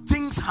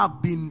 Things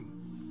have been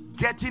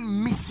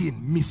getting missing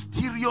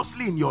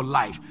mysteriously in your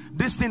life.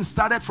 This thing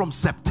started from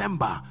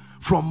September.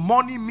 From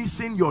money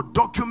missing, your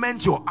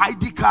document, your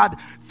ID card,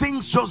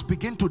 things just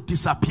begin to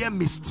disappear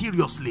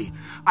mysteriously.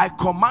 I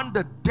command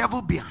the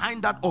devil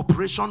behind that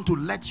operation to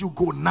let you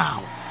go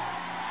now.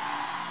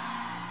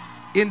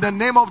 In the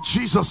name of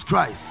Jesus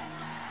Christ.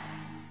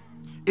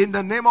 In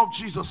the name of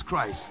Jesus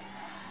Christ.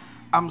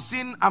 I'm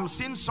seeing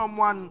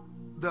someone,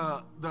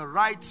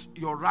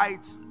 your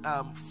right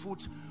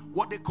foot,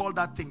 what they call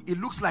that thing, it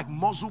looks like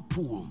muzzle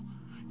pull.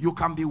 You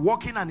can be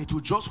walking and it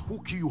will just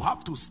hook you. You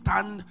have to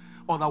stand,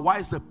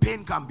 otherwise the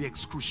pain can be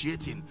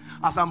excruciating.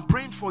 As I'm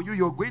praying for you,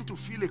 you're going to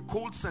feel a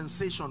cold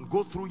sensation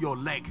go through your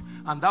leg,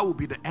 and that will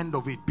be the end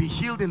of it. Be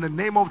healed in the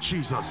name of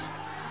Jesus.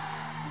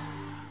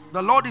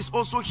 The Lord is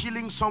also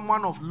healing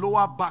someone of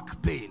lower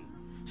back pain.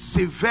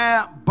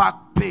 Severe back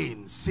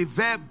pain.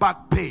 Severe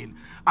back pain.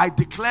 I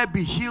declare,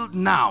 be healed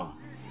now.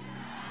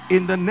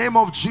 In the name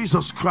of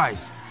Jesus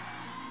Christ.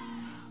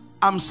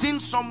 I'm seeing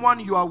someone,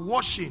 you are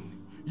washing.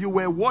 You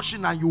were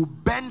washing and you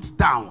bent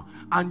down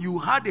and you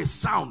had a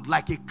sound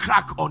like a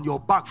crack on your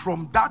back.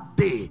 From that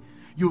day,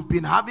 you've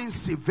been having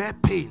severe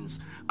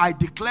pains. I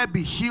declare,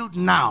 be healed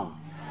now.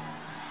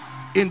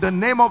 In the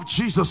name of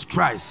Jesus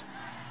Christ.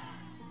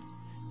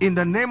 In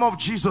the name of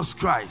Jesus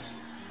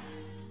Christ.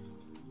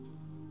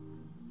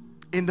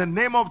 In the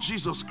name of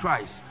Jesus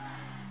Christ.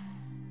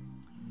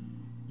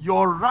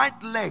 Your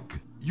right leg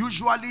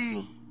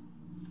usually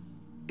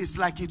is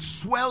like it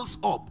swells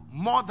up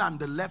more than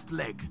the left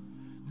leg.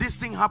 This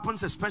thing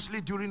happens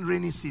especially during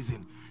rainy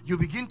season. You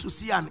begin to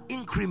see an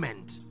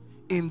increment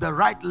in the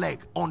right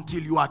leg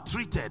until you are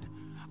treated.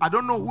 I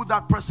don't know who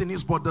that person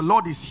is, but the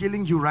Lord is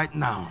healing you right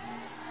now.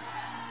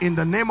 In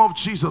the name of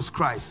Jesus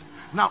Christ.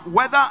 Now,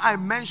 whether I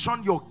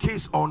mention your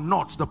case or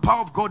not, the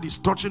power of God is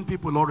touching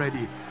people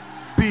already.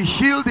 Be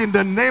healed in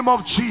the name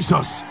of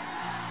Jesus.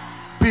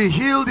 Be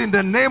healed in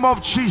the name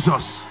of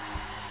Jesus.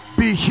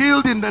 Be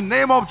healed in the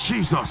name of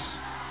Jesus.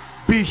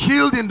 Be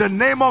healed in the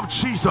name of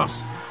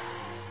Jesus.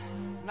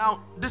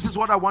 Now, this is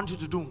what I want you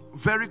to do.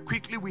 Very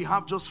quickly, we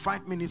have just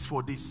 5 minutes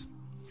for this.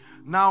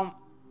 Now,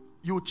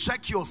 you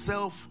check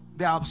yourself.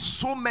 There are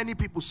so many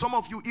people. Some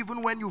of you,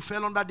 even when you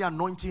fell under the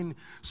anointing,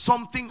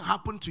 something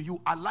happened to you.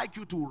 I'd like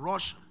you to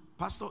rush.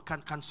 Pastor,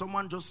 can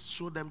someone just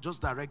show them,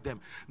 just direct them?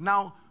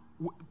 Now,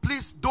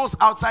 please, those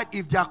outside,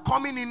 if they are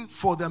coming in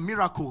for the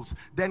miracles,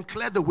 then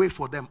clear the way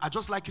for them. I'd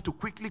just like you to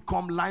quickly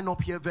come, line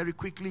up here very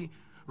quickly,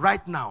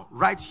 right now,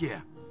 right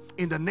here.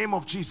 In the name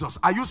of Jesus.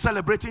 Are you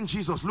celebrating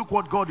Jesus? Look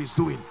what God is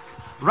doing.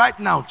 Right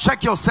now,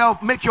 check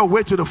yourself. Make your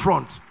way to the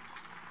front.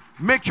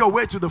 Make your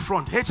way to the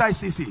front.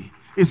 HICC,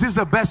 is this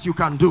the best you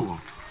can do?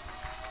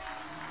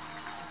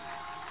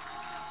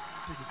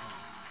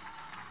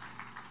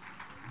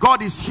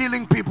 God is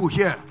healing people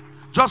here.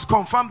 Just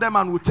confirm them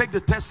and we'll take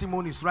the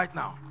testimonies right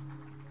now.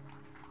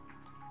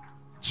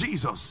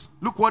 Jesus,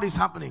 look what is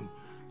happening.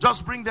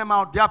 Just bring them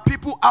out. There are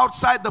people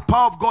outside. The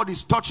power of God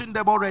is touching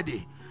them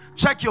already.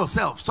 Check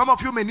yourself. Some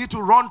of you may need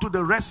to run to the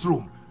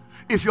restroom.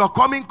 If you are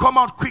coming, come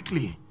out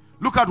quickly.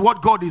 Look at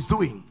what God is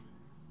doing.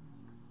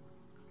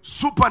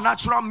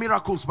 Supernatural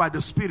miracles by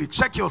the Spirit.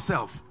 Check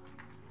yourself.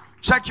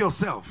 Check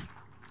yourself.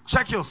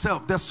 Check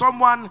yourself. There's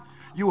someone,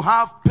 you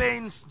have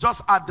pains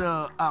just at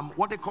the,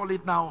 what they call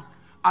it now,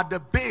 at the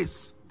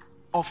base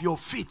of your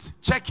feet.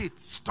 Check it.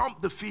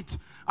 Stomp the feet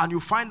and you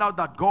find out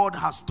that God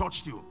has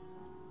touched you.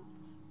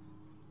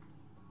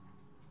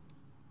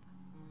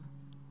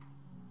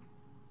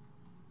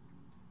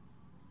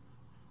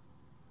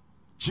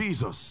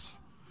 Jesus.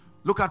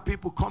 Look at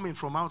people coming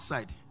from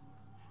outside.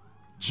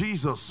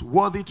 Jesus,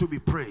 worthy to be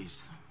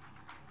praised.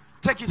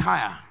 Take it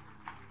higher.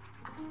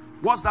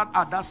 What's that?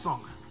 That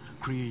song.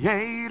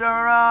 Creator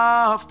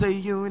of the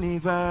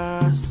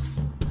universe,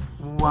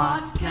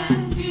 what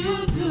can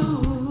you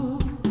do?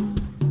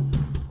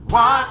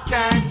 What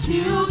can't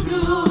you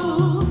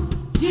do?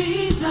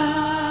 Jesus.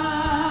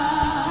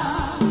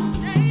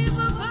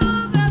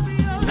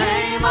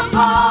 Name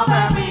above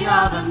every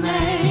other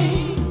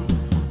name.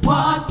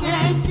 What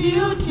can't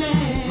you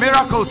change?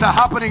 Miracles are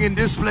happening in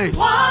this place.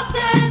 What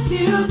can't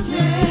you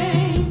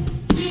change?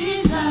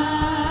 Jesus.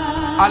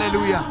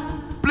 Hallelujah.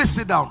 Please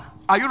sit down.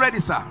 Are you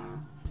ready, sir?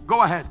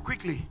 Go ahead,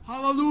 quickly.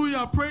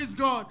 Hallelujah. Praise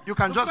God. You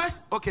can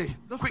The quickly.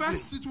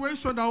 first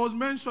situation that was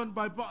mentioned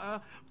by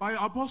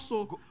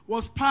Apostle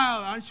was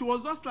pile, and she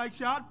was just like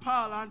she had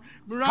pile and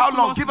miraculously.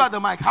 How long? Give her the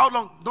mic. How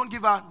long? Don't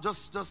give her.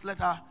 Just let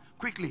her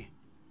quickly.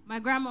 My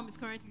grandmom is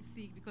currently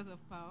sick because of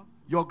power.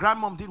 Your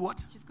grandmom did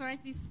what? She's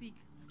currently sick.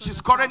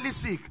 She's currently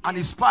sick and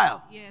is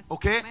pile. Yes.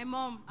 Okay. My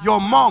mom. Your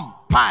mom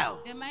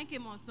pile. Then mine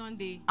came on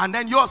Sunday. And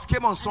then yours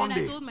came on And Sunday.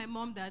 then I told my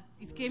mom that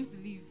it came to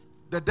leave.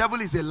 The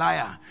devil is a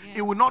liar. Yes.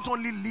 It will not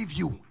only leave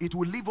you, it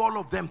will leave all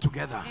of them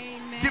together.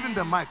 Amen. Give him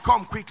the mic.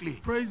 Come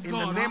quickly. Praise in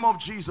God. the name of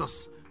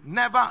Jesus.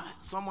 Never,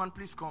 someone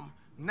please come.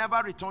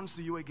 Never returns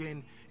to you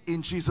again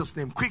in Jesus'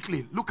 name.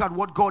 Quickly, look at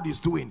what God is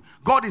doing.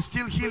 God is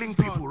still healing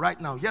people right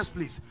now. Yes,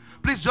 please.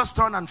 Please just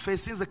turn and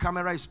face, since the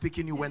camera is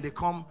speaking you when they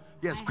come.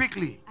 Yes,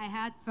 quickly. I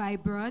had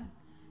fibroid.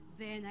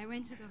 Then I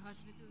went to the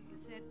hospital. They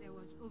said there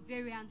was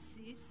ovarian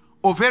cyst.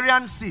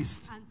 Ovarian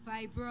cyst. And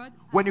fibroid.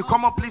 When you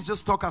come up, please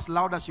just talk as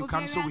loud as you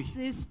can. So Ovarian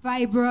cyst,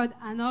 fibroid,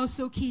 and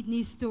also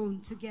kidney stone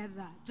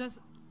together. Just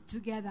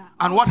together.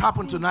 And what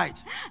happened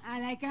tonight?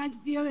 And I can't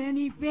feel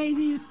any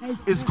pain.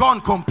 It's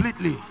gone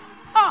completely.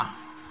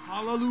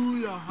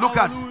 Hallelujah. Look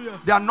Hallelujah.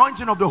 at the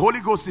anointing of the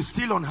Holy Ghost is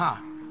still on her.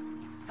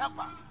 Help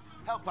her.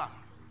 Help her.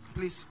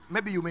 Please,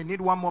 maybe you may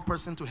need one more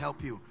person to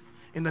help you.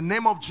 In the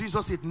name of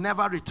Jesus, it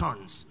never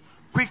returns.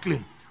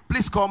 Quickly.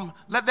 Please come.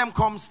 Let them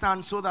come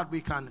stand so that we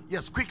can.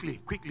 Yes,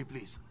 quickly,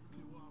 please.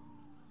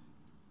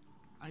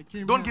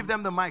 Don't give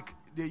them the mic.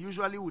 They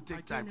usually would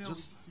take time.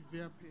 Just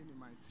severe pain in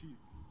my teeth.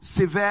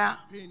 Severe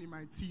Pain in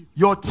my teeth.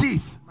 Your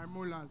teeth. My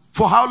molars.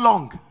 For how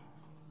long?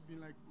 It's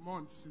been like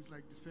months, since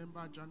like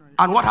December, January.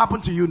 And what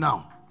happened to you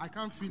now? I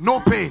can't feel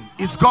no pain.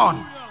 It's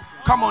gone.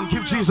 Come on,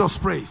 give Jesus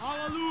praise.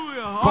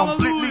 Hallelujah.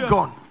 Completely Hallelujah.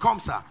 gone. Come,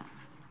 sir.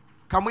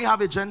 Can we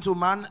have a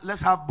gentleman?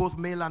 Let's have both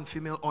male and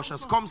female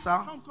ushers. Come,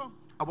 sir. Come.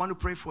 I want to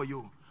pray for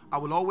you. I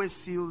will always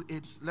seal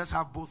it. Let's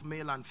have both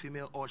male and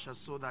female ushers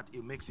so that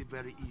it makes it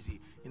very easy.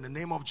 In the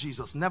name of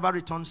Jesus. Never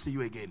returns to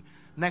you again.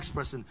 Next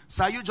person.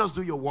 Sir, you just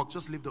do your work.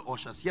 Just leave the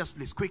ushers. Yes,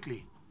 please.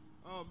 Quickly.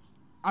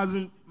 As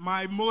in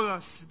my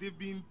molars, I've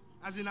been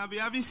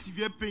having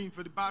severe pain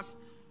for the past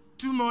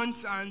 2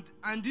 months, and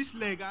this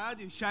leg, I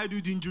had a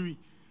childhood injury.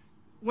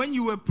 When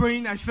you were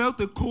praying, I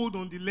felt a cold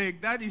on the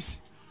leg. That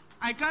is,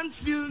 I can't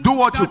feel. Do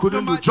what you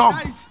couldn't do. Jump.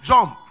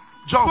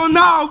 For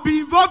now, I'll be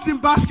involved in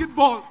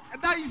basketball.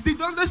 That is, the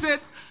doctor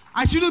said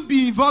I shouldn't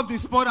be involved in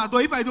sport at all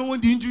if I don't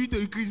want the injury to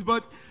increase.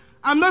 But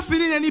I'm not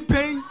feeling any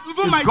pain.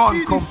 Even It's my gone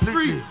teeth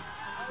completely. is free.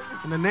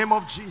 In the name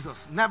of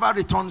Jesus. Never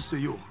returns to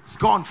you. It's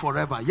gone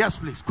forever. Yes,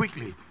 please.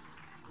 Quickly.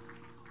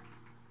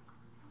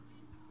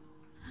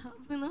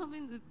 I've been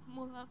having the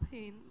molar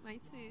pain in my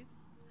teeth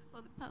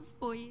for the past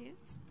 4 years.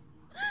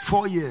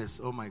 4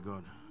 years. Oh my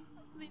God.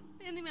 The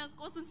pain in me has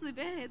gotten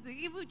severe headache.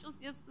 Even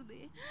just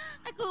yesterday,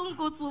 I couldn't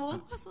go to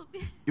work because of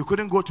it. You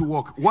couldn't go to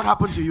work. What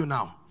happened to you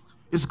now?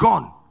 It's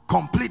gone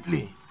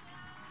completely.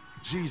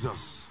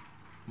 Jesus,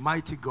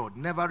 mighty God,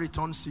 never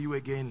returns to you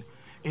again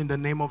in the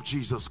name of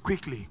Jesus.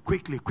 Quickly.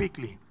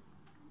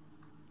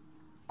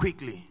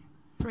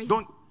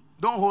 Don't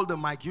hold the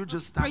mic. You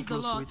just stand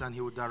close to it and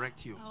he will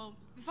direct you.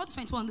 Before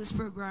 21 this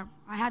program,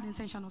 I had the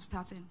intention of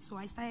starting. So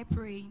I started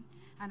praying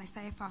and I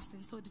started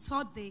fasting. So the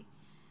third day,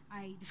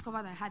 I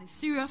discovered I had a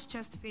serious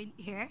chest pain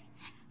here.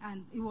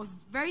 And it was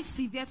very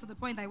severe to the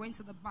point I went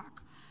to the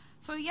back.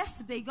 So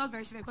yesterday, it got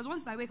very severe. Because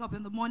once I wake up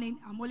in the morning,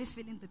 I'm always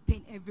feeling the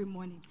pain every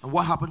morning. And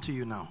what happened to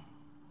you now?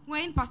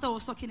 When Pastor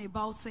was talking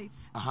about it,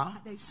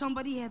 there's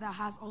somebody here that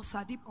has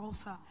ulcer, deep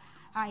ulcer.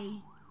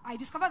 I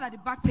discovered that the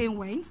back pain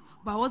went,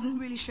 but I wasn't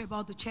really sure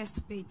about the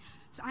chest pain.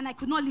 So, and I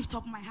could not lift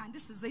up my hand.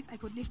 This is it. I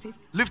could lift it.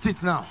 Lift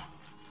it now.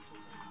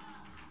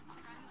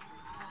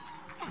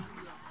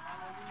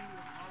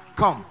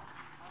 Come.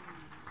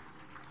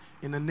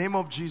 In the name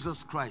of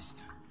Jesus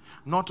Christ.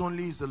 Not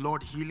only is the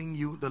Lord healing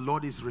you, the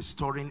Lord is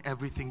restoring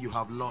everything you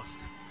have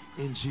lost.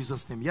 In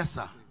Jesus' name. Yes,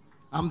 sir.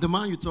 I'm the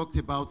man you talked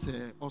about,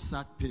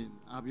 ulcer pain.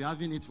 I've been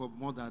having it for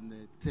more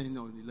than 10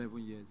 or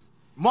 11 years.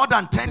 More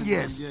than 10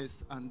 years?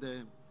 Yes. And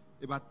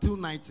about 2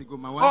 nights ago,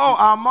 my wife... Oh,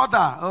 our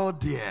mother. Oh,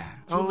 dear.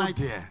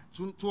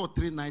 Two or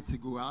 3 nights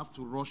ago, I have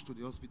to rush to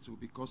the hospital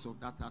because of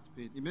that heart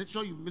pain.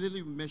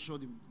 Immediately measure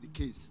the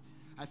case.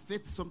 I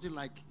felt something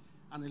like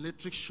an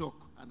electric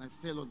shock, and I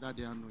fell under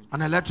the anointing.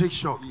 An electric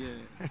shock?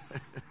 Yeah.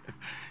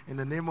 In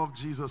the name of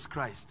Jesus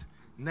Christ,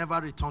 never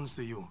returns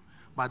to you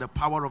by the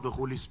power of the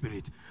Holy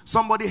Spirit.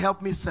 Somebody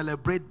help me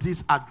celebrate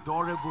this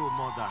adorable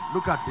mother.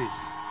 Look at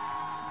this.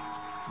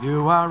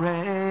 You are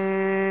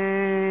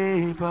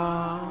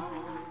able,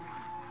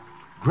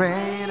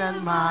 great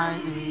and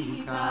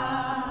mighty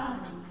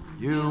God.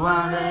 You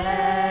are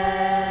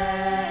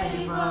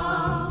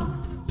able.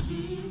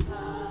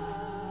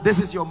 This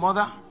is your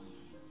mother?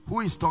 Who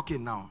is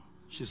talking now?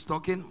 She's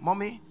talking.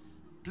 Mommy,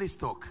 please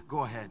talk. Go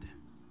ahead.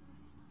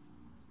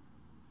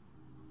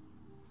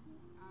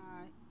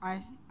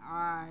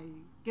 I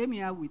came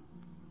here with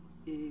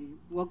a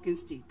walking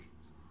stick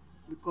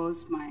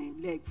because my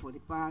leg for the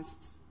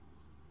past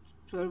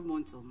 12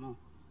 months or more,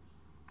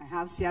 I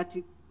have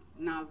sciatic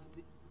nerve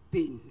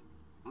pain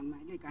on my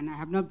leg and I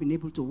have not been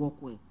able to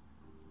walk well.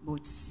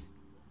 But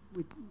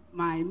with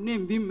my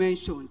name being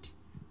mentioned,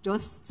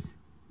 just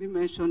being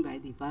mentioned by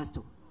the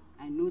pastor,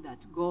 I know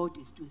that God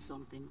is doing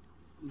something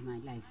in my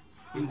life.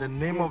 In the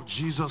name of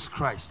Jesus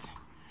Christ,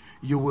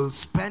 you will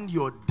spend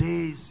your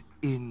days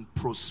in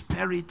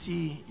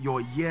prosperity,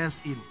 your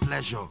years in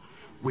pleasure.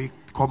 We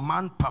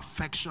command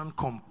perfection,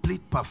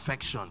 complete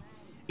perfection,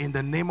 in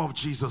the name of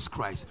Jesus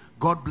Christ.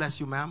 God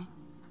bless you, ma'am.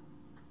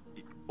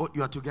 Oh,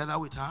 you are together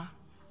with her?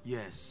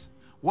 Yes.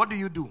 What do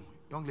you do,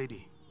 young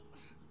lady?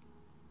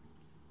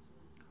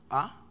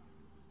 Huh?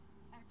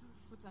 I do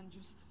fruit and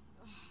juice.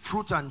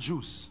 Fruit and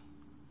juice.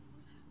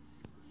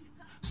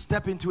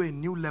 Step into a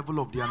new level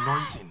of the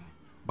anointing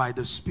by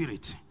the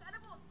Spirit.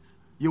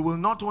 You will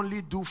not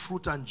only do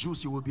fruit and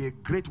juice, you will be a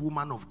great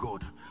woman of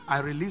God.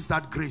 I release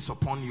that grace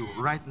upon you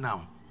right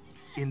now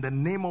in the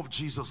name of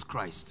Jesus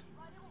Christ,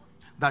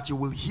 that you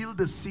will heal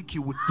the sick,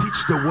 you will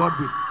teach the word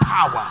with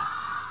power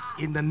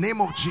in the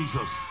name of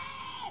Jesus.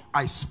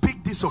 I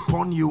speak this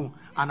upon you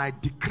and I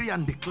decree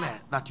and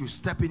declare that you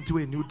step into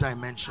a new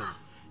dimension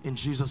in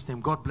Jesus' name.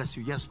 God bless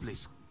you. Yes,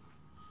 please.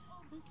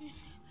 Okay.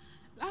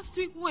 Last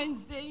week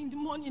Wednesday in the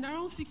morning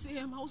around 6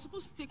 a.m. I was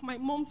supposed to take my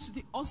mom to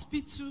the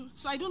hospital,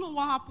 so I don't know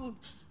what happened.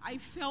 I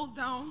fell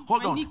down.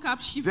 Hold my on. kneecap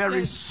shifted. There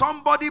is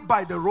somebody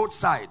by the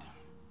roadside.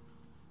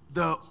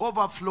 The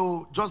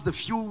overflow, just the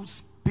few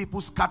people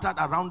scattered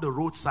around the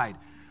roadside.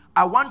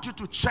 I want you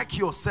to check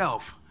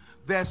yourself.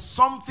 There's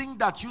something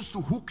that used to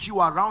hook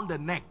you around the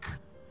neck.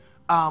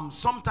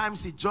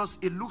 Sometimes it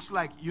looks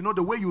like, you know,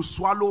 the way you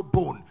swallow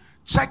bone.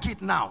 Check it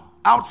now.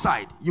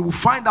 Outside. You will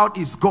find out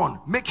it's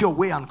gone. Make your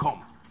way and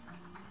come.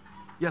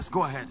 Yes,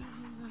 go ahead.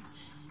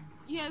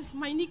 Yes,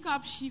 my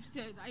kneecap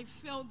shifted. I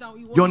fell down.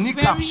 It was your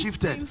kneecap very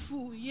shifted?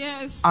 Painful.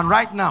 Yes. And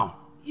right now?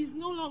 It's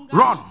no longer.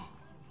 Run.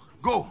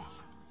 Go.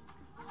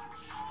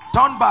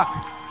 Turn back.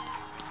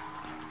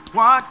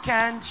 What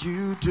can't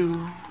you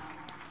do,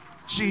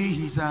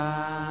 Jesus?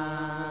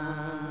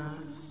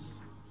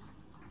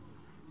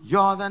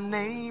 You're the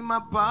name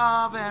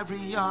above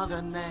every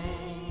other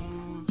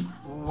name.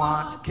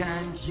 What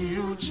can't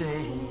you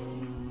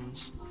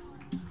change?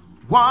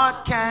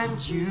 What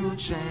can't you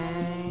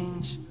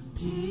change?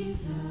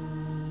 Jesus.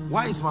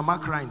 Why is Mama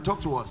crying?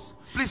 Talk to us.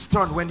 Please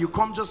turn. When you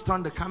come, just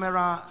turn the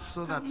camera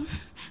so that...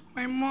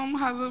 My mom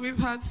has always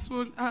had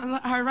swollen.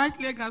 Her right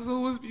leg has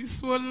always been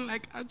swollen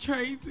like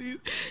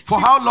arthritis. For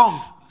how long?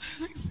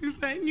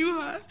 Since I knew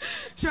her,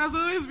 she has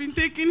always been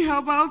taking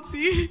herbal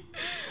tea.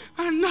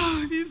 And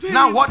now she's been...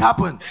 Now what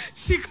happened?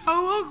 She can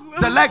walk well.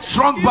 The leg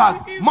shrunk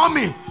back.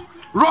 Mommy,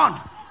 run.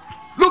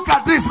 Look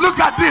at this. Look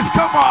at this.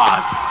 Come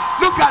on.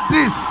 Look at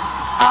this.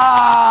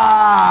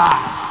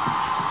 Ah.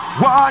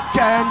 What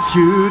can't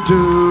you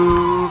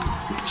do,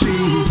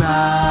 Jesus?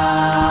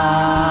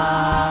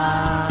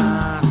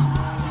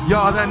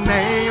 You're the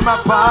name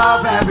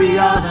above every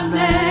other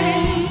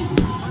name.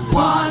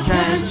 What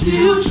can't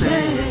you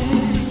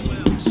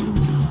change?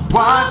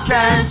 What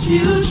can't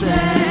you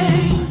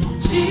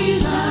change,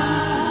 Jesus?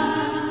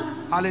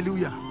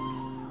 Hallelujah.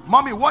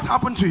 Mommy, what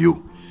happened to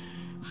you?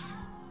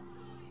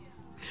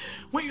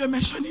 When you were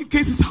mentioning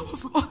cases, I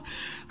was, Lord,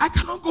 I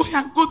cannot go here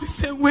and go the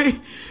same way.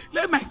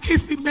 Let my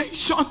case be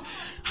mentioned.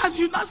 And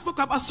you now spoke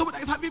about somebody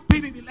that is having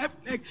pain in the left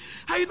leg.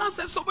 And you now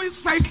said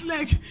somebody's right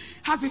leg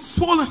has been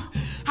swollen.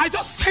 I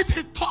just felt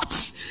a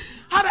touch.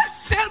 And I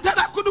felt that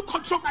I couldn't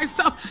control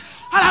myself.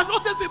 And I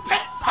noticed the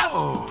pain.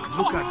 Oh,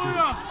 look at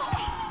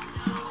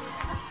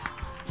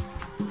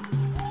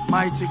this.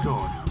 Mighty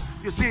God.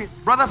 You see,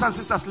 brothers and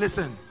sisters,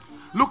 listen.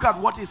 Look at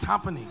what is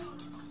happening.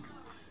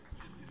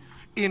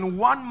 In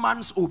one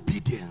man's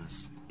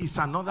obedience is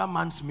another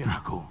man's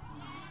miracle.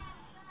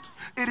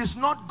 It is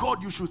not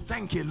God you should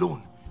thank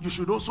alone. You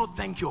should also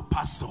thank your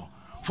pastor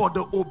for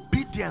the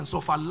obedience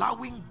of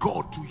allowing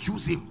God to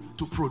use him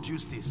to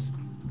produce this.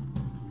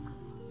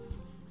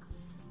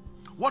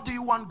 What do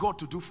you want God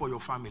to do for your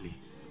family?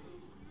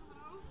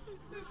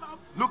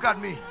 Look at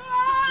me.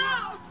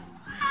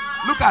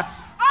 Look at.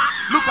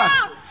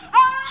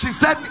 She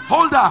said,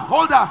 hold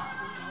her.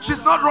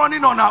 She's not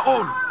running on her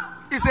own.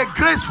 It's a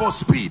grace for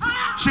speed.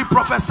 She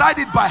prophesied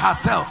it by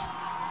herself.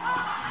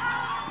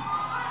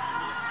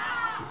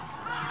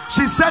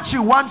 She said she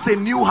wants a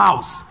new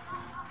house.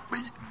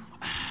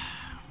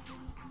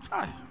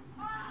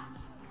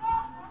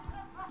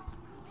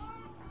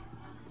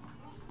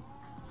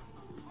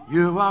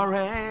 You are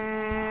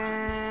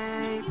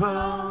able.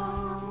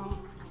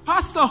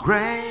 Pastor.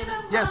 Great.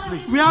 Yes,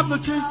 please. We have the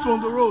case on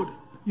the road.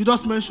 You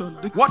just mentioned.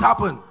 What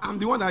happened? I'm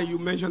the one that you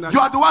mentioned. You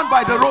are the one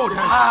by the road.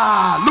 Yes.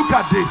 Ah, look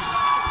at this.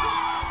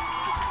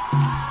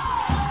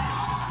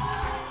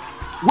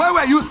 Where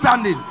were you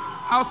standing?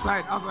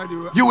 Outside the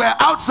road. You were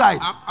outside.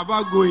 I'm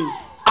about going.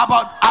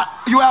 About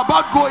you are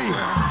about going.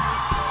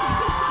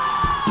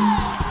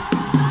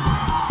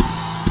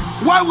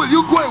 Why will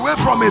you go away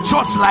from a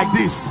church like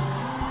this?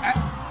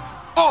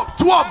 Oh,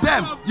 two of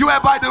them. You were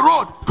by the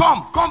road.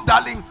 Come,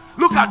 darling.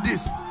 Look at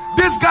this.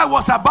 This guy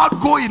was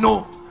about going,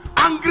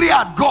 angry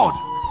at God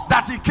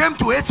that he came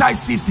to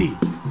HICC.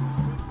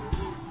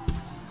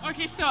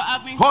 Okay, so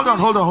I've been. Hold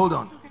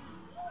on. Okay.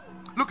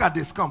 Look at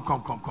this. Come.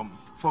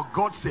 For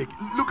God's sake,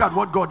 look at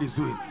what God is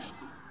doing.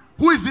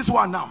 Who is this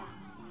one now?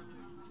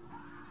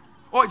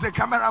 Oh, it's a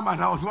cameraman.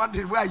 I was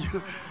wondering where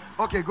you.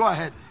 Okay, go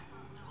ahead.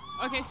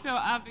 Okay, so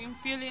I've been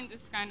feeling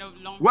this kind of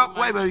lump.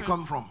 Where were you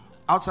coming from?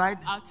 Outside?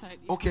 Outside.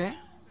 Yeah. Okay.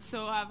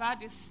 So I've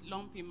had this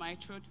lump in my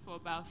throat for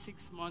about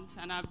 6 months,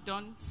 and I've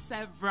done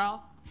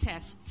several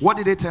tests. What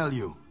did they tell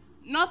you?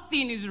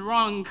 Nothing is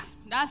wrong.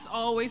 That's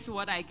always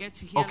what I get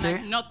to hear. Okay.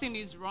 Like, nothing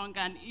is wrong.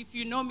 And if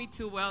you know me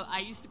too well, I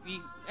used to be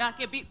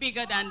like a bit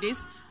bigger than this.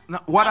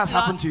 Now, what has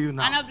happened to you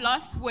now? And I've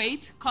lost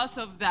weight because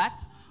of that.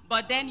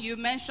 But then you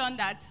mentioned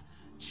that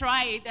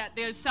that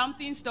there's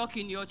something stuck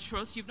in your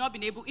throat. You've not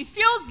been able. It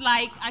feels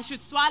like I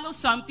should swallow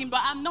something, but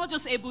I'm not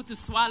just able to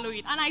swallow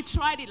it. And I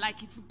tried it,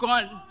 like it's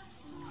gone.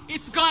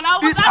 It's gone. I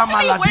was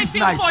actually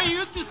waiting for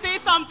you to say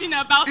something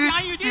about it.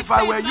 And you didn't if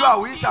I were you, I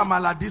would eat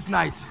amala this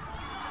night.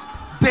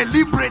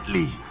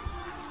 Deliberately.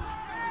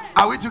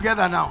 Are we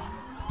together now?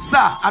 Sir,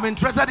 I'm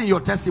interested in your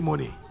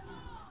testimony.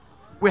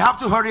 We have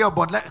to hurry up,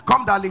 but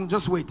come, darling,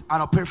 just wait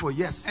and I'll pray for you.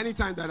 Yes.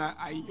 Anytime that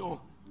I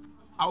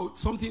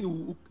something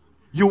will.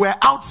 You were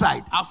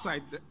outside.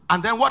 Outside.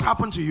 And then what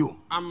happened to you?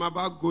 I'm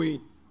about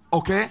going.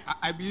 Okay.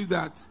 I believe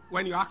that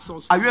when you ask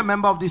us. Are you a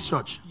member of this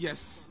church?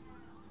 Yes.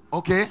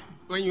 Okay.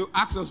 When you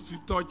ask us to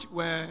touch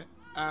where,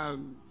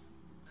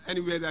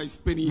 anywhere that is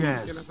paining you, you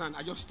understand?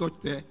 I just touch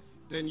there.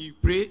 Then you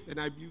pray, and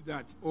I believe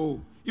that,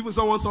 even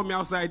someone saw me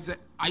outside, said,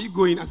 "Are you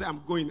going?" I said,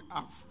 "I'm going."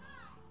 I've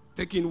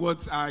taken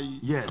what I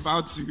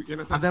about to, you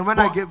understand? And then when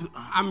I gave...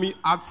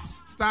 at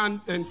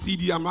stand and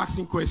CD, I'm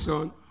asking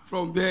questions.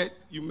 From there,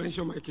 you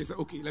mention my case.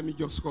 Okay, let me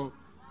just go.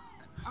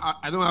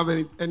 I don't have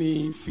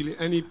any feeling,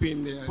 any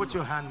pain there. Put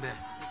your hand there.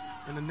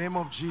 In the name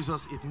of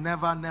Jesus, it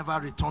never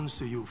returns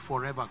to you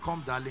forever.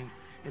 Come, darling.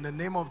 In the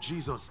name of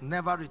Jesus,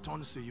 never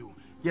returns to you.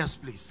 Yes,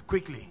 please.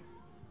 Quickly.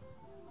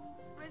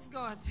 Praise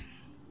God.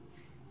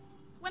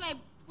 When I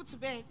put to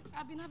bed,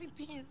 I've been having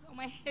pains on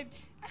my head.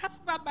 I had to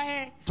barb my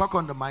hair. Talk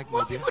on the mic,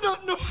 Most people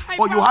don't know.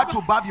 You had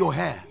to barb your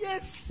hair?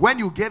 Yes. When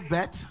you gave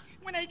birth?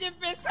 When I gave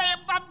birth, I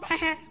barb my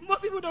hair.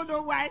 Most people don't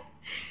know why.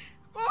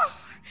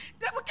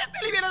 They kept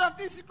telling me a lot of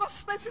things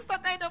because my sister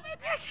died of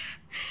headache.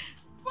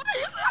 But I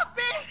used to have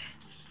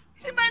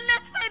pain in my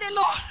left side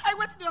alone. I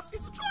went to the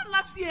hospital throughout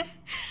last year.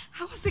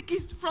 I was taking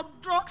from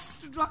drugs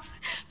to drugs.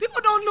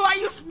 People don't know I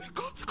used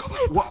makeup to cover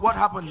it. What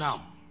happened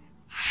now?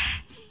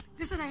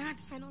 They said I had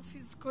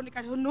sinuses, chronic.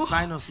 I don't know.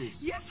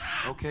 Sinuses? Yes,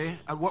 sir. Okay.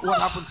 And what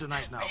happened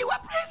tonight now? You were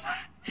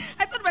praying,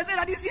 I told myself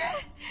that this year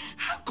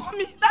I'm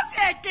coming. Last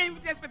year I came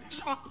with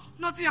expectation.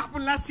 Nothing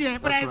happened last year.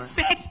 But I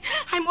said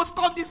I must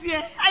come this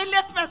year. I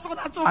left my son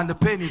at home. And the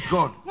pain is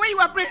gone. When you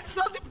were praying,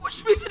 something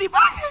pushed me to the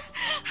back.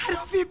 I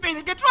don't feel pain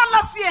again. Throughout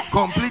last year,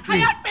 completely. I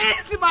had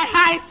pains in my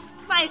eyes.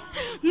 Side.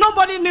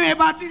 Nobody knew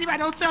about it. If I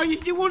don't tell you,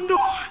 you won't know.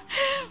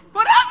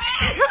 But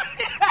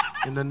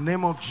in the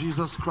name of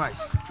Jesus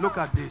Christ, look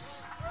at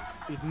this.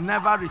 It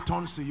never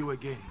returns to you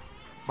again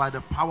by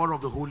the power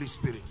of the Holy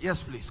Spirit.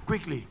 Yes, please.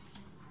 Quickly.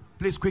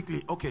 Please,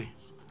 quickly. Okay.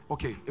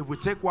 If we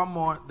take one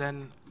more,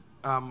 then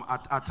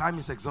our time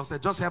is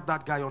exhausted. Just help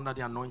that guy under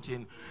the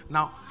anointing.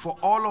 Now, for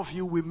all of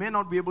you, we may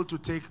not be able to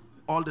take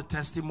all the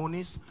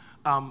testimonies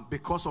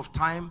because of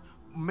time.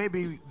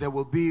 Maybe there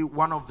will be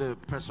one of the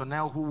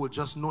personnel who will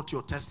just note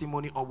your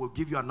testimony or will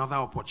give you another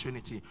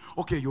opportunity.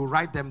 Okay, you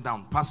write them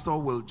down. Pastor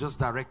will just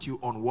direct you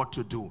on what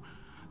to do.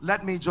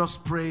 Let me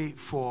just pray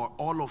for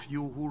all of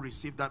you who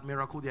received that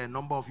miracle. There are a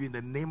number of you. In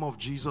the name of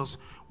Jesus,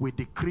 we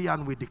decree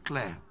and we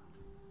declare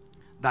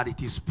that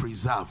it is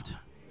preserved.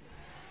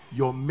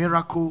 Your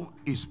miracle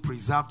is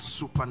preserved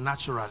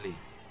supernaturally.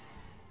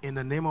 In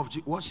the name of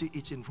Jesus. What's she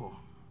itching for?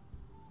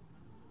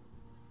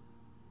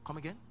 Come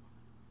again?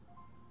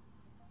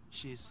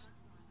 She's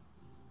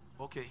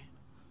okay.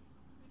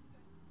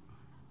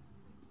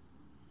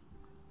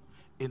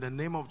 In the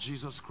name of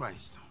Jesus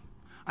Christ.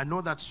 I know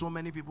that so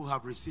many people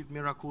have received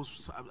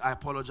miracles. I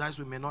apologize,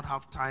 we may not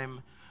have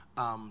time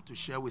to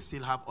share. We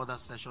still have other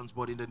sessions,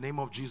 but in the name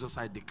of Jesus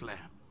I declare,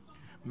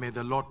 may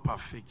the Lord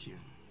perfect you.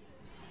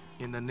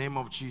 In the name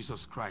of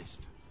Jesus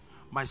Christ.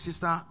 My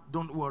sister,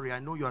 don't worry. I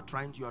know you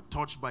are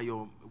touched by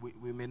your,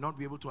 we may not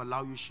be able to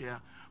allow you share,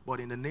 but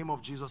in the name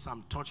of Jesus,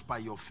 I'm touched by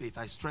your faith.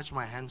 I stretch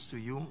my hands to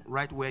you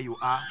right where you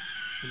are.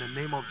 In the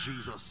name of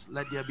Jesus,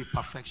 let there be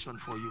perfection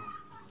for you.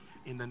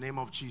 In the name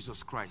of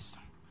Jesus Christ.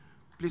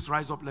 Please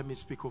rise up. Let me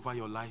speak over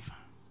your life.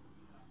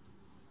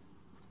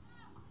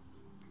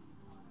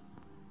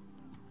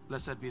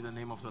 Blessed be the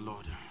name of the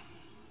Lord.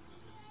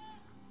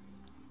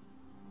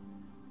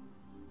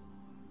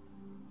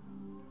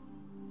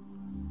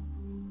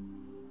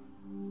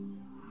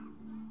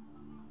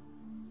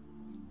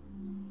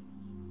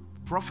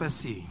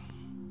 Prophecy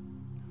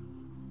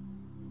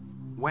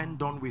when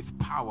done with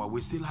power, we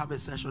still have a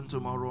session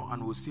tomorrow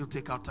and we'll still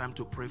take our time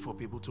to pray for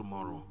people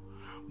tomorrow.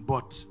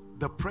 But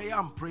the prayer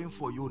I'm praying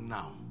for you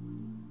now,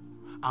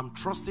 I'm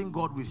trusting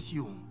God with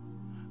you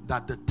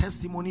that the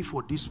testimony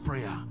for this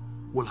prayer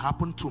will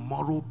happen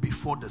tomorrow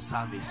before the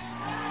service.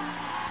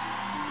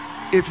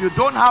 If you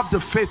don't have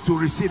the faith to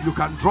receive, you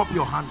can drop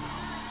your hand.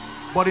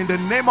 But in the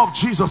name of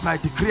Jesus, I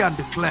decree and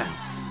declare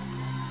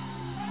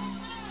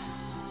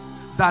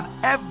that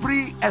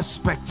every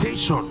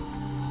expectation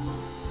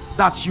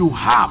that you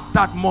have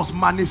that must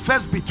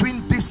manifest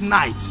between this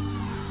night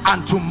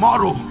and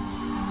tomorrow,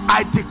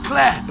 I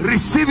declare,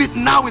 receive it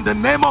now in the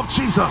name of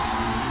Jesus.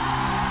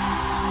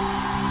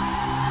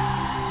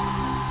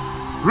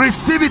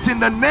 Receive it in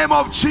the name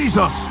of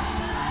Jesus.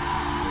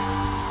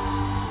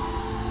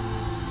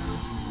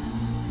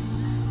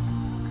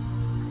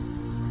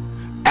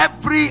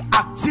 Every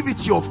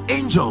activity of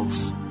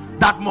angels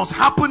that must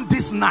happen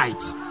this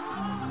night,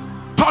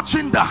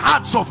 touching the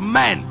hearts of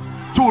men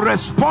to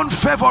respond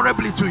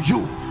favorably to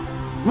you,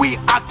 we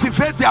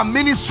activate their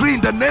ministry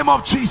in the name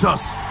of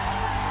Jesus.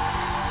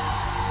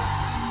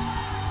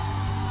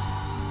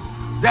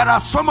 There are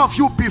some of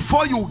you,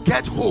 before you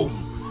get home,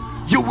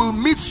 you will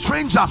meet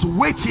strangers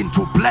waiting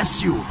to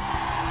bless you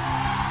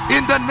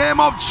in the name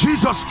of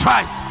Jesus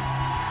Christ.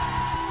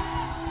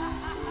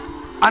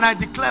 And I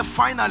declare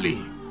finally,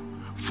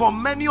 for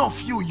many of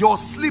you, your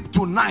sleep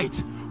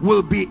tonight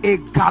will be a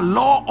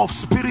galore of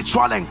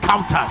spiritual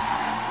encounters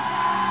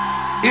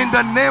in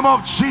the name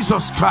of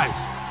Jesus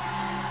Christ.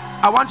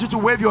 I want you to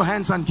wave your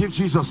hands and give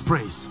Jesus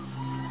praise.